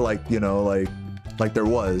you feel like, you know, like there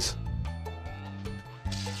was.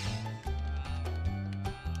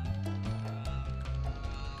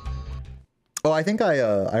 Oh, I think I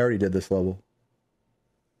already did this level.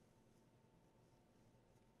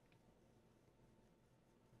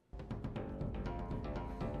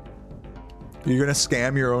 You're gonna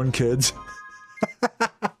scam your own kids?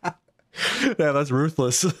 Yeah, that's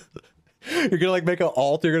ruthless. You're gonna like make an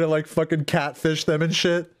alt, you're gonna like fucking catfish them and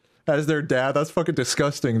shit as their dad. That's fucking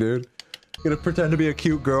disgusting, dude. You're gonna pretend to be a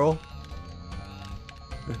cute girl.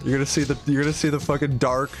 You're gonna see the fucking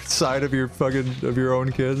dark side of your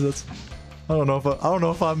own kids. That's I don't know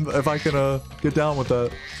if I can get down with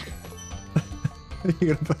that.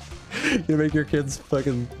 You're gonna make your kids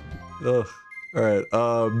fucking ugh. All right,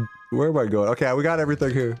 where am I going? Okay, we got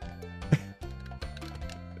everything here.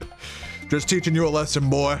 Just teaching you a lesson,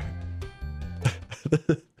 boy.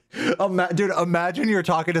 Dude, imagine you're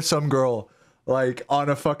talking to some girl, like, on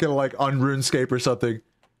a fucking, like, on RuneScape or something.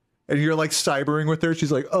 And you're, like, cybering with her.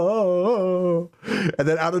 She's like, oh. And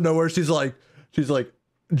then out of nowhere, she's like,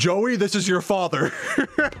 Joey, this is your father.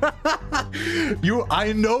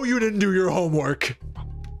 I know you didn't do your homework.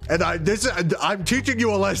 And I'm teaching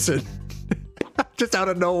you a lesson. Just out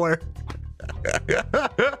of nowhere.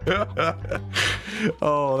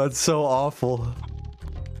 Oh, that's so awful.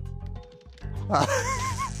 All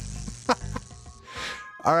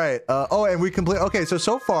right. Oh, and we complete. Okay,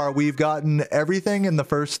 so far we've gotten everything in the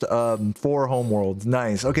first 4 homeworlds.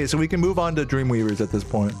 Nice. Okay, so we can move on to Dreamweavers at this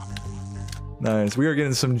point. Nice. We are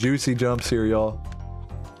getting some juicy jumps here, y'all.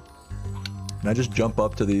 Can I just jump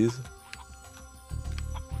up to these?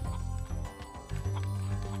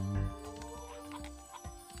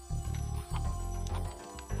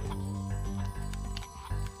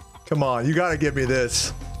 Come on, you gotta give me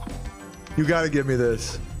this. You gotta give me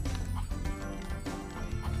this.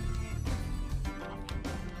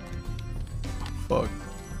 Fuck.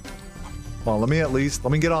 Come on, let me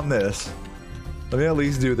get on this. Let me at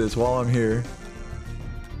least do this while I'm here.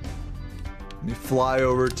 Let me fly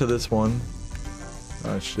over to this one.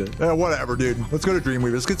 Oh shit. Whatever, dude. Let's go to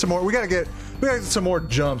Dreamweaver. Let's get some more. We gotta get some more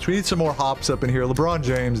jumps. We need some more hops up in here. LeBron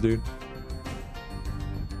James, dude.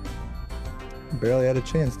 Barely had a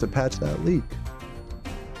chance to patch that leak.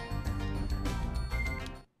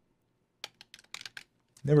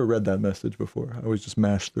 Never read that message before. I always just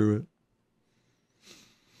mashed through it.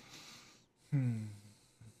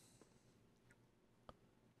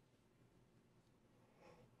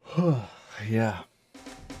 Yeah.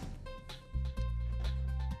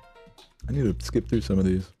 I need to skip through some of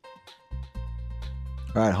these.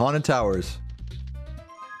 Alright, Haunted Towers.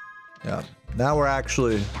 Yeah. Now we're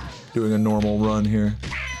actually doing a normal run here.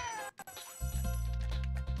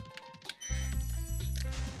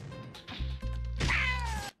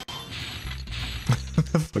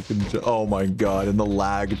 Fucking oh my god, and the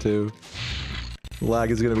lag too. The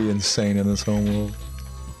lag is gonna be insane in this homeworld.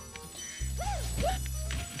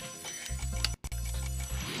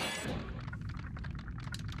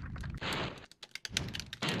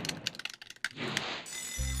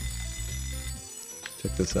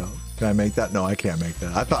 Check this out. Can I make that? No, I can't make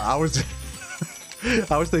that. I thought I was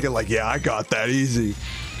I was thinking like, yeah, I got that easy.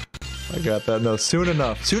 I got that. No, soon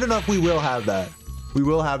enough. Soon enough we will have that. We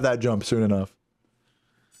will have that jump soon enough.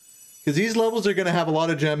 Because these levels are gonna have a lot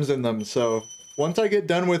of gems in them, so once I get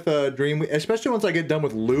done with Dream, especially once I get done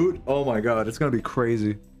with loot, oh my god, it's gonna be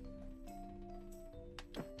crazy.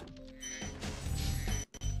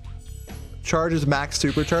 Charge is max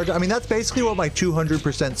supercharge. I mean, that's basically what my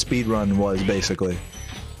 200% speed run was, basically.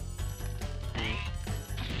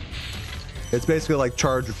 It's basically like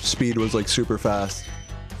charge speed was like super fast.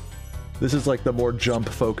 This is like the more jump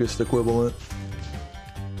focused equivalent.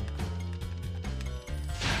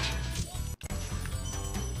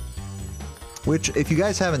 Which, if you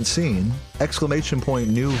guys haven't seen, exclamation point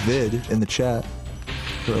new vid in the chat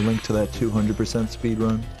for a link to that 200% speed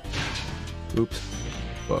run. Oops.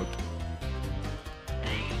 Fuck.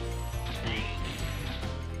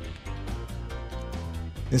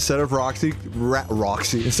 Instead of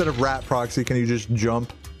instead of rat proxy, can you just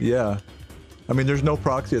jump? Yeah. I mean, there's no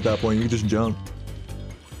proxy at that point. You can just jump.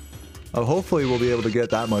 Hopefully we'll be able to get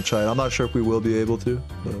that much height. I'm not sure if we will be able to,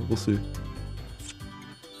 but we'll see.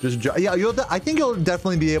 Just yeah, I think you'll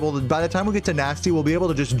definitely be able to. By the time we get to Nasty, we'll be able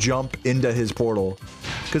to just jump into his portal,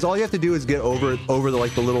 because all you have to do is get over the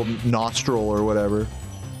like the little nostril or whatever.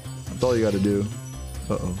 That's all you got to do.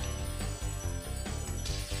 Uh-oh.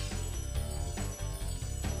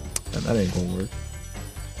 And that ain't gonna work.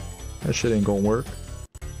 That shit ain't gonna work.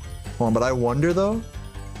 Hold on, but I wonder though.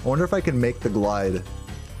 I wonder if I can make the glide.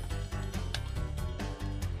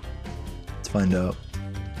 Let's find out.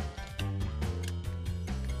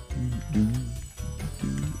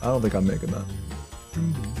 I don't think I'm making that.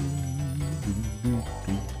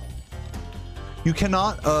 You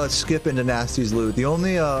cannot skip into Nasty's loot. The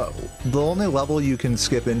only level you can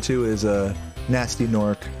skip into is Nasty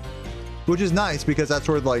Nork, which is nice because that's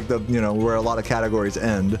where like the where a lot of categories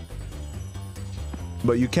end.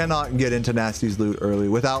 But you cannot get into Nasty's loot early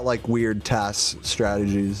without like weird task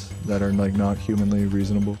strategies that are like not humanly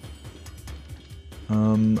reasonable.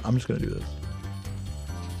 I'm just gonna do this.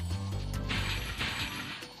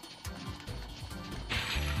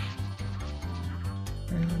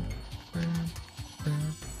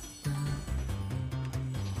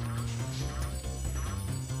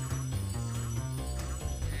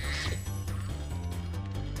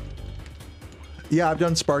 Yeah, I've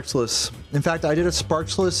done Sparksless. In fact, I did a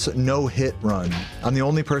Sparksless no-hit run. I'm the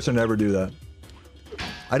only person to ever do that.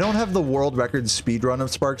 I don't have the world record speed run of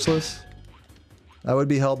Sparksless. That would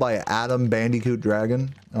be held by Adam Bandicoot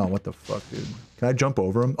Dragon. Oh, what the fuck, dude? Can I jump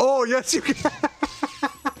over him? Oh, yes, you can.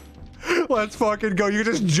 Let's fucking go. You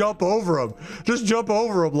just jump over him. Just jump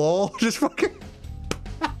over him, lol. Just fucking...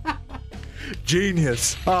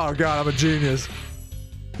 Genius. Oh, God, I'm a genius.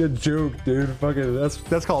 Good joke, dude. Fucking,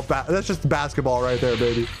 that's called that's just basketball right there,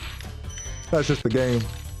 baby. That's just the game.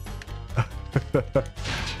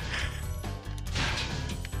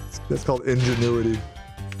 That's called ingenuity.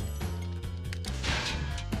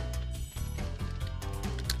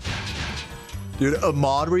 Dude, a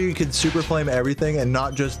mod where you can super flame everything and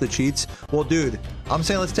not just the cheats. Well, dude, I'm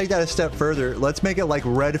saying let's take that a step further. Let's make it like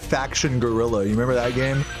Red Faction Gorilla. You remember that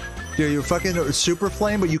game? Dude, you're fucking super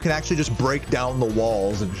flame, but you can actually just break down the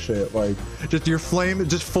walls and shit. Like, just your flame,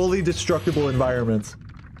 just fully destructible environments.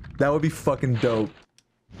 That would be fucking dope.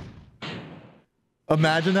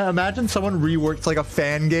 Imagine that. Imagine someone reworks like a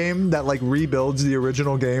fan game that like rebuilds the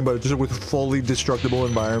original game, but just with fully destructible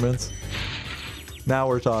environments. Now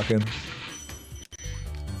we're talking.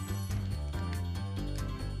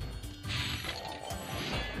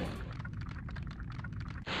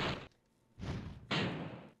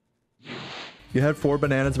 You had 4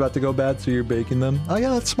 bananas about to go bad, so you're baking them. Oh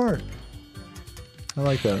yeah, that's smart. I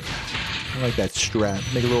like that. I like that strat.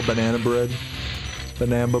 Make a little banana bread.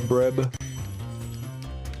 Banana bread.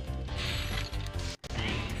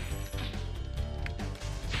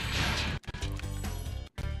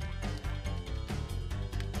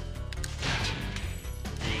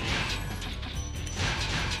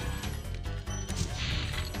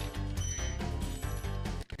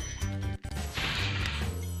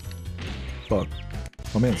 Fuck.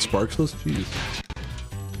 Oh man, Sparksless? Jeez.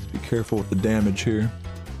 Let's be careful with the damage here.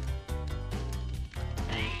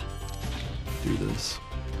 Do this.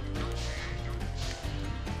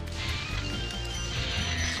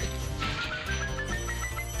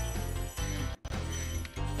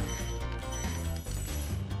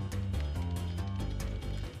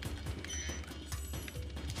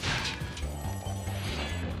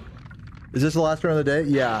 Is this the last run of the day?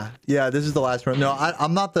 Yeah. Yeah, this is the last run. No,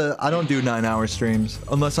 I'm not the... I don't do 9-hour streams.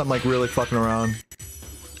 Unless I'm, like, really fucking around.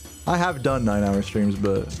 I have done 9-hour streams,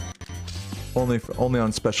 but... Only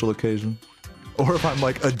on special occasion. Or if I'm,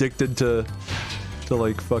 like, addicted to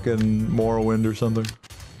like, fucking Morrowind or something.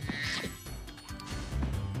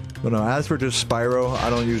 But no, as for just Spyro, I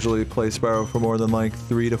don't usually play Spyro for more than like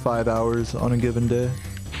 3 to 5 hours on a given day.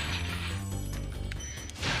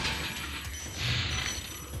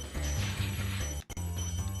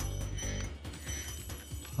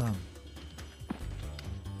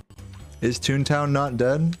 Is Toontown not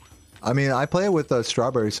dead? I mean, I play it with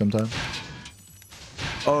Strawberry sometimes.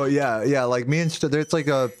 Oh yeah, yeah. Like me and it's like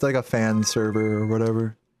a fan server or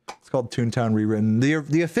whatever. It's called Toontown Rewritten.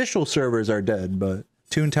 The official servers are dead, but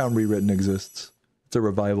Toontown Rewritten exists. It's a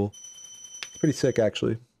revival. Pretty sick,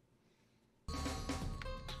 actually.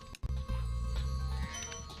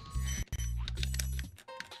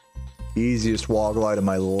 Easiest wall glide of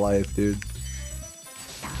my life, dude.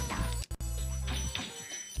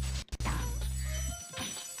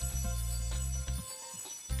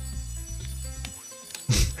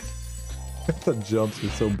 The jumps are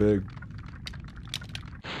so big.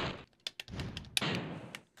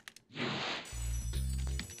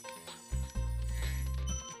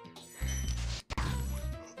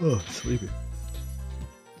 Oh, sleepy.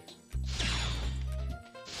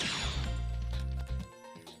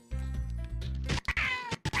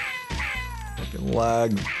 Fucking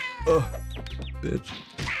lag. Ugh, bitch.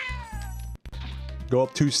 Go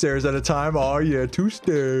up 2 stairs at a time. Oh yeah, 2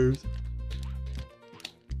 stairs.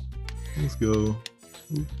 Let's go.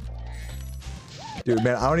 Dude,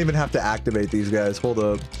 man, I don't even have to activate these guys. Hold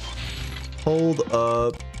up. Hold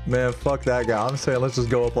up. Man, fuck that guy. I'm saying let's just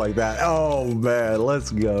go up like that. Oh, man,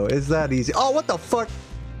 let's go. It's that easy. Oh, what the fuck?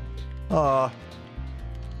 I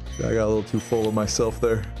got a little too full of myself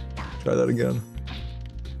there. Try that again.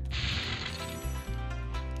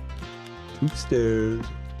 2 stairs.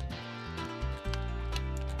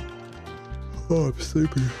 Oh, I'm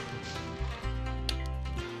sleepy.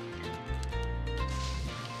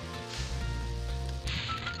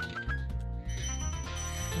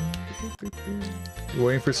 You're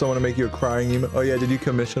waiting for someone to make you a crying email. Oh yeah, did you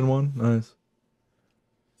commission one? Nice.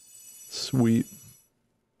 Sweet.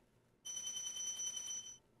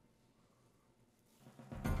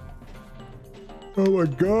 Oh my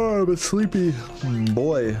god, I'm a sleepy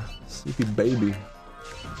boy. Sleepy baby.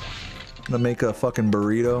 I'm gonna make a fucking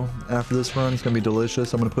burrito after this run. It's gonna be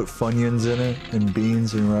delicious. I'm gonna put Funyuns in it, and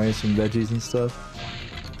beans and rice and veggies and stuff.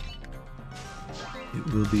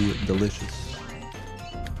 It will be delicious.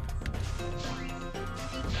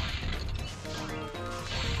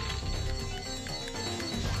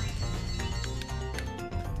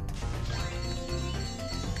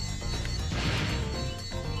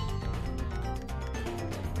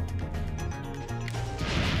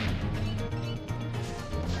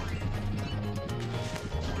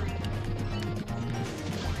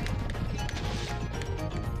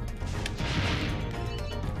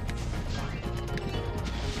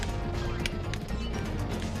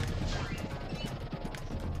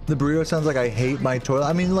 The burrito sounds like I hate my toilet.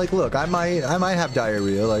 I mean, like, look, I might have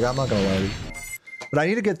diarrhea. Like, I'm not gonna lie to you. But I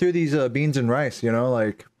need to get through these beans and rice, you know?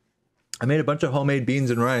 Like, I made a bunch of homemade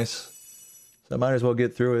beans and rice. So I might as well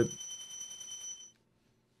get through it.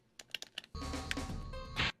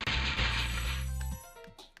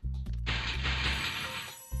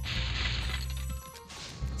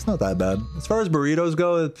 It's not that bad. As far as burritos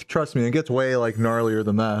go, trust me, it gets way, like, gnarlier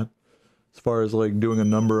than that. As far as, like, doing a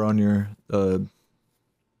number on your,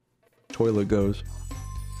 toilet goes.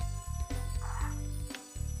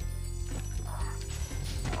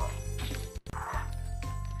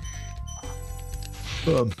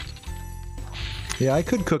 Yeah, I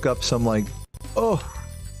could cook up some like, I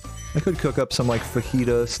could cook up some like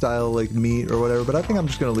fajita style like meat or whatever, but I think I'm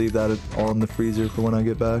just gonna leave that all in the freezer for when I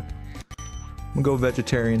get back. I'm gonna go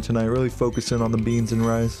vegetarian tonight, really focusing on the beans and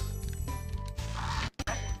rice.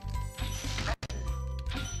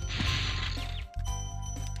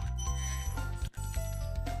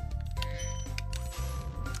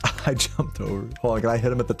 I jumped over. Hold on, can I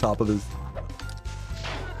hit him at the top of his...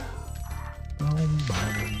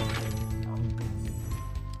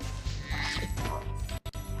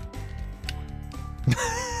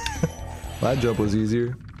 That jump was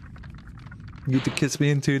easier. You get to kiss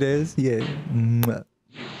me in 2 days? Yeah. Mwah.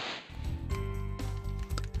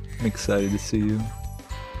 I'm excited to see you.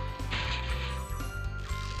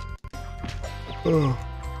 Oh.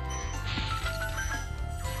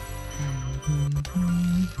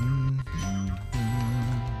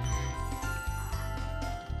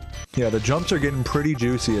 Yeah, the jumps are getting pretty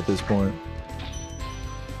juicy at this point.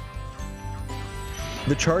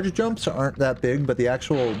 The charge jumps aren't that big, but the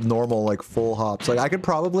actual normal, like, full hops. Like, I could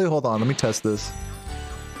probably... Hold on, let me test this.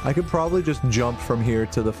 I could probably just jump from here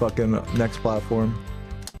to the fucking next platform.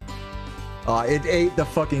 It ate the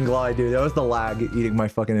fucking glide, dude. That was the lag eating my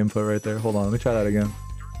fucking input right there. Hold on, let me try that again.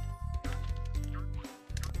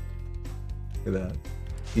 Look at that.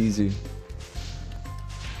 Easy.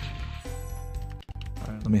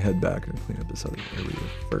 Alright, let me head back and clean up this other area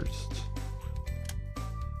first.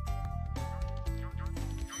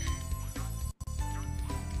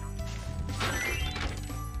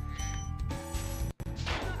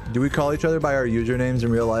 Do we call each other by our usernames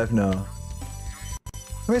in real life? No.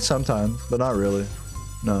 I mean, sometimes, but not really.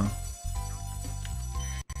 No.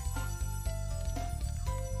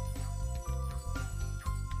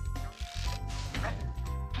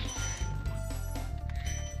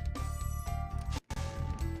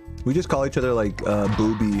 We just call each other like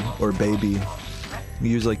booby or baby. We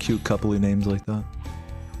use like cute coupley names like that.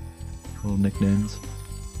 Little nicknames.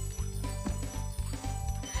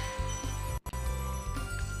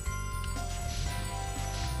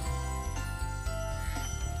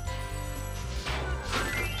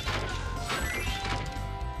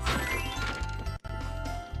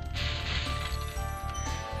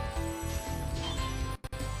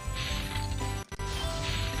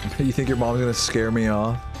 You think your mom's gonna scare me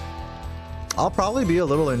off? I'll probably be a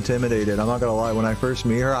little intimidated, I'm not gonna lie. When I first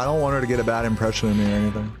meet her, I don't want her to get a bad impression of me or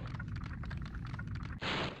anything.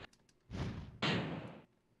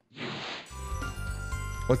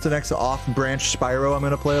 What's the next off-branch Spyro I'm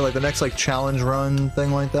gonna play? Like the next like challenge run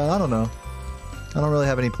thing like that? I don't know. I don't really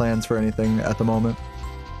have any plans for anything at the moment.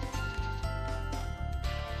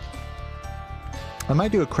 I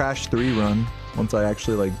might do a Crash 3 run once I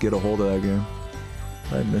actually like get a hold of that game.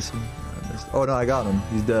 I miss him. Oh no, I got him.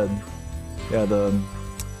 He's dead. Yeah, the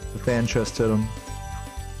fan chest hit him.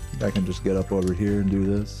 I can just get up over here and do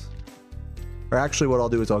this. Or actually what I'll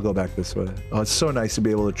do is I'll go back this way. Oh, it's so nice to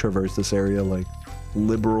be able to traverse this area like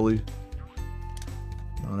liberally.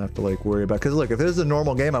 I don't have to like worry about, because look, if it was a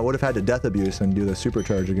normal game I would have had to death abuse and do the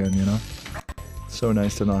supercharge again, you know? It's so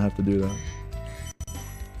nice to not have to do that.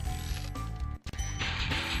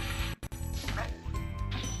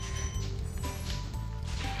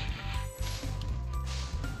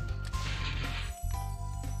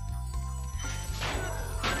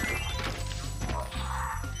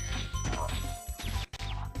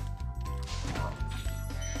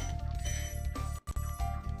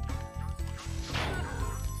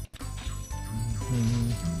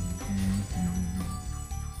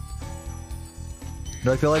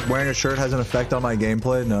 Do I feel like wearing a shirt has an effect on my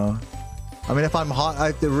gameplay? No. I mean, if I'm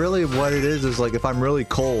hot, really what it is like if I'm really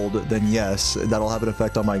cold, then yes, that'll have an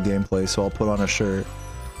effect on my gameplay, so I'll put on a shirt.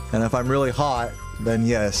 And if I'm really hot, then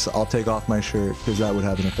yes, I'll take off my shirt, because that would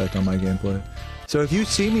have an effect on my gameplay. So if you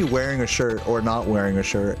see me wearing a shirt or not wearing a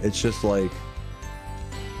shirt, it's just like...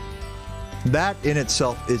 that in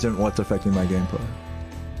itself isn't what's affecting my gameplay.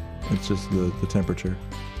 It's just the temperature.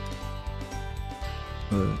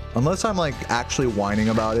 Unless I'm like actually whining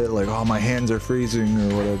about it, like, oh, my hands are freezing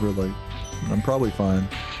or whatever, like, I'm probably fine.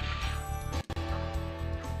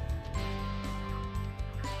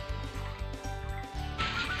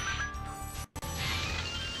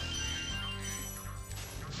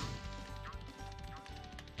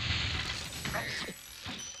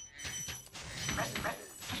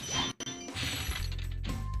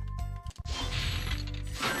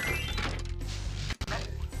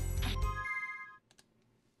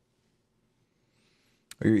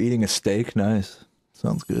 Oh, you're eating a steak? Nice.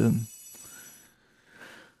 Sounds good.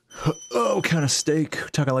 Oh, what kind of steak? We're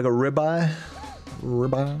talking like a ribeye?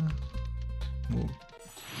 Ribeye? Ooh.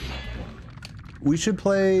 We should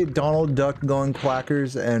play Donald Duck Going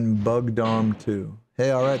Quackers and Bug Dom 2.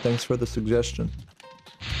 Hey, alright, thanks for the suggestion.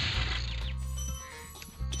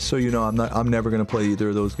 Just so you know, I'm never gonna play either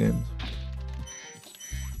of those games.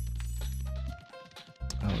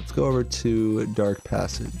 Let's go over to Dark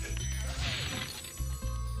Passage.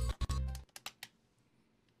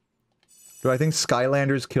 Do I think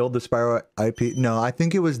Skylanders killed the Spyro IP? No, I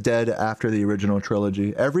think it was dead after the original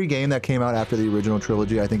trilogy. Every game that came out after the original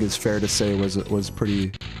trilogy, I think it's fair to say was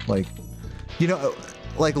pretty, like, you know,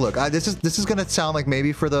 like, look, this is gonna sound like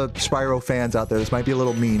maybe for the Spyro fans out there, this might be a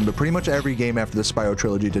little mean, but pretty much every game after the Spyro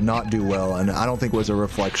trilogy did not do well, and I don't think was a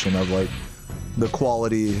reflection of, like, the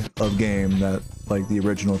quality of game that, like, the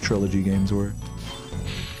original trilogy games were.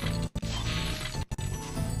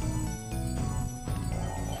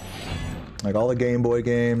 Like all the Game Boy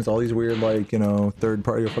games, all these weird, like, you know,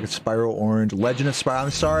 third-party fucking Spyro Orange, Legend of Spyro. I'm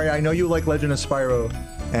sorry, I know you like Legend of Spyro,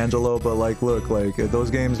 Angelo, but like, look, like, those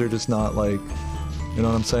games are just not like, you know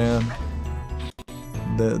what I'm saying?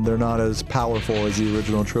 They're not as powerful as the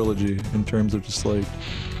original trilogy in terms of just like,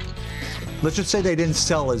 let's just say they didn't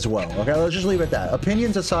sell as well. Okay, let's just leave it at that.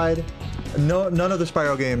 Opinions aside, none of the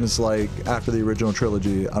Spyro games like after the original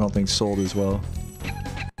trilogy, I don't think sold as well.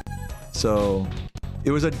 So.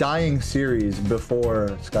 It was a dying series before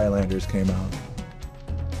Skylanders came out.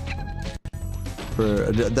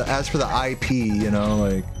 As for the IP, you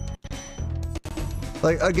know,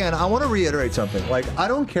 like again, I want to reiterate something. Like, I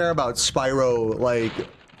don't care about Spyro, like,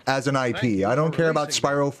 as an IP. I don't care about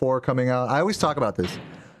Spyro 4 coming out. I always talk about this.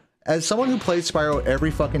 As someone who plays Spyro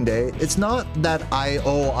every fucking day, it's not that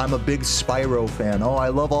I'm a big Spyro fan. Oh, I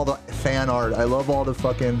love all the fan art. I love all the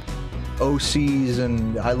fucking OCs,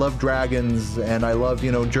 and I love dragons, and I love,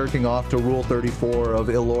 you know, jerking off to Rule 34 of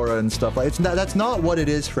Illora and stuff. Like, that's not what it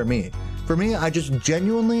is for me. For me, I just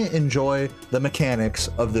genuinely enjoy the mechanics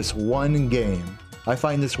of this one game. I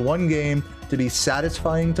find this one game to be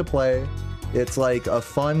satisfying to play. It's like a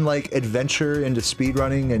fun, like, adventure into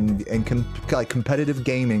speedrunning and like competitive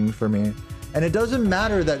gaming for me. And it doesn't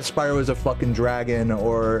matter that Spyro is a fucking dragon,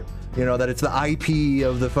 or, you know, that it's the IP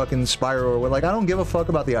of the fucking Spyro, or like, I don't give a fuck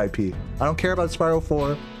about the IP. I don't care about Spyro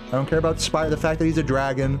 4. I don't care about the fact that he's a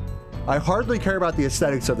dragon. I hardly care about the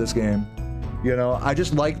aesthetics of this game. You know, I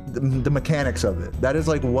just like the mechanics of it. That is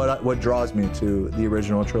like what draws me to the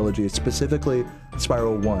original trilogy, specifically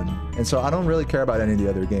Spyro 1. And so I don't really care about any of the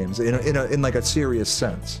other games in like a serious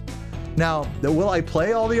sense. Now, will I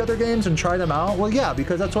play all the other games and try them out? Well, yeah,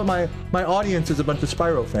 because that's what my audience is, a bunch of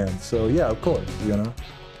Spyro fans. So yeah, of course, you know.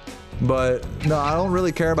 But no, I don't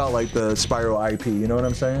really care about like the Spyro IP, you know what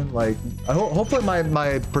I'm saying? Like, hopefully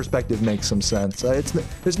my perspective makes some sense.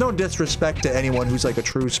 There's no disrespect to anyone who's like a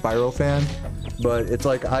true Spyro fan, but it's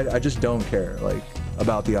like, I just don't care, like,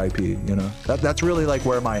 about the IP, you know? That's really like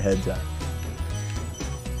where my head's at.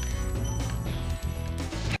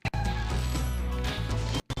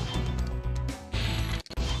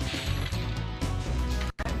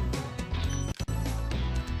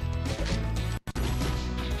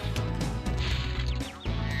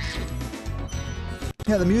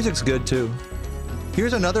 Yeah, the music's good too.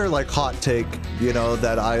 Here's another like hot take, you know,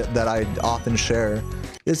 that I often share,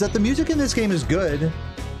 is that the music in this game is good,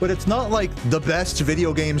 but it's not like the best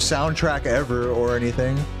video game soundtrack ever or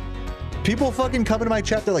anything. People fucking come into my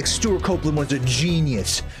chat, they're like, Stuart Copeland was a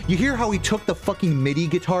genius. You hear how he took the fucking MIDI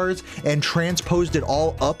guitars and transposed it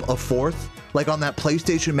all up a fourth? Like on that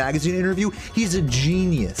PlayStation Magazine interview? He's a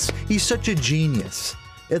genius. He's such a genius.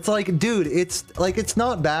 It's like, dude, it's like, it's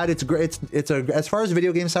not bad. It's great. As far as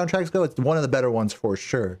video game soundtracks go, it's one of the better ones for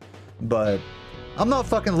sure. But I'm not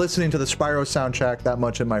fucking listening to the Spyro soundtrack that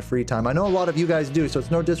much in my free time. I know a lot of you guys do, so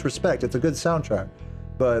it's no disrespect. It's a good soundtrack,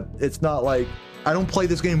 but it's not like, I don't play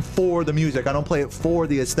this game for the music. I don't play it for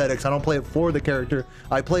the aesthetics. I don't play it for the character.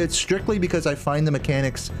 I play it strictly because I find the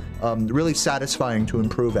mechanics really satisfying to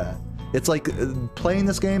improve at. It's like playing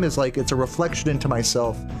this game is like, it's a reflection into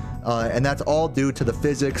myself. And that's all due to the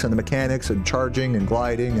physics and the mechanics and charging and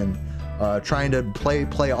gliding and trying to play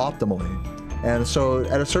optimally. And so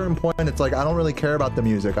at a certain point, it's like, I don't really care about the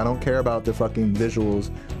music. I don't care about the fucking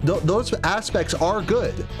visuals. Those aspects are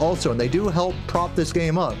good also, and they do help prop this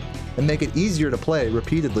game up and make it easier to play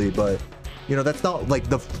repeatedly. But, you know, that's not like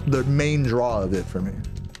the main draw of it for me.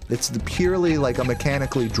 It's purely like a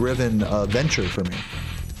mechanically driven venture for me.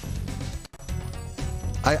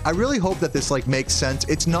 I really hope that this like makes sense.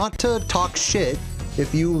 It's not to talk shit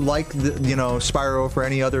if you like the, you know, Spyro for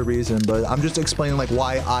any other reason, but I'm just explaining like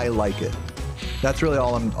why I like it. That's really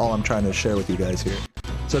all I'm trying to share with you guys here.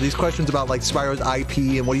 So these questions about like Spyro's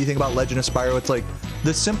IP and what do you think about Legend of Spyro, it's like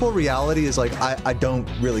the simple reality is like I don't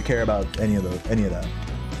really care about any of that.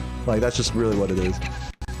 Like that's just really what it is.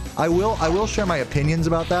 I will share my opinions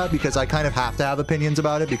about that because I kind of have to have opinions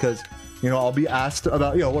about it because, you know, I'll be asked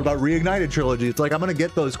about, you know, what about Reignited Trilogy? It's like, I'm going to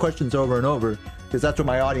get those questions over and over because that's what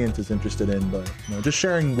my audience is interested in. But, you know, just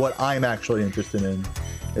sharing what I'm actually interested in.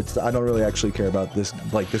 I don't really actually care about this,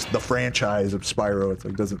 like the franchise of Spyro. It's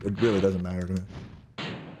like, it really doesn't matter to me.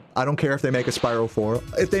 I don't care if they make a Spyro 4.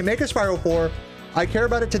 If they make a Spyro 4, I care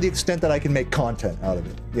about it to the extent that I can make content out of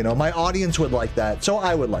it. You know, my audience would like that, so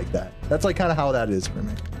I would like that. That's like kind of how that is for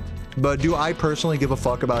me. But do I personally give a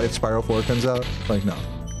fuck about if Spyro 4 comes out? Like, no.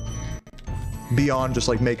 Beyond just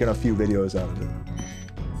like making a few videos out of it.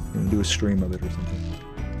 You know, do a stream of it or something.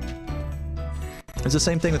 It's the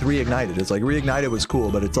same thing with Reignited. It's like Reignited was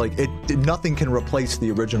cool, but it's like nothing can replace the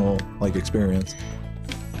original like experience.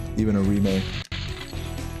 Even a remake.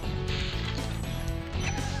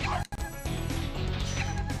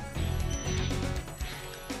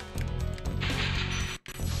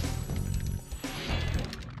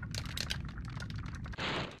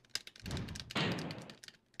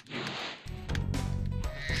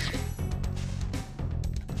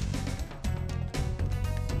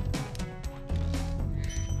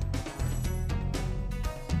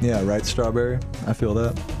 Yeah, right, Strawberry. I feel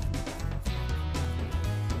that.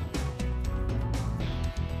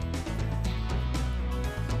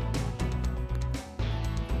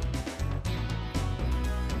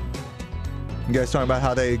 You guys talking about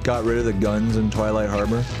how they got rid of the guns in Twilight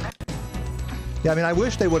Harbor? Yeah, I mean, I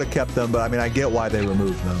wish they would have kept them, but I mean, I get why they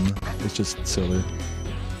removed them. It's just silly.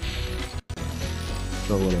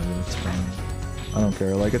 So whatever, it's fine. I don't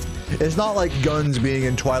care. Like, it's not like guns being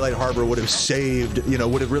in Twilight Harbor would have saved, you know,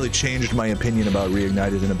 would have really changed my opinion about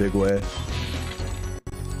Reignited in a big way.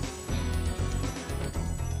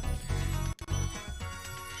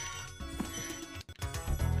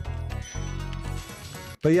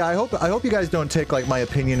 But yeah, I hope you guys don't take like my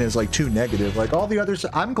opinion as like too negative. Like all the others,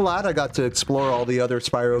 I'm glad I got to explore all the other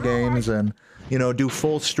Spyro games and, you know, do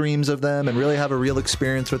full streams of them and really have a real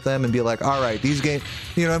experience with them and be like, all right, these games,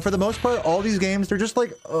 you know, and for the most part, all these games, they're just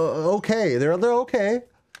like, okay, they're okay.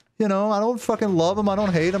 You know, I don't fucking love them, I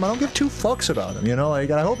don't hate them, I don't give two fucks about them, you know,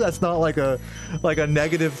 like, and I hope that's not like a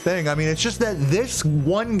negative thing. I mean, it's just that this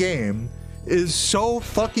one game is so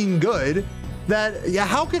fucking good that, yeah,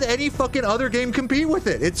 how could any fucking other game compete with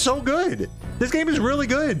it? It's so good. This game is really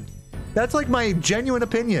good. That's like my genuine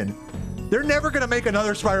opinion. They're never gonna make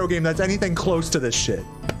another Spyro game that's anything close to this shit.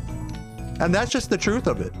 And that's just the truth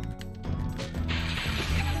of it.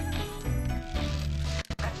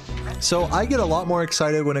 So I get a lot more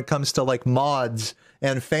excited when it comes to like mods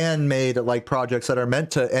and fan-made like projects that are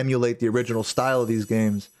meant to emulate the original style of these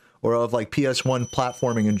games, or of like PS1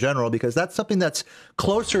 platforming in general, because that's something that's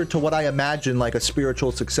closer to what I imagine like a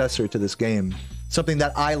spiritual successor to this game. Something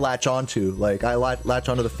that I latch onto. Like I latch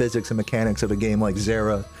onto the physics and mechanics of a game like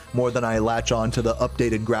Zera more than I latch onto the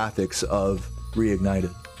updated graphics of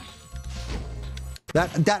Reignited.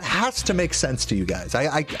 That has to make sense to you guys.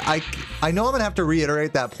 I know I'm gonna have to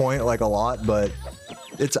reiterate that point like a lot, but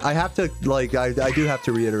I have to like I do have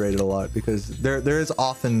to reiterate it a lot, because there is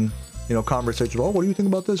often, you know, conversations. Oh, what do you think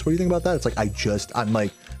about this? What do you think about that? It's like I'm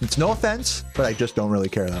like, it's no offense, but I just don't really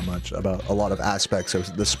care that much about a lot of aspects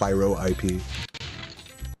of the Spyro IP.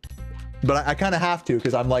 But I kind of have to,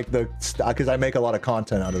 because I'm like because I make a lot of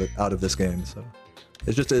content out of this game, so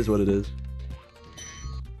it just is what it is.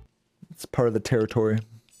 It's part of the territory.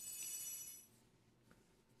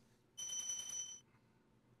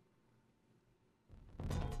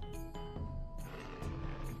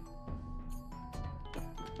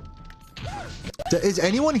 Is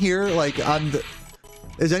anyone here like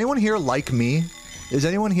is anyone here like me? Is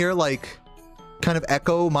anyone here like kind of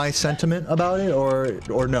echo my sentiment about it,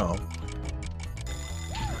 or no?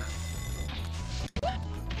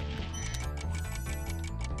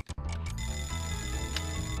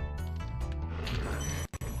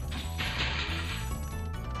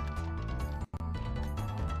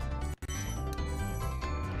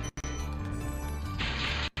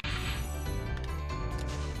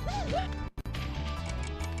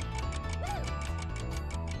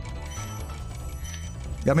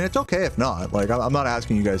 I mean, it's okay if not. Like, I'm not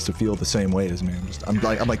asking you guys to feel the same way as me. I'm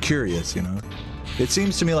like curious, you know. It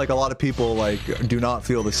seems to me like a lot of people like do not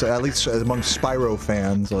feel the same. At least among Spyro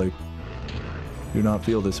fans, like, do not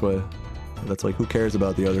feel this way. That's like, who cares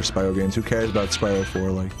about the other Spyro games? Who cares about Spyro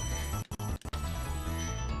 4? Like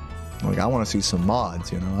I want to see some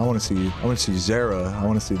mods, you know. I want to see Zera. I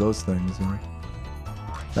want to see those things. You know?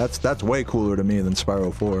 That's way cooler to me than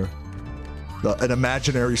Spyro 4. An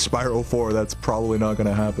imaginary Spyro 4, that's probably not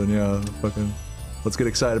gonna happen. Yeah, fucking, let's get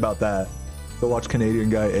excited about that. Go watch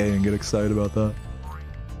Canadian Guy A and get excited about that.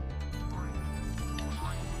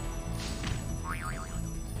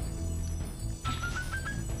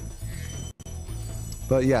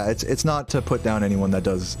 But yeah, it's not to put down anyone that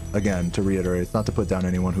does, again, to reiterate, it's not to put down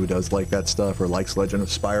anyone who does like that stuff or likes Legend of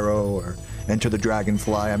Spyro or Enter the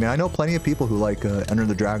Dragonfly. I mean, I know plenty of people who like Enter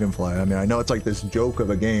the Dragonfly. I mean, I know it's like this joke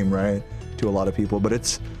of a game, right? To a lot of people, but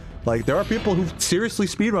it's like there are people who seriously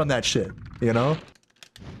speedrun that shit, you know?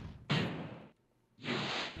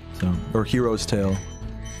 So, or Hero's Tale.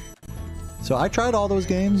 So I tried all those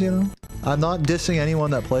games, you know? I'm not dissing anyone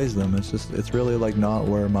that plays them. It's just, it's really like not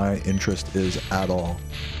where my interest is at all.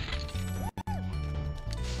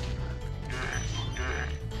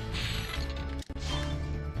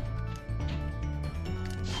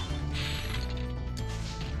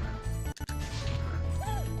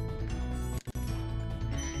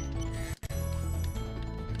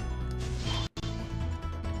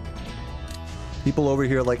 People over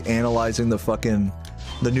here like analyzing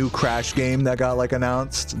the new Crash game that got like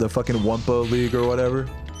announced, the fucking Wumpa League or whatever.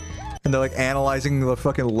 And they're like analyzing the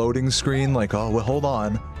fucking loading screen like, oh, well, hold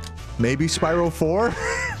on. Maybe Spyro 4?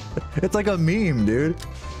 It's like a meme, dude.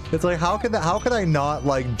 It's like, how could I not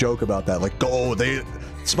like joke about that? Like, oh,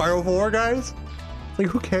 Spyro 4, guys? It's like,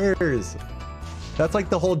 who cares? That's like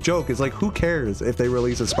the whole joke. It's like, who cares if they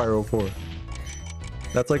release a Spyro 4?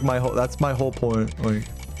 That's like my whole point. Like,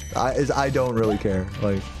 I don't really care.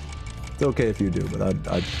 Like, It's okay if you do, but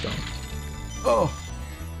I just don't. Oh!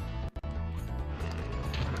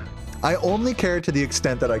 I only care to the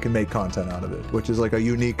extent that I can make content out of it, which is like a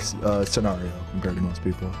unique scenario compared to most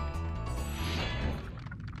people.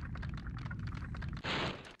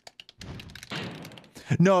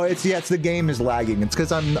 No, it's the game is lagging. It's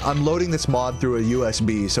because I'm loading this mod through a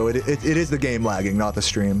USB, so it is the game lagging, not the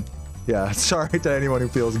stream. Yeah, sorry to anyone who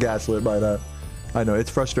feels gaslit by that. I know,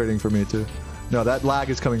 it's frustrating for me too. No, that lag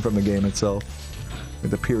is coming from the game itself.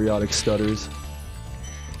 With the periodic stutters.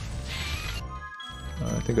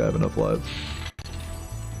 I think I have enough lives.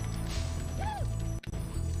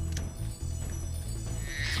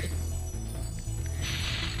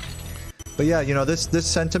 But yeah, you know, this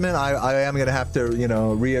sentiment, I am gonna have to, you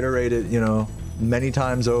know, reiterate it, you know, many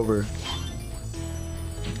times over.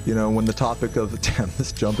 You know, when the topic of damn,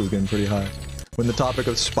 this jump is getting pretty high. When the topic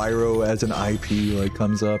of Spyro as an IP like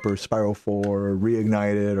comes up, or Spyro 4, or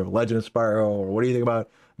Reignited, or Legend of Spyro, or what do you think about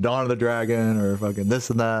Dawn of the Dragon, or fucking this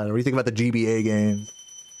and that, or what do you think about the GBA games?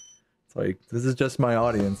 It's like, this is just my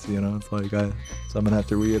audience, you know, it's like, so I'm gonna have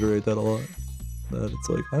to reiterate that a lot. That it's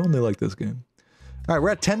like, I only like this game. Alright,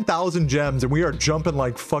 we're at 10,000 gems, and we are jumping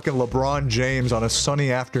like fucking LeBron James on a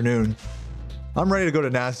sunny afternoon. I'm ready to go to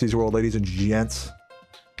Nasty's World, ladies and gents.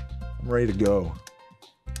 I'm ready to go.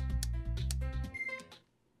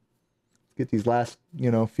 Get these last, you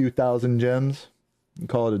know, few thousand gems and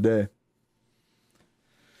call it a day.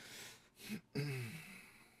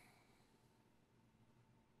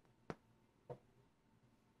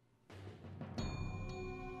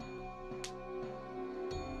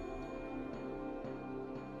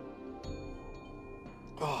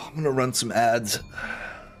 Oh, I'm gonna run some ads.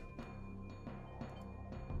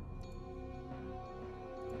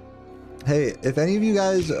 Hey, if any of you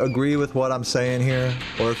guys agree with what I'm saying here,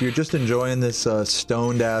 or if you're just enjoying this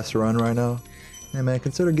stoned ass run right now, hey man,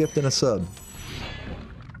 consider gifting a sub.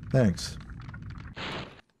 Thanks.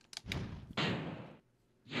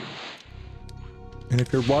 And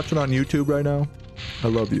if you're watching on YouTube right now, I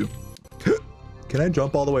love you. Can I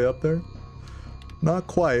jump all the way up there? Not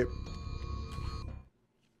quite.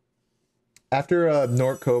 After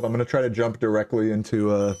Nork Cove, I'm gonna try to jump directly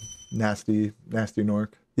into Nasty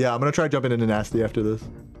Nork. Yeah, I'm gonna try jumping into Nasty after this.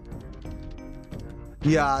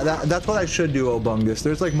 Yeah, that's what I should do, Obungus.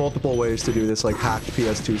 There's like multiple ways to do this, like hacked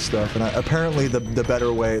PS2 stuff, and apparently the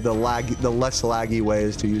better way, the less laggy way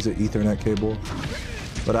is to use an Ethernet cable.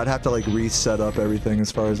 But I'd have to like reset up everything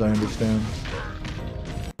as far as I understand.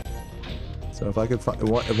 So if I could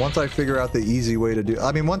once I figure out the easy way to do,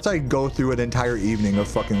 I mean, once I go through an entire evening of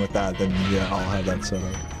fucking with that, then yeah, I'll have that set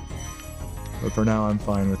up. But for now, I'm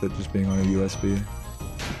fine with it just being on a USB.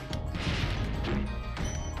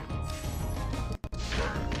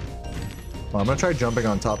 Well, I'm gonna try jumping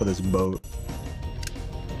on top of this boat.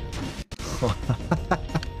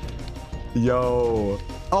 Yo.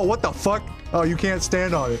 Oh, what the fuck? Oh, you can't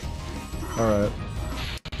stand on it. Alright.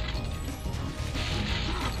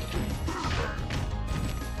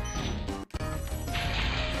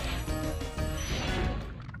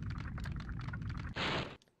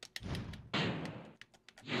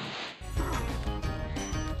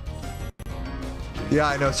 Yeah,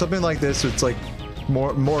 I know. Something like this, it's like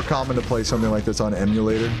more common to play something like this on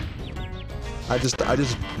emulator. I just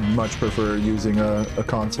much prefer using a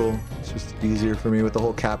console. It's just easier for me with the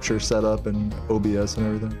whole capture setup and OBS and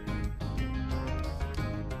everything.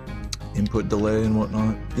 Input delay and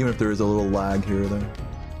whatnot, even if there is a little lag here or there.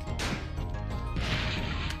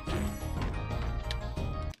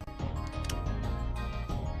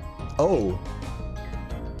 Oh,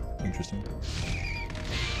 interesting.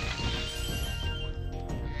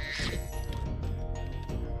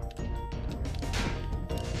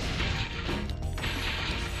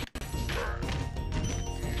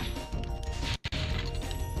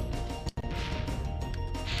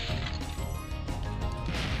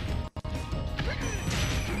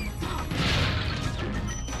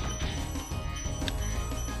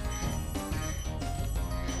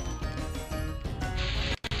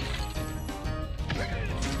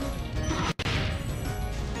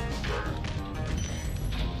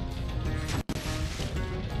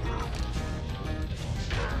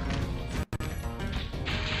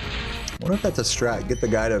 I wonder if that's a strat. Get the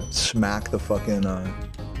guy to smack the fucking,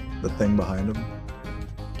 the thing behind him.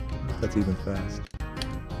 I wonder if that's even fast.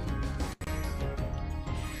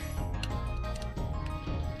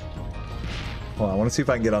 Hold on, I want to see if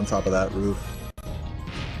I can get on top of that roof.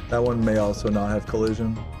 That one may also not have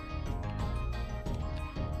collision.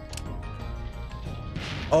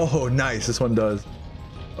 Oh, nice. This one does.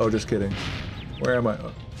 Oh, just kidding. Where am I?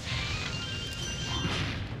 Oh.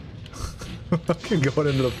 Fucking going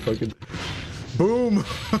into the fucking... Boom!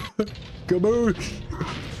 Kaboosh!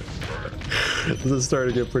 This is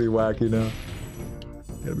starting to get pretty wacky now.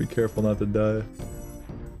 Gotta be careful not to die.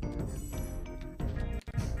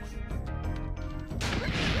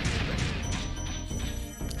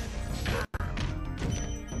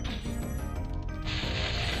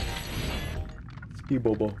 Ski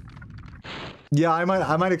Bobo. Yeah, I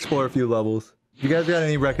might explore a few levels. You guys got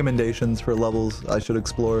any recommendations for levels I should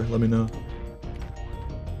explore? Let me know.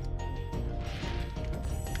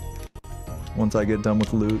 Once I get done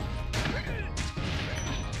with loot.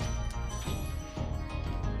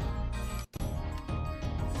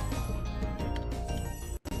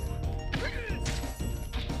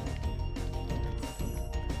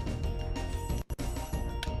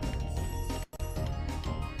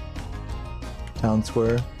 Town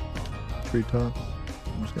square. Treetops.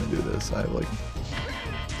 I'm just gonna do this. I have like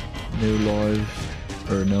no lives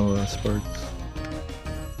or no sparks.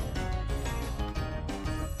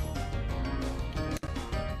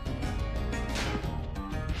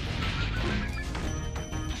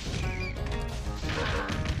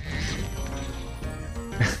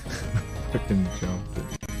 Fucking jumped it.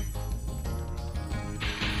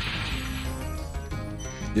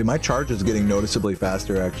 Yeah, my charge is getting noticeably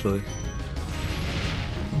faster actually.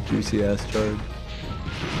 Juicy ass charge.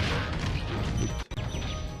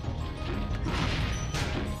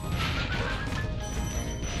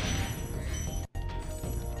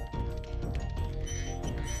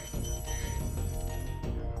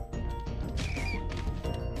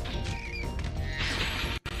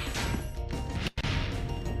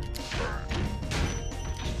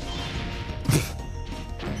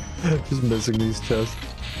 Just missing these chests.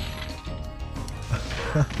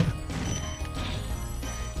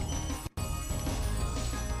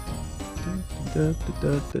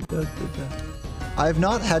 I've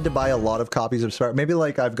not had to buy a lot of copies of Spyro. Maybe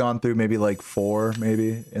like I've gone through maybe like 4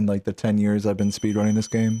 maybe in like the 10 years I've been speedrunning this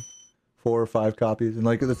game. 4 or 5 copies and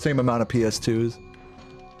like the same amount of PS2s.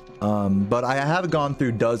 But I have gone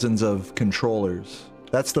through dozens of controllers.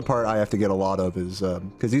 That's the part I have to get a lot of is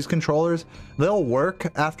because these controllers, they'll work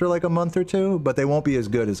after like a month or 2, but they won't be as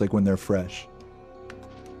good as like when they're fresh.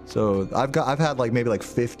 So I've had like maybe like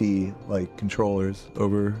 50 like controllers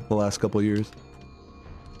over the last couple years.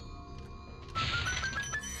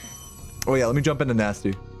 Oh yeah, let me jump into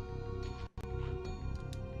nasty.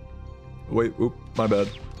 Wait, oop, my bad.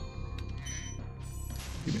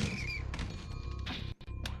 Give me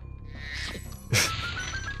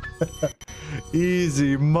this.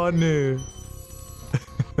 Easy money.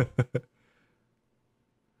 Go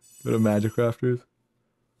to Magic Crafters.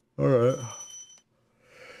 Alright.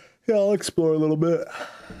 Yeah, I'll explore a little bit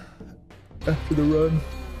after the run.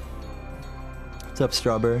 What's up,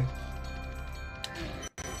 Strawberry?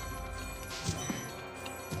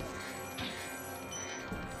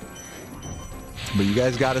 But you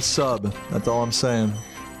guys got a sub. That's all I'm saying.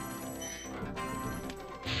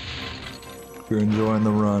 If you're enjoying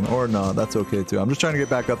the run. Or not, that's okay too. I'm just trying to get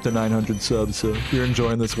back up to 900 subs, so if you're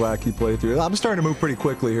enjoying this wacky playthrough. I'm starting to move pretty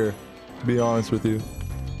quickly here, to be honest with you.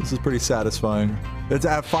 This is pretty satisfying. It's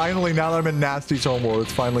finally, now that I'm in Nasty's homeworld,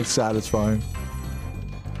 it's finally satisfying.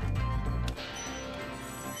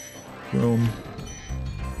 Boom.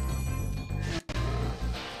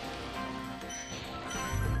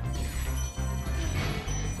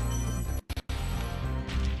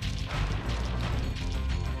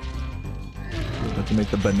 About to make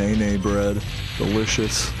the banana bread.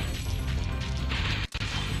 Delicious.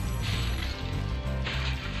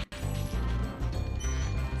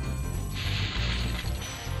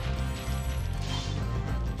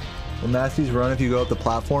 Will Nasty's run if you go up the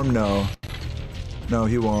platform? No. No,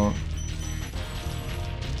 he won't.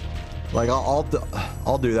 Like, I'll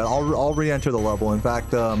do that. I'll re-enter the level. In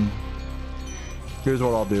fact, here's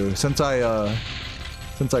what I'll do. Since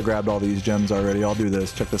I grabbed all these gems already, I'll do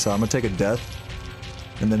this. Check this out. I'm gonna take a death,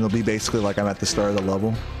 and then it'll be basically like I'm at the start of the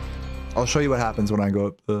level. I'll show you what happens when I go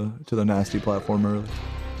up to the Nasty platform early.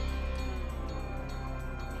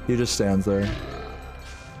 He just stands there.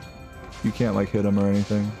 You can't like hit him or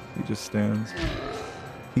anything. He just stands.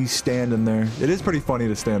 He's standing there. It is pretty funny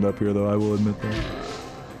to stand up here though, I will admit that.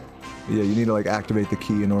 Yeah, you need to like activate the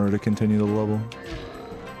key in order to continue the level.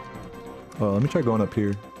 Oh, let me try going up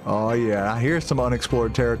here. Oh yeah, here's some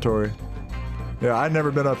unexplored territory. Yeah, I've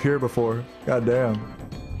never been up here before. God damn.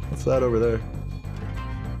 What's that over there?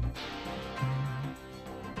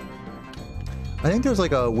 I think there's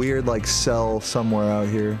like a weird like cell somewhere out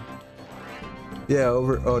here. Yeah,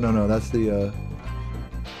 over. Oh no, that's the.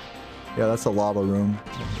 Yeah, that's the lava room.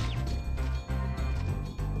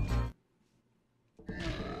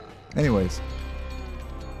 Anyways,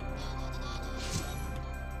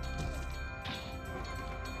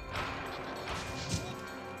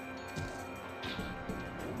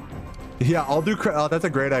 Yeah, I'll do oh, that's a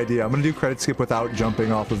great idea. I'm gonna do credit skip without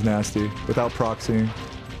jumping off of Nasty, without proxying.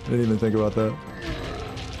 I didn't even think about that.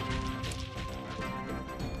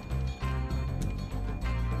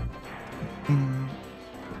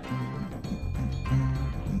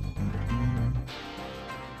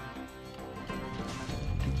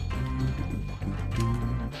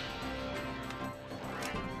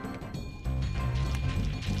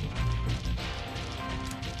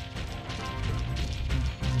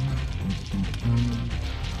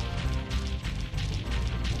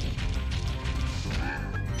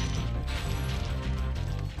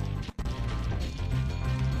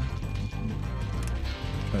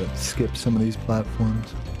 Try to skip some of these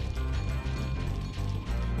platforms.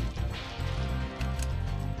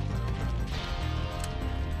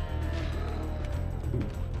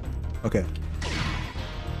 Okay.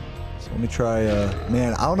 So let me try,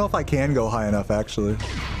 man, I don't know if I can go high enough, actually.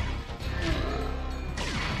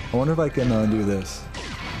 I wonder if I can do this.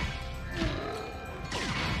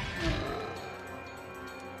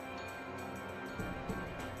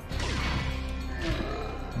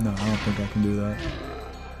 No, I don't think I can do that.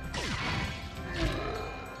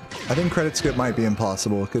 I think credit skip might be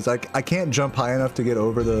impossible, because I can't jump high enough to get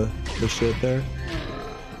over the shit there.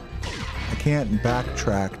 I can't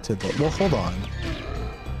backtrack to the... Well, hold on.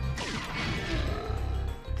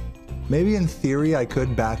 Maybe in theory I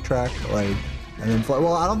could backtrack, like, and then fly.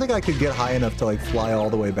 Well, I don't think I could get high enough to, like, fly all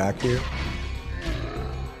the way back here.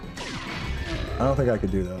 I don't think I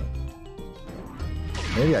could do that.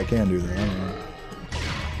 Maybe I can do that, I don't know.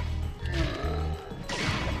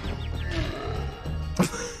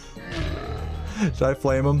 Should I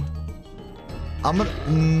flame him? I'm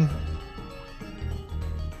gonna...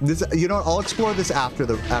 This, you know what? I'll explore this after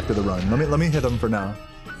the run. Let me hit him for now.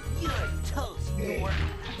 You're toast, Norm.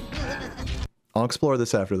 I'll explore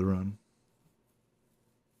this after the run.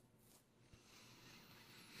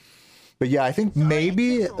 But yeah, I think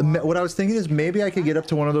maybe what I was thinking is maybe I could get up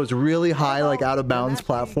to one of those really high, like, out of bounds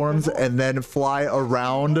platforms and then fly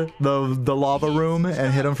around the lava room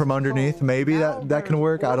and hit him from underneath. Maybe that can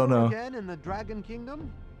work. I don't know. Again in the Dragon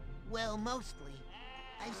Kingdom? Well, mostly.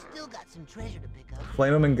 I've still got some treasure to pick up.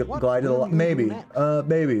 Flame him and glide to the maybe.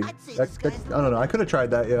 Maybe. I'd say I don't know. I could have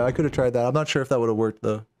tried that. Yeah, I could have tried that. I'm not sure if that would have worked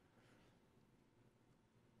though.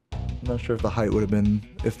 I'm not sure if the height would have been,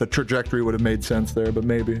 if the trajectory would have made sense there, but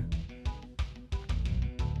maybe.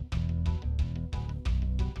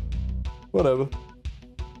 Whatever.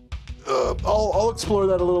 I'll explore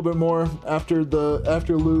that a little bit more after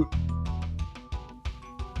loot.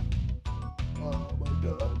 Oh my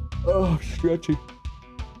god. Oh, stretchy.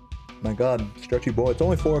 My god, stretchy boy. It's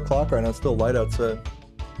only 4 o'clock right now. It's still light outside.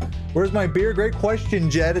 Where's my beer? Great question,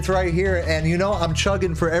 Jed. It's right here. And you know, I'm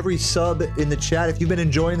chugging for every sub in the chat. If you've been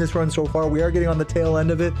enjoying this run so far, we are getting on the tail end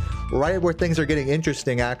of it, right where things are getting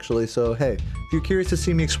interesting, actually. So, hey, if you're curious to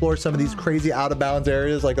see me explore some of these crazy out-of-bounds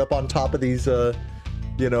areas, like up on top of these,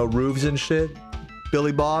 you know, roofs and shit,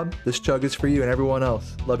 Billy Bob, this chug is for you and everyone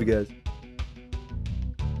else. Love you guys.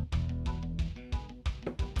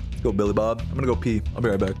 Let's go, Billy Bob. I'm gonna go pee. I'll be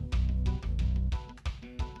right back.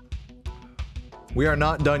 We are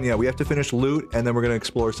not done yet. We have to finish loot, and then we're going to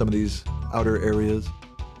explore some of these outer areas.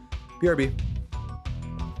 BRB.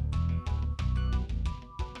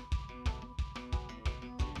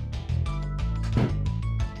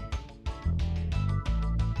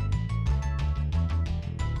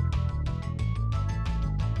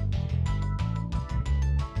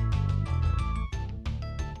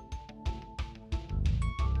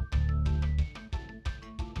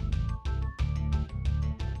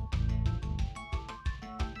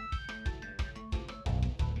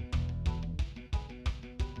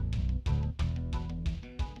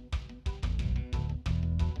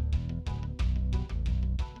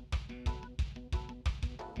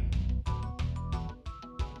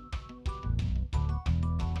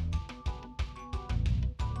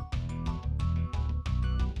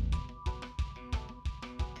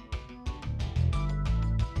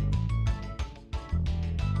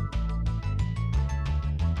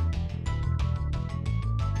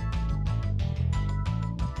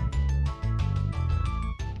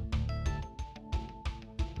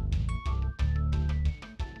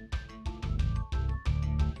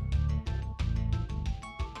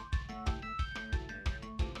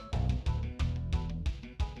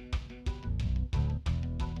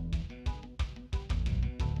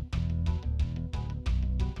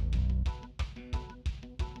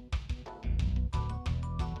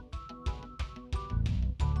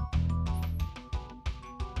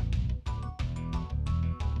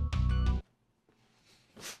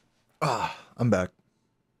 I'm back.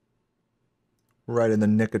 Right in the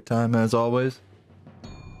nick of time, as always.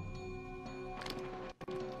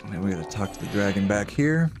 Now we gotta talk to the dragon back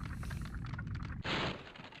here.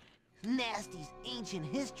 Nasty's ancient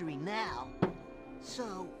history now.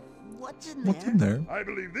 So, what's in there? What's in there? I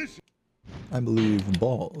believe this. I believe in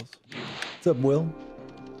balls. What's up, Will?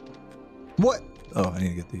 What? Oh, I need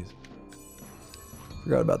to get these.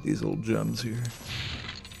 Forgot about these little gems here.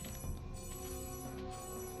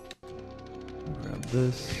 Grab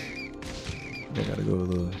this. I gotta go to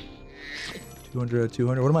the 200 out of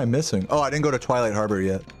 200. What am I missing? Oh, I didn't go to Twilight Harbor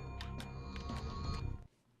yet.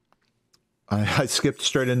 I skipped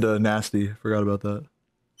straight into Nasty. Forgot about that.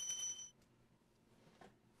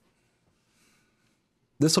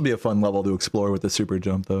 This will be a fun level to explore with the super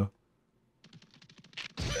jump, though.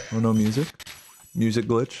 Oh, no music. Music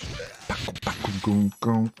glitch.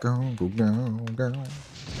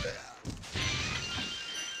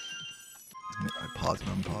 I pause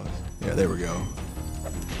and unpause. Yeah, there we go.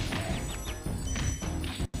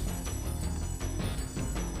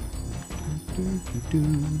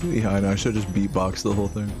 Yeah, I know. I should just beatbox the whole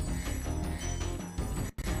thing.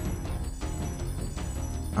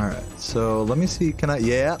 Alright, so let me see. Can I?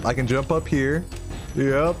 Yeah, I can jump up here.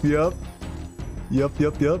 Yep.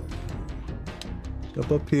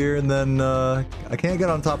 Jump up here, and then I can't get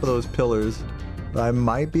on top of those pillars. But I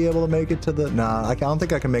might be able to make it to the... Nah, I don't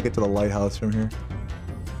think I can make it to the lighthouse from here.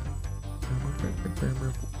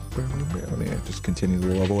 Let me just continue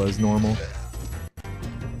the level as normal.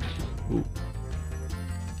 Ooh.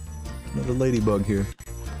 Another ladybug here.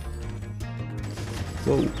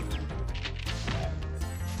 Whoa.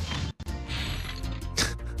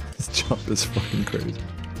 This jump is fucking crazy.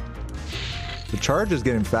 The charge is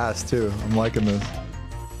getting fast too. I'm liking this.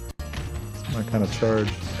 It's my kind of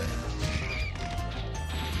charge.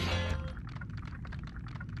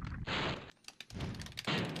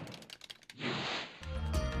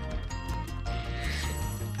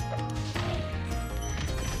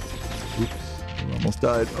 Oops. I almost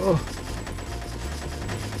died. Oh.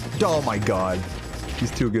 Oh my god.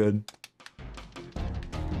 He's too good.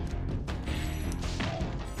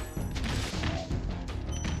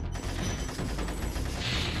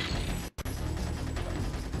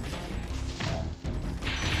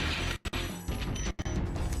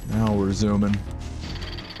 Now we're zooming.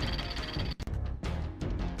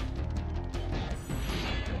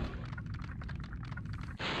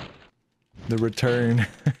 The return.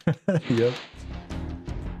 Yep.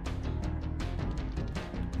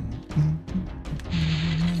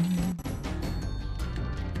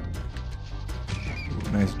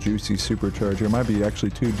 Nice juicy supercharger. It might be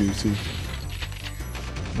actually too juicy.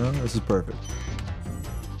 No, this is perfect.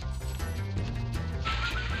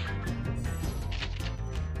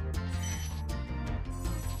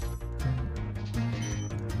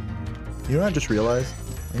 You know what I just realized?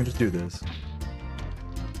 I can just do this.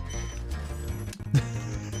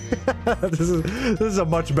 This is a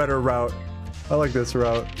much better route. I like this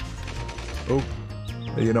route. Oh.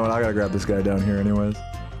 You know what? I gotta grab this guy down here anyways.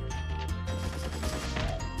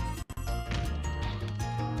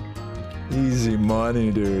 Easy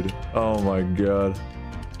money, dude. Oh my god.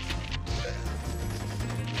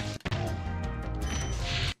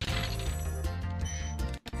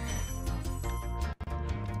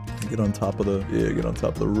 Get on top of the... Yeah, get on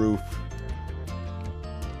top of the roof.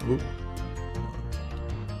 Oop.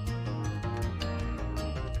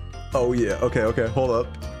 Oh yeah, okay, hold up.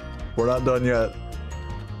 We're not done yet.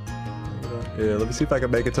 Yeah, let me see if I can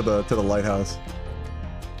make it to the lighthouse.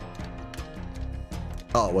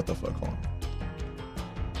 Oh, what the fuck, hold on.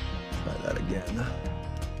 Try that again.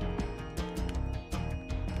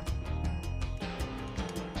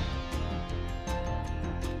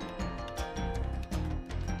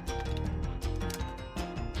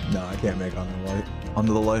 No, I can't make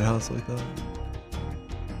onto the lighthouse like that.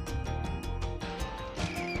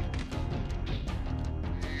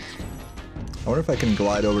 I wonder if I can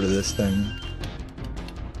glide over to this thing.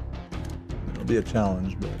 It'll be a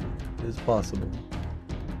challenge, but it is possible.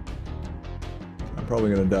 I'm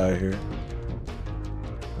probably gonna die here.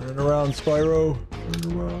 Turn around, Spyro.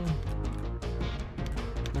 Turn around.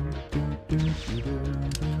 Can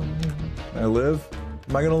I live?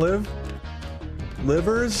 Am I gonna live?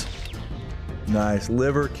 Livers? Nice,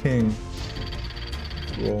 Liver King.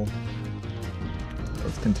 Cool.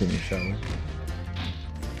 Let's continue, shall we?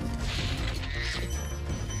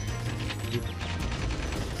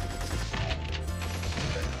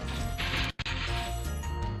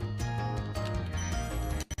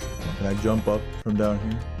 Can I jump up from down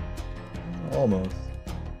here? Almost.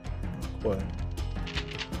 Not quite.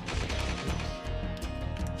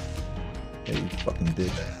 Hey, you fucking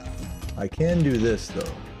bitch. I can do this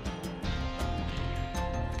though.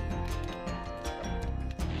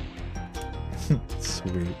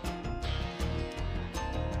 Sweet.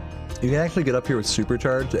 You can actually get up here with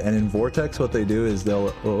supercharge, and in Vortex what they do is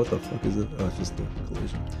they'll... Oh, what the fuck is it? Oh, it's just the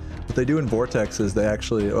collision. What they do in Vortex is they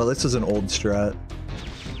actually... Oh, this is an old strat.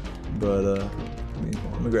 But,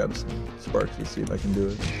 let me grab some sparks to see if I can do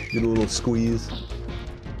it. Get a little squeeze.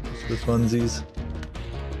 Just for funsies.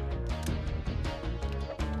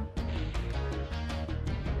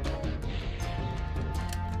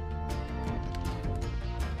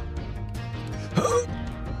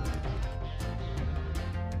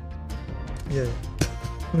 Yeah.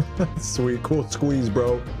 Sweet, cool squeeze,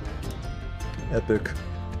 bro. Epic.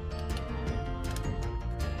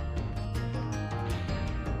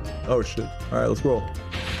 Oh shit. Alright, let's roll.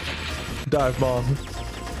 Dive bomb.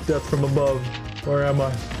 Death from above. Where am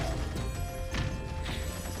I?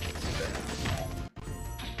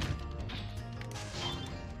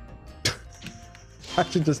 I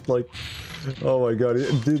should just like... Oh my god.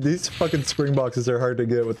 Dude, these fucking spring boxes are hard to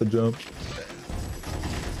get with the jump.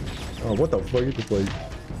 Oh, what the fuck? You just like...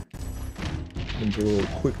 Did a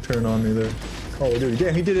little quick turn on me there. Oh, dude.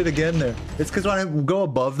 Damn, he did it again there. It's because when I go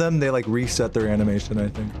above them, they like reset their animation, I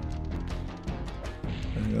think.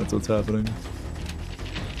 That's what's happening.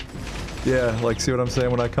 Yeah, like, see what I'm saying?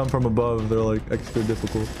 When I come from above, they're like extra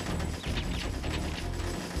difficult.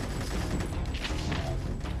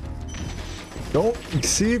 Don't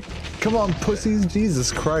see? Come on, pussies!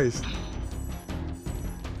 Jesus Christ!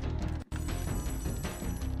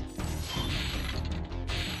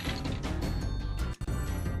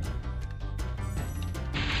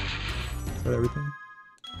 Is that everything?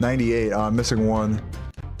 98. Oh, I'm missing one.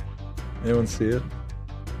 Anyone see it?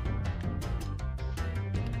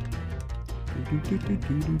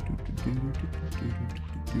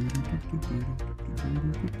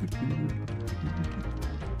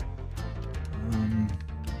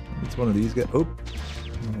 It's one of these guys. Oh,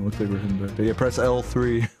 looks like we're heading back. Yeah, press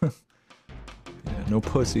L3. Yeah, no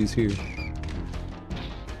pussies here.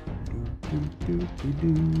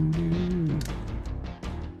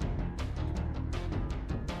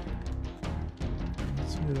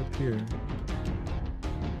 Let's get up here.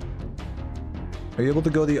 Are you able to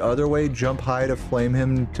go the other way, jump high to flame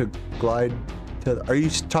him to glide to... Are you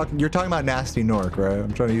talking... You're talking about Nasty Nork, right?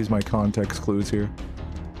 I'm trying to use my context clues here.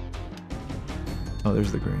 Oh,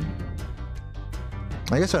 there's the green.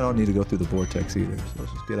 I guess I don't need to go through the vortex either, so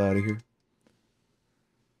let's just get out of here.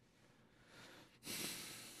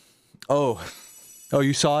 Oh. Oh,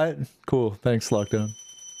 you saw it? Cool. Thanks, Lockdown.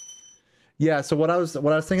 Yeah, so what I was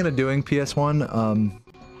thinking of doing, PS1,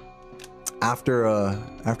 after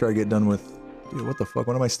I get done with... Dude, what the fuck?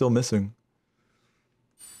 What am I still missing?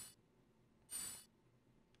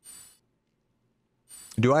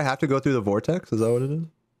 Do I have to go through the vortex? Is that what it is?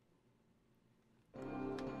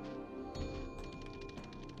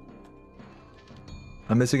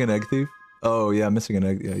 I'm missing an egg thief? Oh, yeah, I'm missing an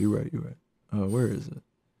egg. Yeah, you're right, you're right. Oh, where is it?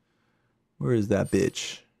 Where is that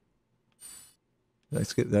bitch?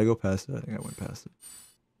 Did I go past it? I think I went past it.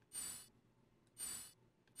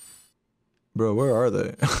 Bro, where are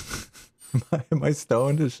they? Am I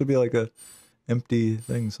stoned? It should be like a empty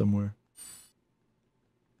thing somewhere.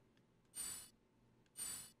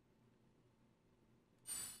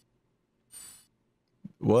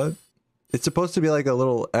 What? It's supposed to be like a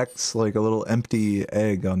little X, like a little empty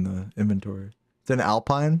egg on the inventory. It's an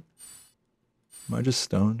Alpine? Am I just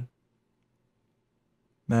stoned?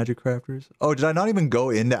 Magic crafters? Oh, did I not even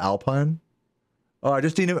go into Alpine? Oh, I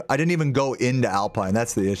didn't even go into Alpine.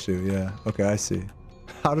 That's the issue. Yeah. Okay, I see.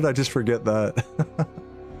 How did I just forget that?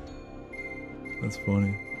 That's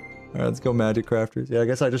funny. Alright, let's go Magic Crafters. Yeah, I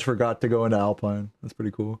guess I just forgot to go into Alpine. That's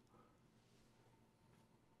pretty cool.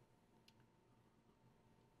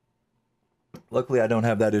 Luckily, I don't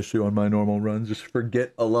have that issue on my normal runs. Just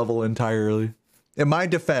forget a level entirely. In my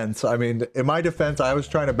defense, I was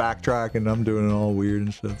trying to backtrack and I'm doing it all weird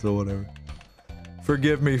and shit, so whatever.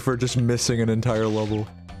 Forgive me for just missing an entire level.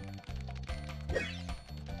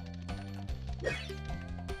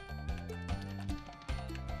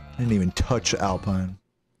 I didn't even touch Alpine.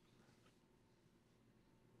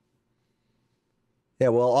 Yeah,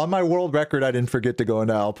 well, on my world record, I didn't forget to go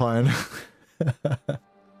into Alpine.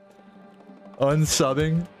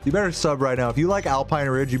 Unsubbing? You better sub right now. If you like Alpine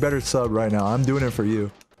Ridge, you better sub right now. I'm doing it for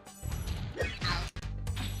you.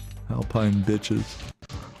 Alpine bitches.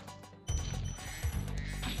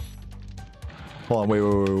 Hold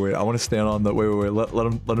on, wait. I want to stand on the... Wait.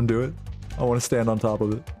 Let him do it. I want to stand on top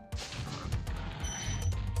of it.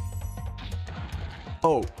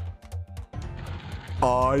 Oh.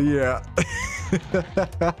 Oh, yeah.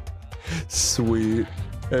 Sweet.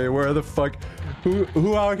 Hey, where the fuck?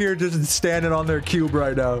 Who out here just standing on their cube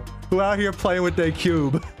right now? Who out here playing with their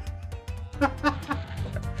cube?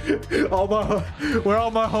 Where all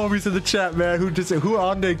my homies in the chat, man? Who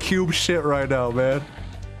on their cube shit right now, man?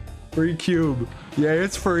 Free cube. Yeah,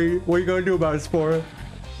 it's free. What you gonna do about it, Spora?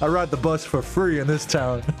 I ride the bus for free in this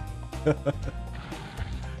town.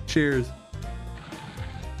 Cheers.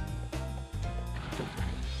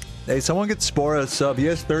 Hey, someone get Spora a sub. He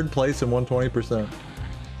has 3rd place and 120%.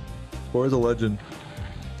 Spora's a legend.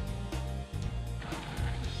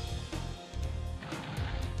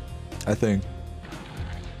 I think.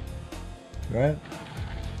 Right?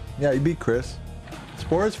 Yeah, you beat Chris.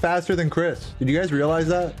 Spora's faster than Chris. Did you guys realize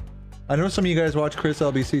that? I know some of you guys watch Chris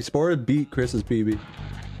LBC. Spora beat Chris's PB.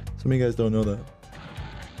 Some of you guys don't know that.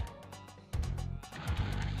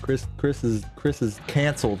 Chris is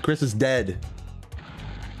canceled. Chris is dead.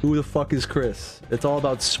 Who the fuck is Chris? It's all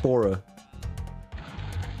about Spora.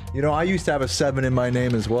 You know, I used to have a 7 in my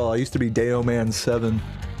name as well. I used to be Deoman7.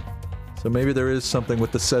 So maybe there is something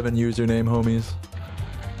with the 7 username, homies.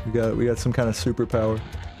 We got some kind of superpower.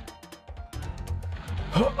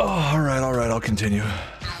 Oh, all right, I'll continue.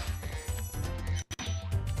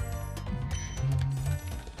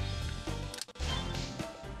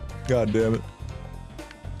 God damn it.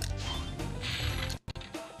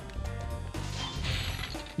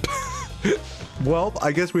 Well,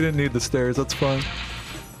 I guess we didn't need the stairs. That's fine.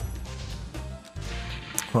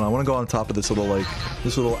 Hold on, I want to go on top of this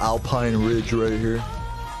little alpine ridge right here.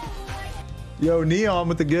 Yo, Neon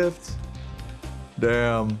with the gift.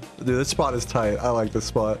 Damn, dude, this spot is tight. I like this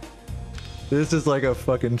spot. This is like a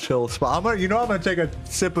fucking chill spot. I'm gonna take a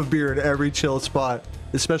sip of beer in every chill spot,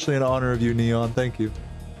 especially in honor of you, Neon. Thank you.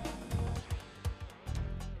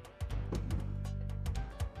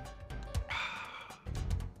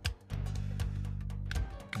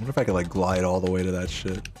 I wonder if I could like glide all the way to that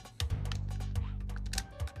shit.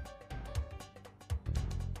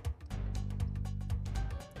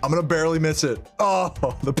 I'm gonna barely miss it. Oh,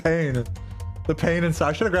 the pain. The pain inside.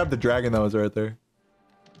 I should have grabbed the dragon that was right there.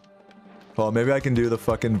 Well, maybe I can do the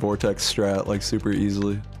fucking vortex strat like super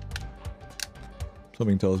easily.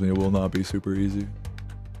 Something tells me it will not be super easy.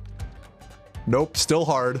 Nope, still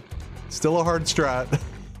hard. Still a hard strat.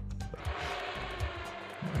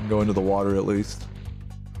 I can go into the water at least.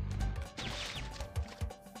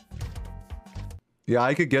 Yeah,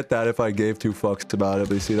 I could get that if I gave 2 fucks about it,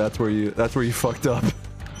 but you see, that's where you fucked up.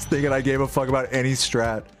 Thinking I gave a fuck about any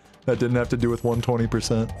strat that didn't have to do with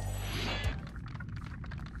 120%.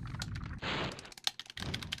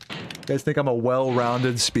 You guys think I'm a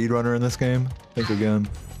well-rounded speedrunner in this game? Think again.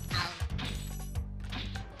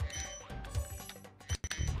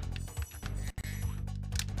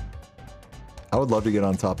 I would love to get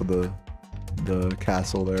on top of the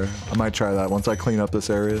castle there. I might try that once I clean up this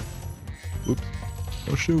area. Oops.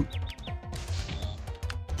 Oh shoot.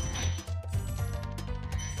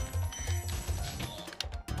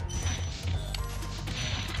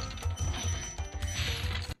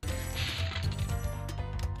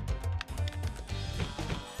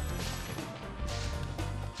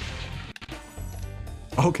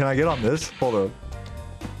 Oh, can I get on this? Hold up.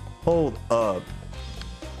 Hold up.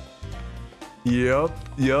 Yup.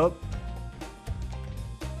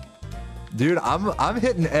 Dude, I'm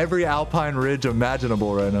hitting every alpine ridge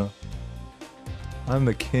imaginable right now. I'm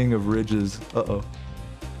the king of ridges. Uh-oh.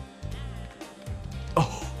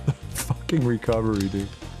 Oh, fucking recovery, dude.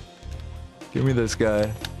 Give me this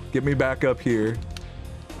guy. Get me back up here.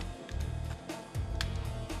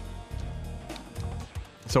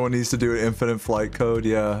 Someone needs to do an infinite flight code.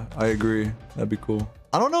 Yeah, I agree. That'd be cool.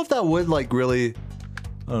 I don't know if that would like really,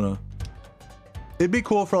 I don't know. It'd be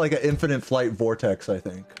cool for like an infinite flight vortex, I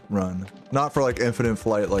think, run. Not for like infinite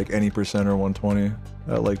flight, like any percent or 120.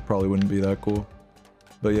 That like probably wouldn't be that cool.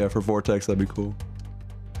 But yeah, for vortex, that'd be cool.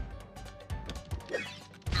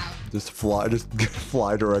 Just fly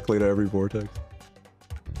directly to every vortex.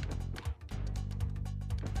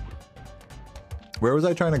 Where was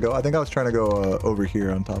I trying to go? I think I was trying to go over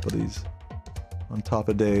here on top of these. On top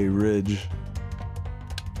of a ridge.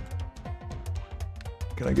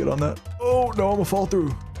 Can I get on that? Oh no, I'm gonna fall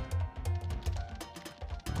through.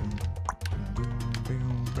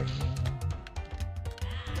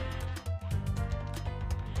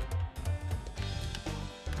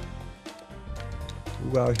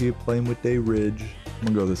 Who out here playing with a ridge?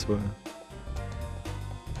 I'm gonna go this way.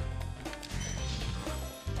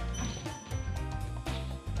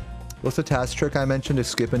 What's the task trick I mentioned to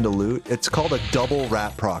skip into loot? It's called a double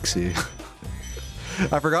rat proxy.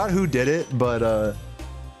 I forgot who did it, but it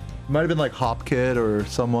might have been like Hopkid or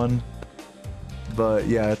someone. But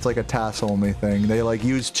yeah, it's like a TAS only thing. They like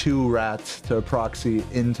use 2 rats to proxy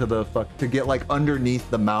into the to get like underneath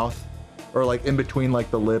the mouth, or like in between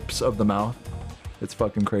like the lips of the mouth. It's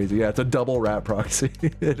fucking crazy. Yeah, it's a double rat proxy.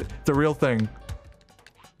 It's a real thing,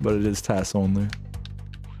 but it is TAS only.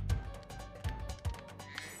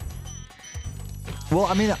 Well,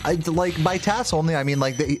 I mean, like by TAS only, I mean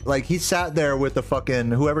like he sat there with the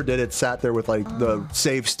fucking whoever did it sat there with like the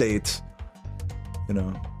save states, you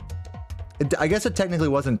know. I guess it technically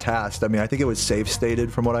wasn't tasked. I mean, I think it was save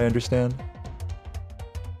stated from what I understand.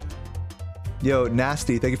 Yo,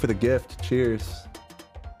 Nasty, thank you for the gift. Cheers.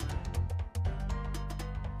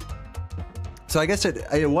 So I guess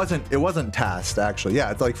it wasn't tasked actually. Yeah,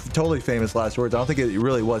 it's like totally famous last words. I don't think it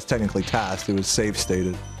really was technically tasked. It was save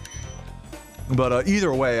stated. But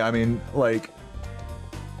either way, I mean, like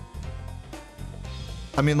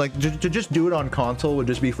to just do it on console would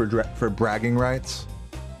just be for bragging rights.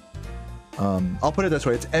 I'll put it this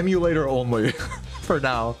way, it's emulator only for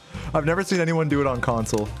now. I've never seen anyone do it on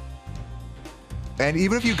console. And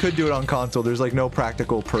even if you could do it on console, there's like no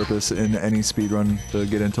practical purpose in any speedrun to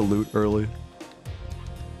get into loot early.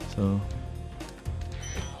 So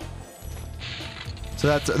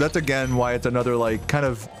that's again why it's another like kind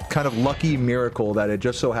of lucky miracle that it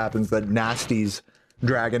just so happens that Nasty's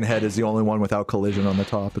dragon head is the only one without collision on the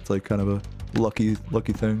top. It's like kind of a lucky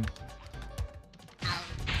thing.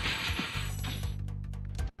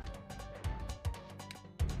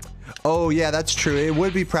 Oh yeah, that's true. It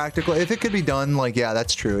would be practical if it could be done. Like yeah,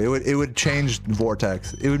 that's true. It would change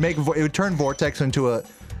Vortex. It would turn Vortex into a.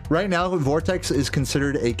 Right now, Vortex is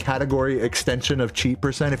considered a category extension of cheat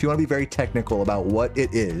percent. If you want to be very technical about what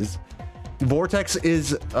it is, Vortex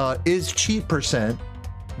is cheat percent,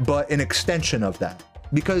 but an extension of that.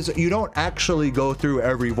 Because you don't actually go through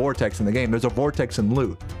every Vortex in the game. There's a Vortex in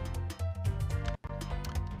loot.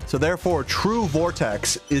 So therefore, true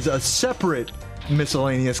Vortex is a separate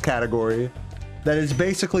miscellaneous category that is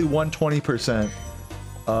basically 120%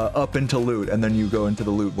 up into loot, and then you go into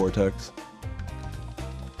the loot Vortex.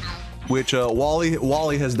 Which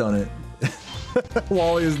Wally has done it.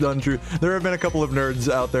 Wally has done true. There have been a couple of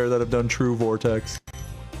nerds out there that have done true Vortex.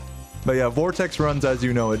 But yeah, Vortex runs, as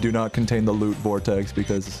you know it, do not contain the loot Vortex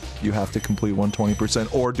because you have to complete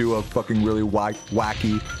 120% or do a fucking really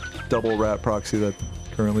wacky double rat proxy that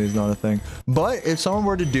currently is not a thing. But if someone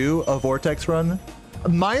were to do a Vortex run,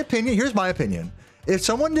 my opinion, here's my opinion. If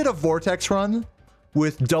someone did a Vortex run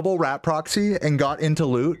with double rat proxy and got into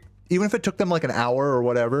loot, even if it took them like an hour or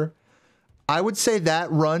whatever, I would say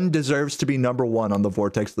that run deserves to be #1 on the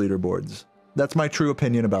Vortex leaderboards. That's my true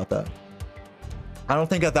opinion about that. I don't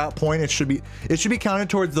think at that point it should be counted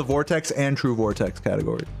towards the Vortex and true Vortex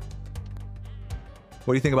category.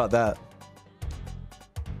 What do you think about that?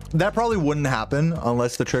 That probably wouldn't happen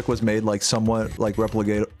unless the trick was made like somewhat like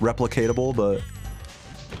replicatable, but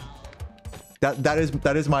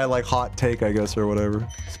that is my like hot take, I guess, or whatever.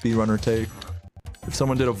 Speedrunner take. If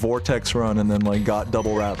someone did a Vortex run and then like got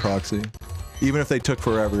double rat proxy, even if they took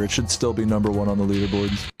forever, it should still be #1 on the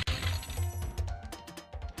leaderboards.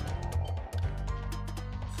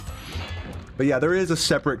 But yeah, there is a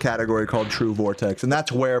separate category called True Vortex, and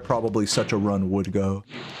that's where probably such a run would go.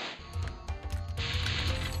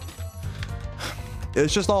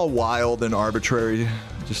 It's just all wild and arbitrary,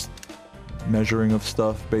 just measuring of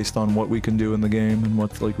stuff based on what we can do in the game and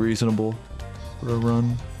what's like reasonable for a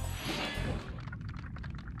run.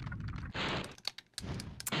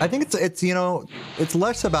 I think it's you know, it's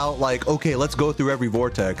less about like, okay, let's go through every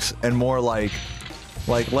Vortex, and more like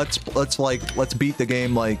let's beat the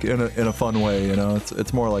game like in a fun way, you know.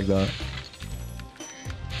 It's more like that.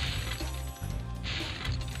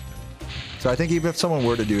 So I think even if someone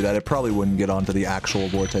were to do that, it probably wouldn't get onto the actual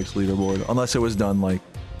Vortex leaderboard unless it was done like,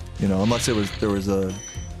 you know, unless there was a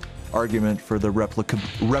argument for the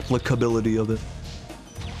replicability of it.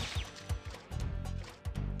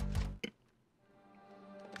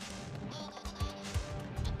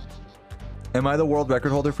 Am I the world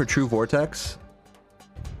record holder for True Vortex?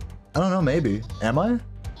 I don't know, maybe. Am I?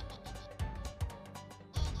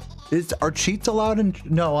 Are cheats allowed in...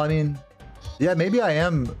 No, I mean... Yeah, maybe I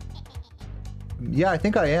am. Yeah, I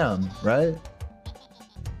think I am, right?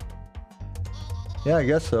 Yeah, I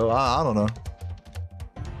guess so. I don't know.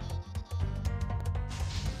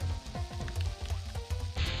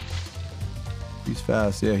 He's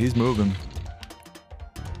fast. Yeah, he's moving.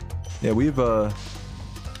 Yeah, we've...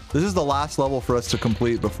 This is the last level for us to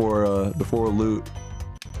complete before loot.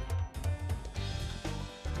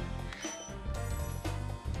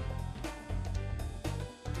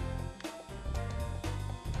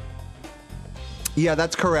 Yeah,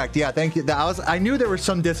 that's correct. Yeah, thank you. I knew there was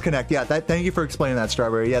some disconnect. Yeah, thank you for explaining that,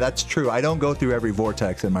 Strawberry. Yeah, that's true. I don't go through every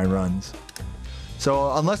vortex in my runs.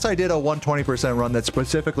 So unless I did a 120% run that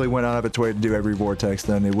specifically went out of its way to do every vortex,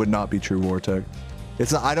 then it would not be true vortex.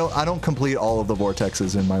 It's not, I don't complete all of the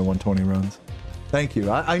vortexes in my 120 runs. Thank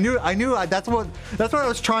you. I knew that's what I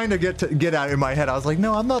was trying to get at in my head. I was like,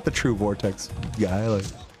 no, I'm not the true vortex guy. Like,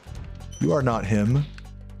 you are not him.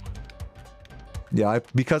 Yeah,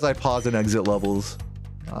 because I pause and exit levels,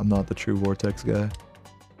 I'm not the true vortex guy.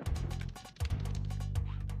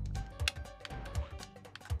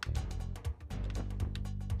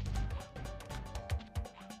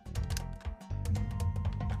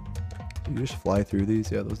 Do you just fly through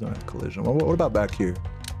these? Yeah, those don't have collision. What about back here?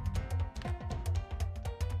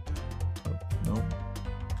 Oh, no.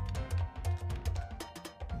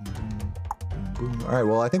 Boom. All right,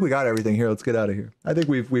 well, I think we got everything here. Let's get out of here. I think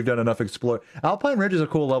we've done enough explore. Alpine Ridge is a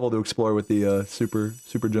cool level to explore with the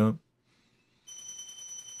super jump.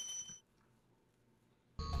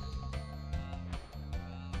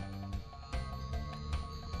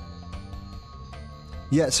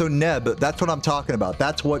 Yeah, so Neb, that's what I'm talking about.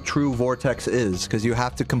 That's what true Vortex is, because you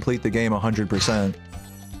have to complete the game 100%.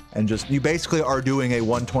 And you basically are doing a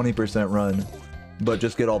 120% run, but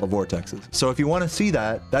just get all the Vortexes. So if you want to see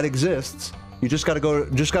that exists, you just gotta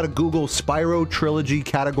Google Spyro Trilogy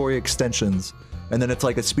category extensions. And then it's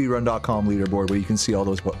like a speedrun.com leaderboard where you can see all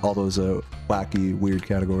those wacky, weird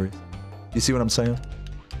categories. You see what I'm saying?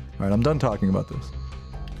 All right, I'm done talking about this.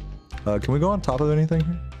 Can we go on top of anything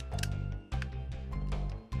here?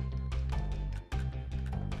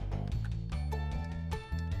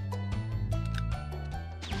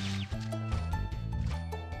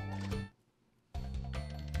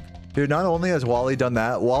 Dude, not only has Wally done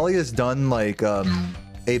that, Wally has done like a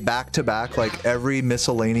back-to-back, like every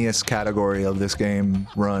miscellaneous category of this game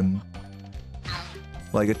run.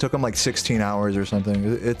 Like it took him like 16 hours or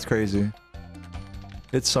something. It's crazy.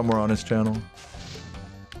 It's somewhere on his channel.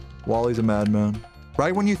 Wally's a madman.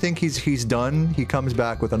 Right when you think he's done, he comes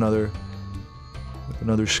back with another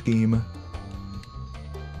scheme.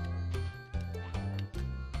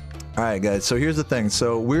 Alright guys, so here's the thing.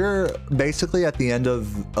 So we're basically at the end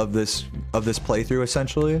of this playthrough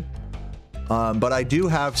essentially. But I do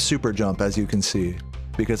have super jump, as you can see,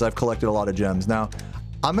 because I've collected a lot of gems. Now,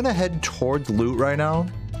 I'm gonna head towards loot right now,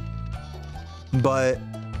 but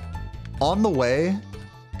on the way,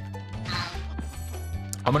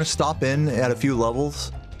 I'm gonna stop in at a few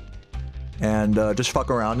levels and just fuck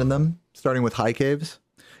around in them, starting with high caves.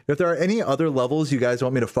 If there are any other levels you guys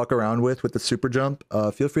want me to fuck around with the super jump,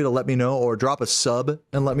 feel free to let me know, or drop a sub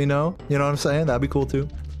and let me know. You know what I'm saying? That'd be cool too.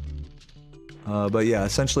 But yeah,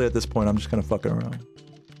 essentially at this point, I'm just kind of fucking around.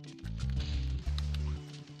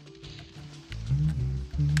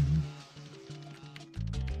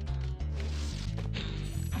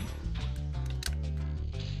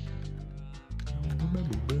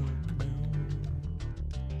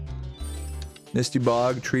 Misty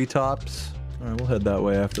Bog, treetops. Alright, we'll head that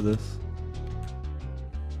way after this.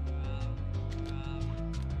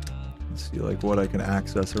 Let's see like what I can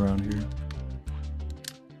access around here.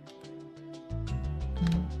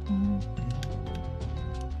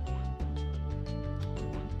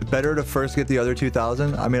 Better to first get the other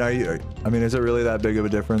 2,000? I mean, is it really that big of a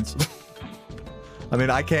difference? I mean,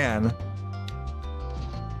 I can.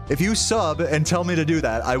 If you sub and tell me to do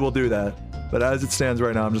that, I will do that. But as it stands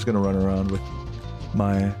right now, I'm just gonna run around with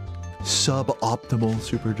my suboptimal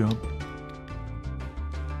super jump.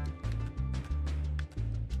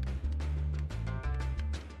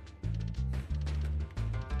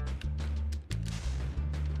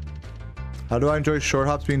 How do I enjoy short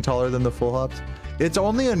hops being taller than the full hops? It's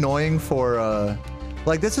only annoying for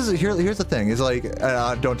like this is here's the thing is like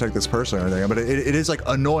don't take this personally or anything, but it is like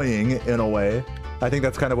annoying in a way. I think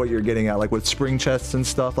that's kind of what you're getting at, like with spring chests and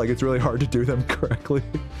stuff. Like it's really hard to do them correctly,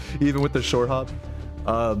 even with the short hop.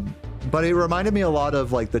 But it reminded me a lot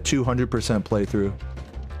of like the 200% playthrough,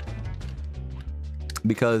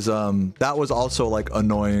 because that was also like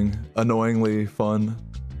annoyingly fun.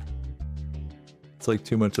 It's like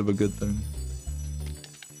too much of a good thing.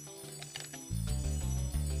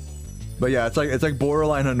 But yeah, it's like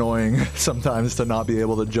borderline annoying sometimes to not be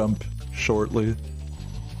able to jump shortly.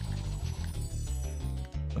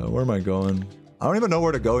 Where am I going? I don't even know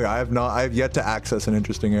where to go here. I have yet to access an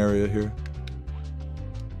interesting area here.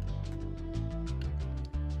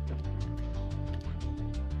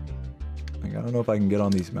 Like, I don't know if I can get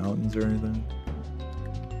on these mountains or anything.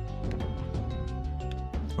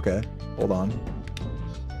 Okay, hold on.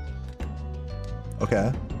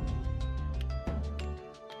 Okay.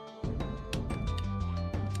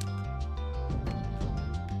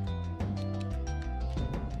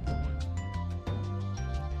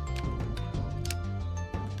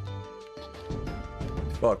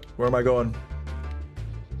 Fuck, where am I going?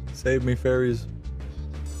 Save me, fairies.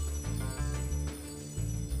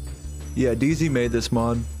 Yeah, DZ made this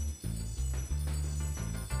mod.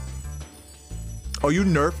 Oh, you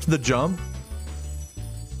nerfed the jump?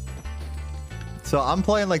 So I'm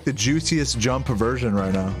playing like the juiciest jump version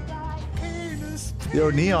right now.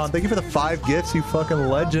 Yo, Neon, thank you for the 5 gifts, you fucking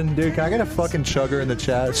legend. Dude, can I get a fucking chugger in the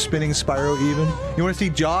chat? Spinning Spyro even. You wanna see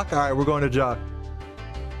Jock? Alright, we're going to Jock.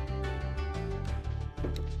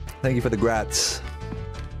 Thank you for the grats.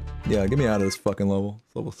 Yeah, get me out of this fucking level.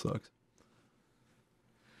 This level sucks.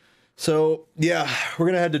 So, yeah, we're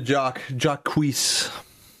gonna head to Jock. Jock Queese.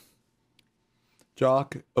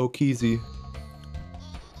 Jock Okeezy.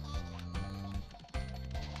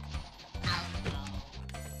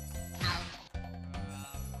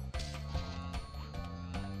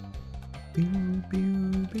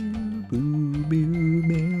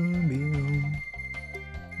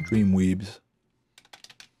 Dreamweebs.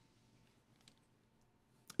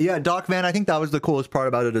 Yeah, Doc Man, I think that was the coolest part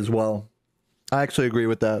about it as well. I actually agree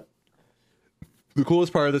with that. The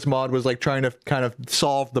coolest part of this mod was like trying to kind of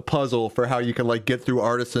solve the puzzle for how you can like get through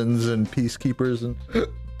artisans and peacekeepers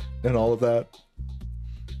and all of that.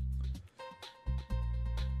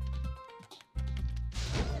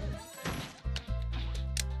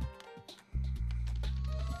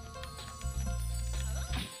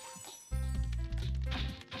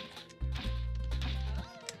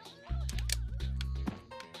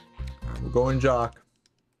 We're going Jock.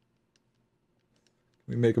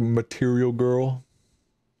 We make a material girl.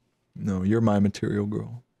 No, you're my material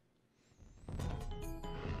girl.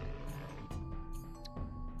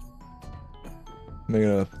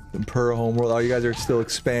 Making a per homeworld. Oh, you guys are still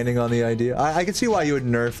expanding on the idea. I can see why you would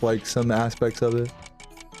nerf like some aspects of it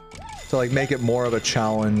to like make it more of a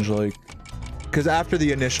challenge, like because after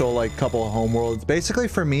the initial like couple of homeworlds, basically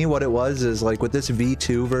for me what it was is like with this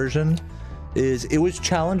V2 version. It was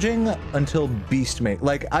challenging until Beastmaker.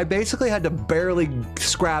 Like, I basically had to barely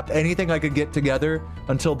scrap anything I could get together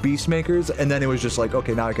until Beastmakers, and then it was just like,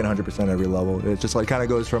 okay, now I can 100% every level. It just like kind of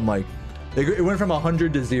goes from like, it went from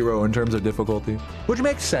 100 to 0 in terms of difficulty, which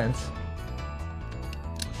makes sense.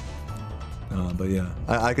 But yeah,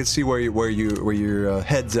 I could see where your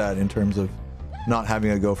head's at in terms of not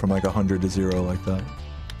having to go from like 100 to 0 like that.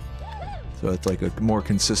 So it's like a more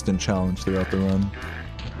consistent challenge throughout the run.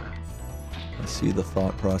 I see the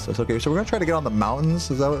thought process. Okay, so we're gonna try to get on the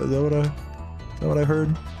mountains. Is that what I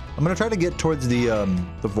heard? I'm gonna try to get towards the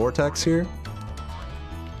vortex here.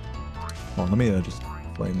 Oh, let me just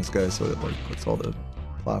flame this guy so it like puts all the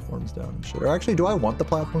platforms down and shit. Or actually, do I want the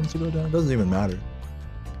platforms to go down? It doesn't even matter.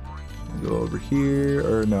 Go over here,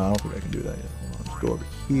 or no, I don't think I can do that yet. Hold on, just go over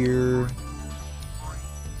here.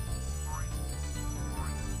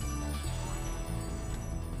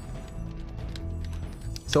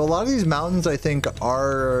 So a lot of these mountains, I think,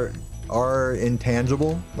 are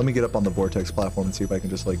intangible. Let me get up on the vortex platform and see if I can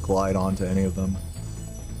just like glide onto any of them.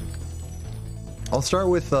 I'll start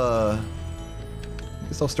with I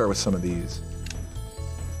guess I'll start with some of these.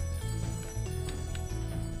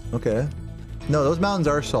 Okay. No, those mountains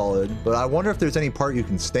are solid, but I wonder if there's any part you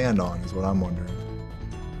can stand on, is what I'm wondering.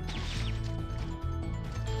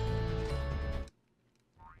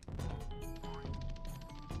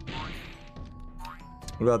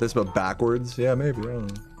 What about this, but backwards? Yeah, maybe, I don't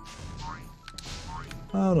know.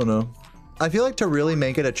 I don't know. I feel like to really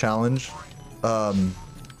make it a challenge, I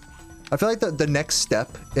feel like the next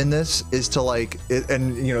step in this is to like,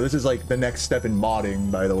 and you know, this is like the next step in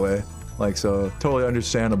modding, by the way. Like, so totally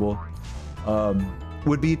understandable.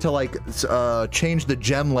 Would be to like change the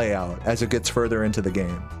gem layout as it gets further into the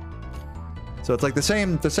game. So it's like the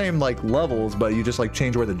same like levels, but you just like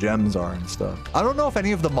change where the gems are and stuff. I don't know if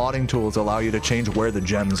any of the modding tools allow you to change where the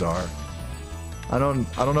gems are. I don't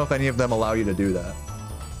know if any of them allow you to do that.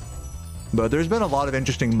 But there's been a lot of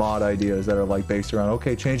interesting mod ideas that are like based around,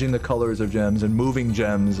 okay, changing the colors of gems and moving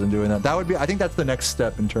gems and doing that. That would be, I think that's the next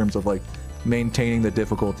step in terms of like maintaining the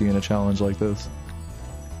difficulty in a challenge like this.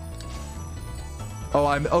 Oh,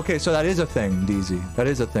 okay, so that is a thing, DZ. That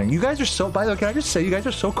is a thing. You guys are so, by the way, can I just say, you guys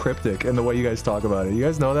are so cryptic in the way you guys talk about it. You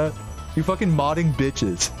guys know that? You fucking modding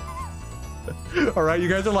bitches. Alright, you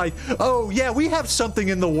guys are like, oh, yeah, we have something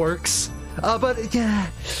in the works. But, yeah,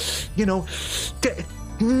 you know,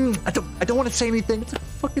 I don't want to say anything. It's a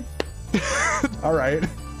fucking... Alright.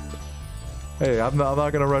 Hey, I'm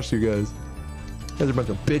not gonna rush you guys. You guys are a bunch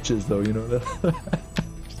of bitches, though, you know that?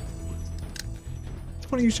 It's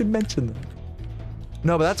funny you should mention that.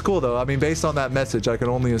 No, but that's cool though. I mean, based on that message, I can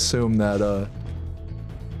only assume that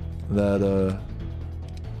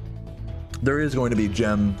there is going to be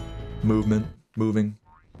gem moving.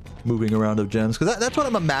 moving around of gems, because that's what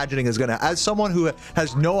I'm imagining is gonna, as someone who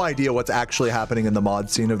has no idea what's actually happening in the mod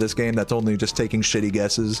scene of this game, that's only just taking shitty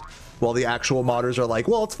guesses, while the actual modders are like,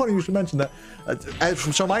 well, it's funny you should mention that.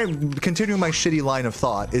 So continuing my shitty line of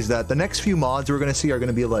thought is that the next few mods we're gonna see are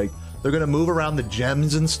gonna be like, they're gonna move around the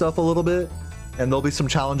gems and stuff a little bit, and there'll be some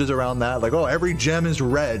challenges around that, like, oh, every gem is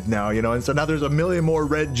red now, you know, and so now there's a million more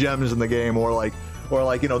red gems in the game, or like,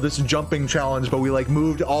 you know, this jumping challenge, but we like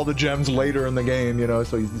moved all the gems later in the game, you know,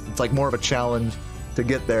 so it's like more of a challenge to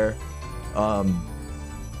get there.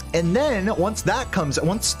 And then once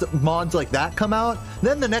the mods like that come out,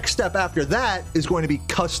 then the next step after that is going to be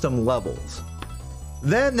custom levels.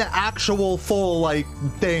 Then the actual full like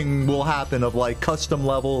thing will happen of like custom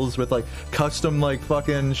levels with like custom like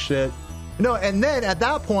fucking shit. No, and then at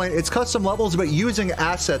that point it's custom levels but using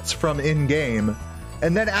assets from in-game.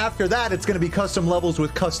 And then after that, it's going to be custom levels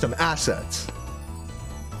with custom assets.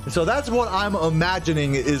 So that's what I'm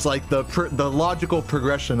imagining is like the logical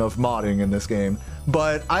progression of modding in this game.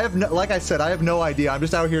 But I have no, like I said, I have no idea. I'm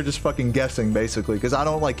just out here just fucking guessing basically because I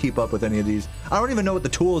don't like keep up with any of these. I don't even know what the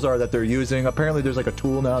tools are that they're using. Apparently there's like a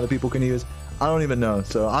tool now that people can use. I don't even know.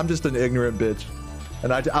 So I'm just an ignorant bitch.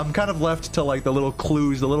 And I'm kind of left to like the little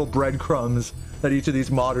clues, the little breadcrumbs that each of these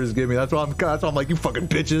modders give me. That's why I'm like, you fucking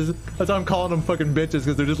bitches. That's why I'm calling them fucking bitches,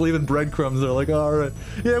 because they're just leaving breadcrumbs. They're like, oh, all right,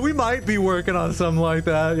 yeah, we might be working on something like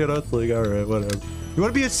that. You know, it's like, all right, whatever. You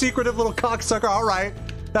want to be a secretive little cocksucker? All right,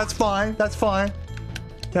 that's fine. That's fine.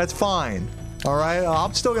 That's fine. All right,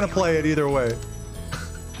 I'm still gonna play it either way.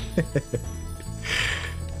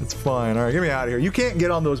 It's fine. All right, get me out of here. You can't get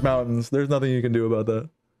on those mountains. There's nothing you can do about that.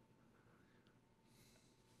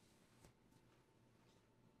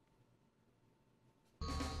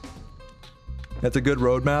 That's a good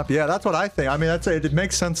roadmap. Yeah, that's what I think. I mean, it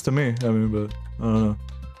makes sense to me. I mean, but I don't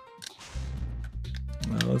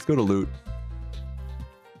know. Let's go to loot.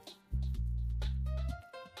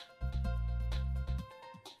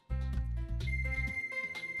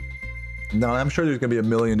 No, I'm sure there's gonna be a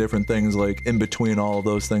million different things like in between all of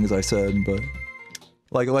those things I said, but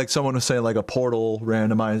like someone was saying like a portal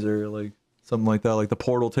randomizer, like something like that. Like the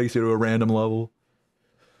portal takes you to a random level.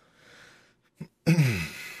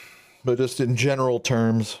 But just in general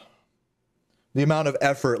terms, the amount of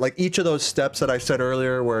effort, like each of those steps that I said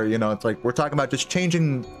earlier, where, you know, it's like, we're talking about just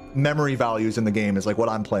changing memory values in the game is like what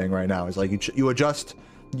I'm playing right now. Is like you adjust,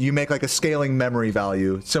 you make like a scaling memory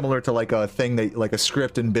value, similar to like a thing that, like a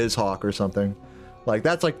script in BizHawk or something. Like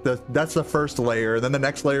that's like that's the first layer. Then the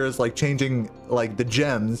next layer is like changing like the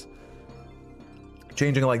gems.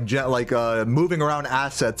 Changing like, moving around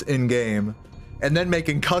assets in game. And then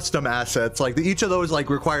making custom assets, like each of those like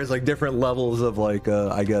requires like different levels of like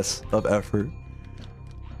I guess of effort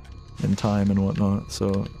and time and whatnot.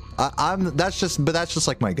 So that's just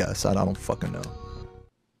like my guess. I don't fucking know.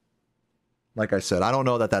 Like I said, I don't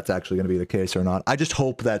know that that's actually going to be the case or not. I just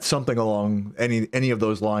hope that something along any of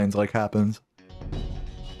those lines like happens.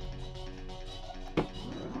 All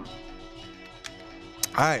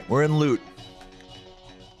right, we're in loot.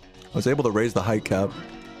 I was able to raise the height cap.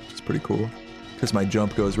 It's pretty cool. Because my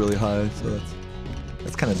jump goes really high, so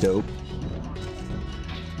that's kind of dope.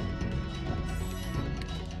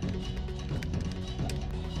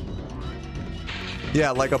 Yeah,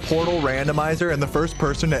 like a portal randomizer, and the first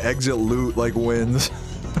person to exit loot like wins.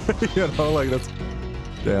 You know, like that's...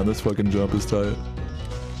 Damn, this fucking jump is tight.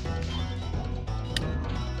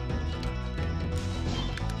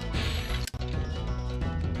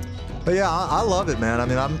 But yeah, I love it, man. I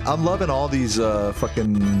mean, I'm loving all these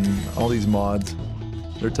all these mods.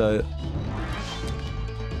 They're tight.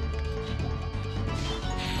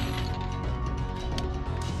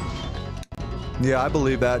 Yeah, I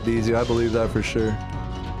believe that, DZ. I believe that for sure.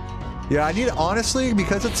 Yeah, I need, honestly,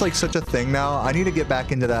 because it's like such a thing now, I need to get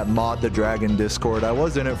back into that Mod the Dragon Discord. I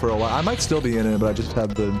was in it for a while. I might still be in it, but I just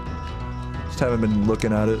haven't been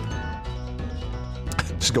looking at it.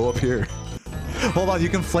 Just go up here. Hold on, you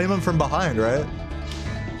can flame him from behind, right?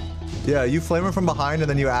 Yeah, you flame him from behind and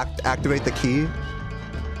then you activate the key.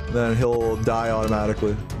 Then he'll die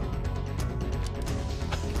automatically.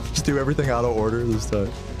 Just do everything out of order this time.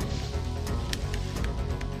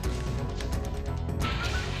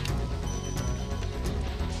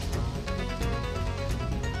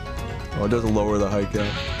 Oh, it does lower the height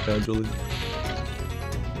cap gradually.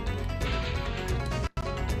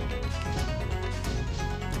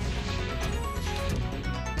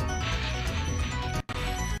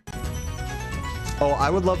 Oh,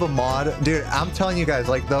 I would love a mod. Dude, I'm telling you guys,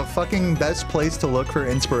 like, the fucking best place to look for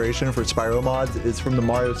inspiration for Spyro mods is from the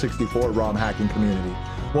Mario 64 ROM hacking community.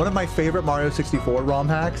 One of my favorite Mario 64 ROM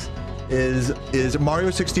hacks is Mario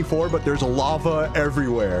 64, but there's lava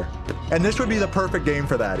everywhere. And this would be the perfect game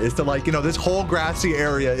for that, is to like, you know, this whole grassy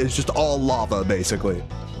area is just all lava basically.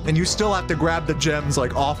 And you still have to grab the gems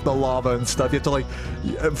like off the lava and stuff. You have to like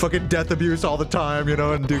fucking death abuse all the time, you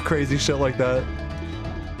know, and do crazy shit like that.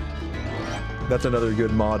 That's another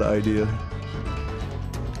good mod idea.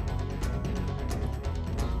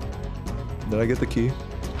 Did I get the key?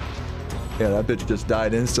 Yeah, that bitch just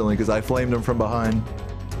died instantly because I flamed him from behind.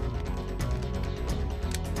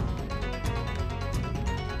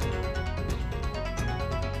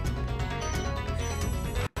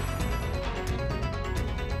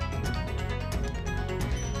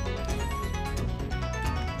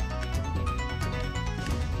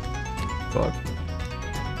 Fuck.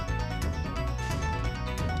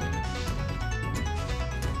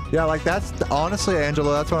 Yeah, like that's honestly,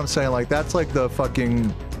 Angelo, that's what I'm saying. Like that's like the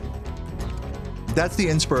fucking, that's the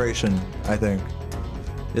inspiration, I think.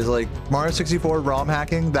 Is like Mario 64 ROM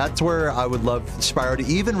hacking. That's where I would love Spyro to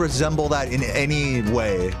even resemble that in any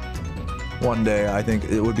way. One day, I think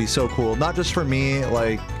it would be so cool. Not just for me,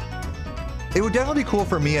 like it would definitely be cool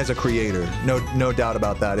for me as a creator. No doubt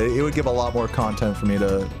about that. It would give a lot more content for me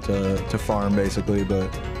to farm basically,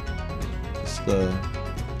 but just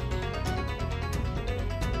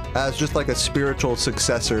as just like a spiritual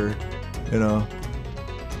successor, you know.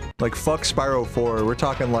 Like fuck Spyro 4. We're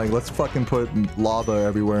talking like let's fucking put lava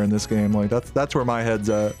everywhere in this game. Like that's where my head's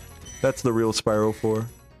at. That's the real Spyro 4.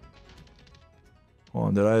 Hold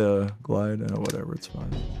on, did I glide? Whatever, it's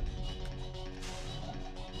fine.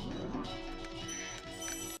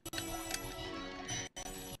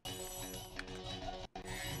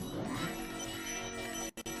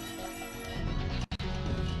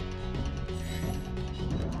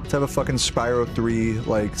 Let's have a fucking Spyro 3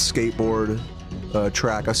 like skateboard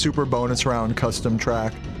track, a super bonus round custom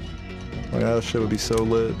track. Like that shit would be so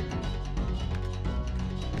lit.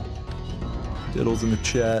 Diddles in the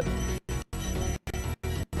chat.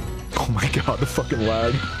 Oh my god, the fucking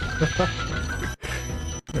lag.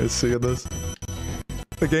 You guys seeing this?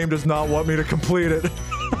 The game does not want me to complete it.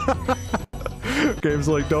 Game's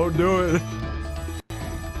like, don't do it.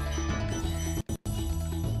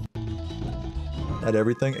 At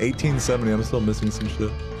everything? 1870, I'm still missing some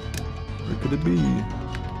shit. Where could it be?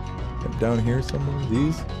 Down here somewhere?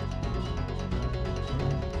 These?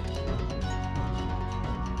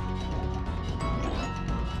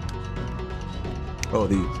 Oh,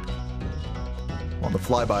 these. On the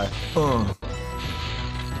flyby. Alright,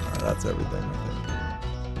 that's everything, I think.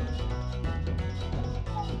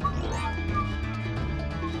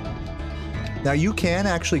 Now you can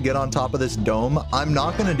actually get on top of this dome. I'm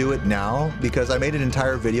not gonna do it now because I made an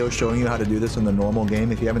entire video showing you how to do this in the normal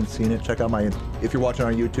game. If you haven't seen it, check out my, if you're watching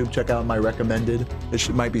on YouTube, check out my recommended. It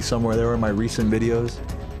might be somewhere there in my recent videos.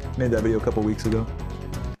 I made that video a couple weeks ago.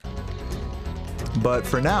 But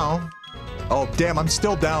for now, oh damn, I'm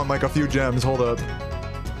still down like a few gems, hold up.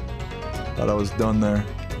 Thought I was done there.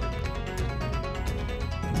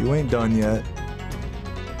 You ain't done yet.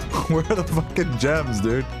 Where are the fucking gems,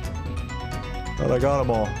 dude? Thought I got them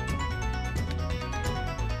all.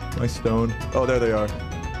 My stone. Oh, there they are.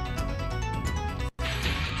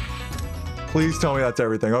 Please tell me that's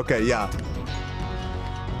everything. Okay, yeah.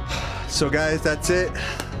 So guys, that's it.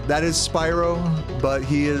 That is Spyro, but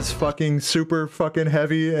he is fucking super fucking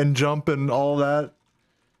heavy and jump and all that.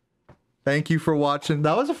 Thank you for watching.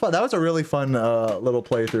 That was a really fun little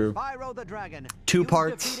playthrough. Spyro the Dragon. 2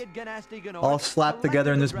 parts, all slapped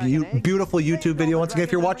together in this beautiful YouTube video. Once again,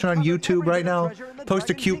 if you're watching on YouTube right now,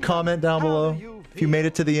 post a cute comment down below. If you made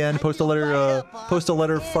it to the end, post a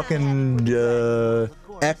letter fucking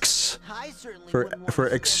X for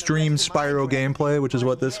extreme Spyro gameplay, which is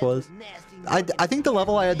what this was. I think the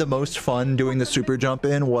level I had the most fun doing the super jump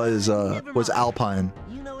in was Alpine.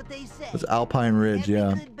 Was Alpine Ridge,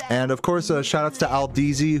 yeah. And of course, shout outs to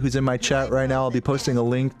Aldeezy, who's in my chat right now. I'll be posting a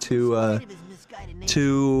link to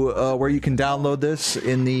where you can download this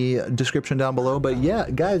in the description down below. But yeah,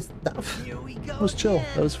 guys, that was chill.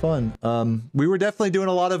 That was fun. We were definitely doing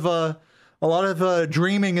a lot of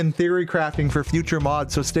dreaming and theory crafting for future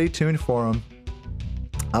mods, so stay tuned for them.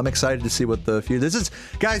 I'm excited to see what the future. This is,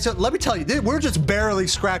 guys. Let me tell you, we're just barely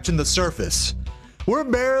scratching the surface. We're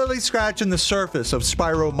barely scratching the surface of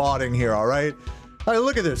Spyro modding here, alright? Alright,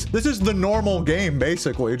 look at this. This is the normal game,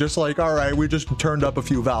 basically. Just like, alright, we just turned up a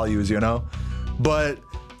few values, you know? But,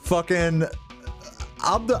 fucking...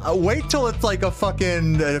 wait till it's like a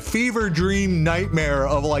fucking fever dream nightmare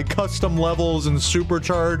of like custom levels and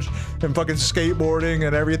supercharge and fucking skateboarding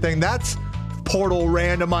and everything. That's portal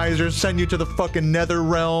randomizers send you to the fucking nether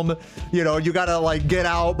realm. You know, you gotta like get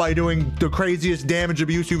out by doing the craziest damage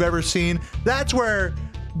abuse you've ever seen. That's where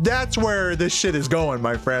this shit is going,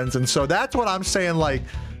 my friends. And so that's what I'm saying, like,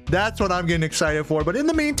 that's what I'm getting excited for. But in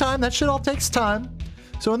the meantime, that shit all takes time.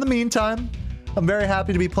 So in the meantime, I'm very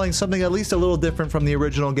happy to be playing something at least a little different from the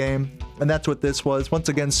original game. And that's what this was. Once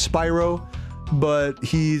again, Spyro, but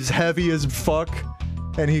he's heavy as fuck.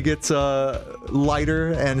 And he gets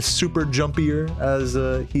lighter and super jumpier as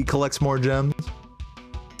he collects more gems.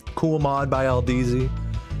 Cool mod by Aldeezy.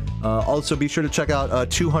 Also, be sure to check out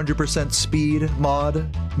 200% Speed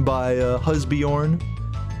mod by Husbjorn.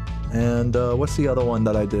 And what's the other one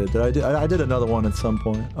that I did? I did another one at some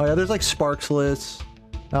point. Oh yeah, there's like Sparksless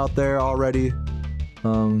out there already.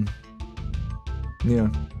 Yeah, and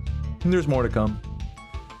there's more to come.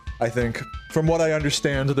 I think, from what I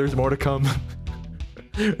understand, there's more to come.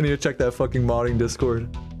 I need to check that fucking modding Discord.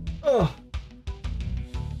 Oh.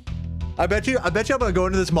 I bet you I'm gonna go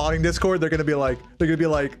into this modding Discord. They're gonna be like,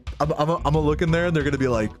 I'm gonna look in there and they're gonna be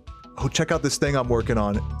like, oh, check out this thing I'm working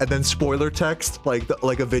on, and then spoiler text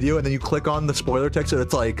like a video, and then you click on the spoiler text and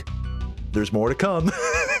it's like, there's more to come.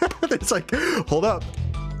 It's like, hold up,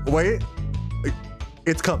 wait,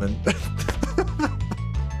 it's coming.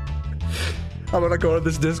 I'm gonna go to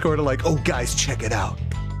this Discord and like, oh guys, check it out.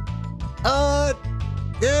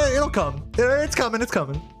 Yeah, it'll come. It's coming. It's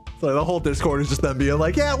coming. So the whole Discord is just them being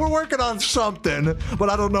like, yeah, we're working on something,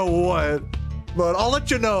 but I don't know what. But I'll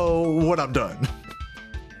let you know when I'm done.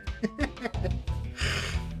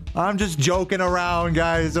 I'm just joking around,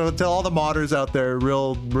 guys. So to all the modders out there,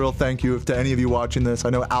 real thank you to any of you watching this.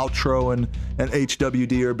 I know Outro and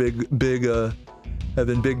HWD are have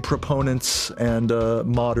been big proponents and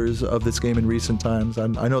modders of this game in recent times. I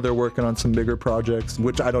know they're working on some bigger projects,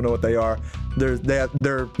 which I don't know what they are. They're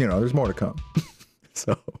you know, there's more to come.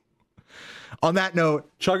 So, on that note,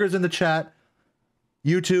 Chuggers in the chat,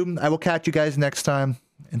 YouTube. I will catch you guys next time,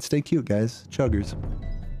 and stay cute, guys. Chuggers.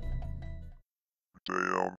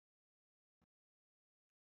 Damn.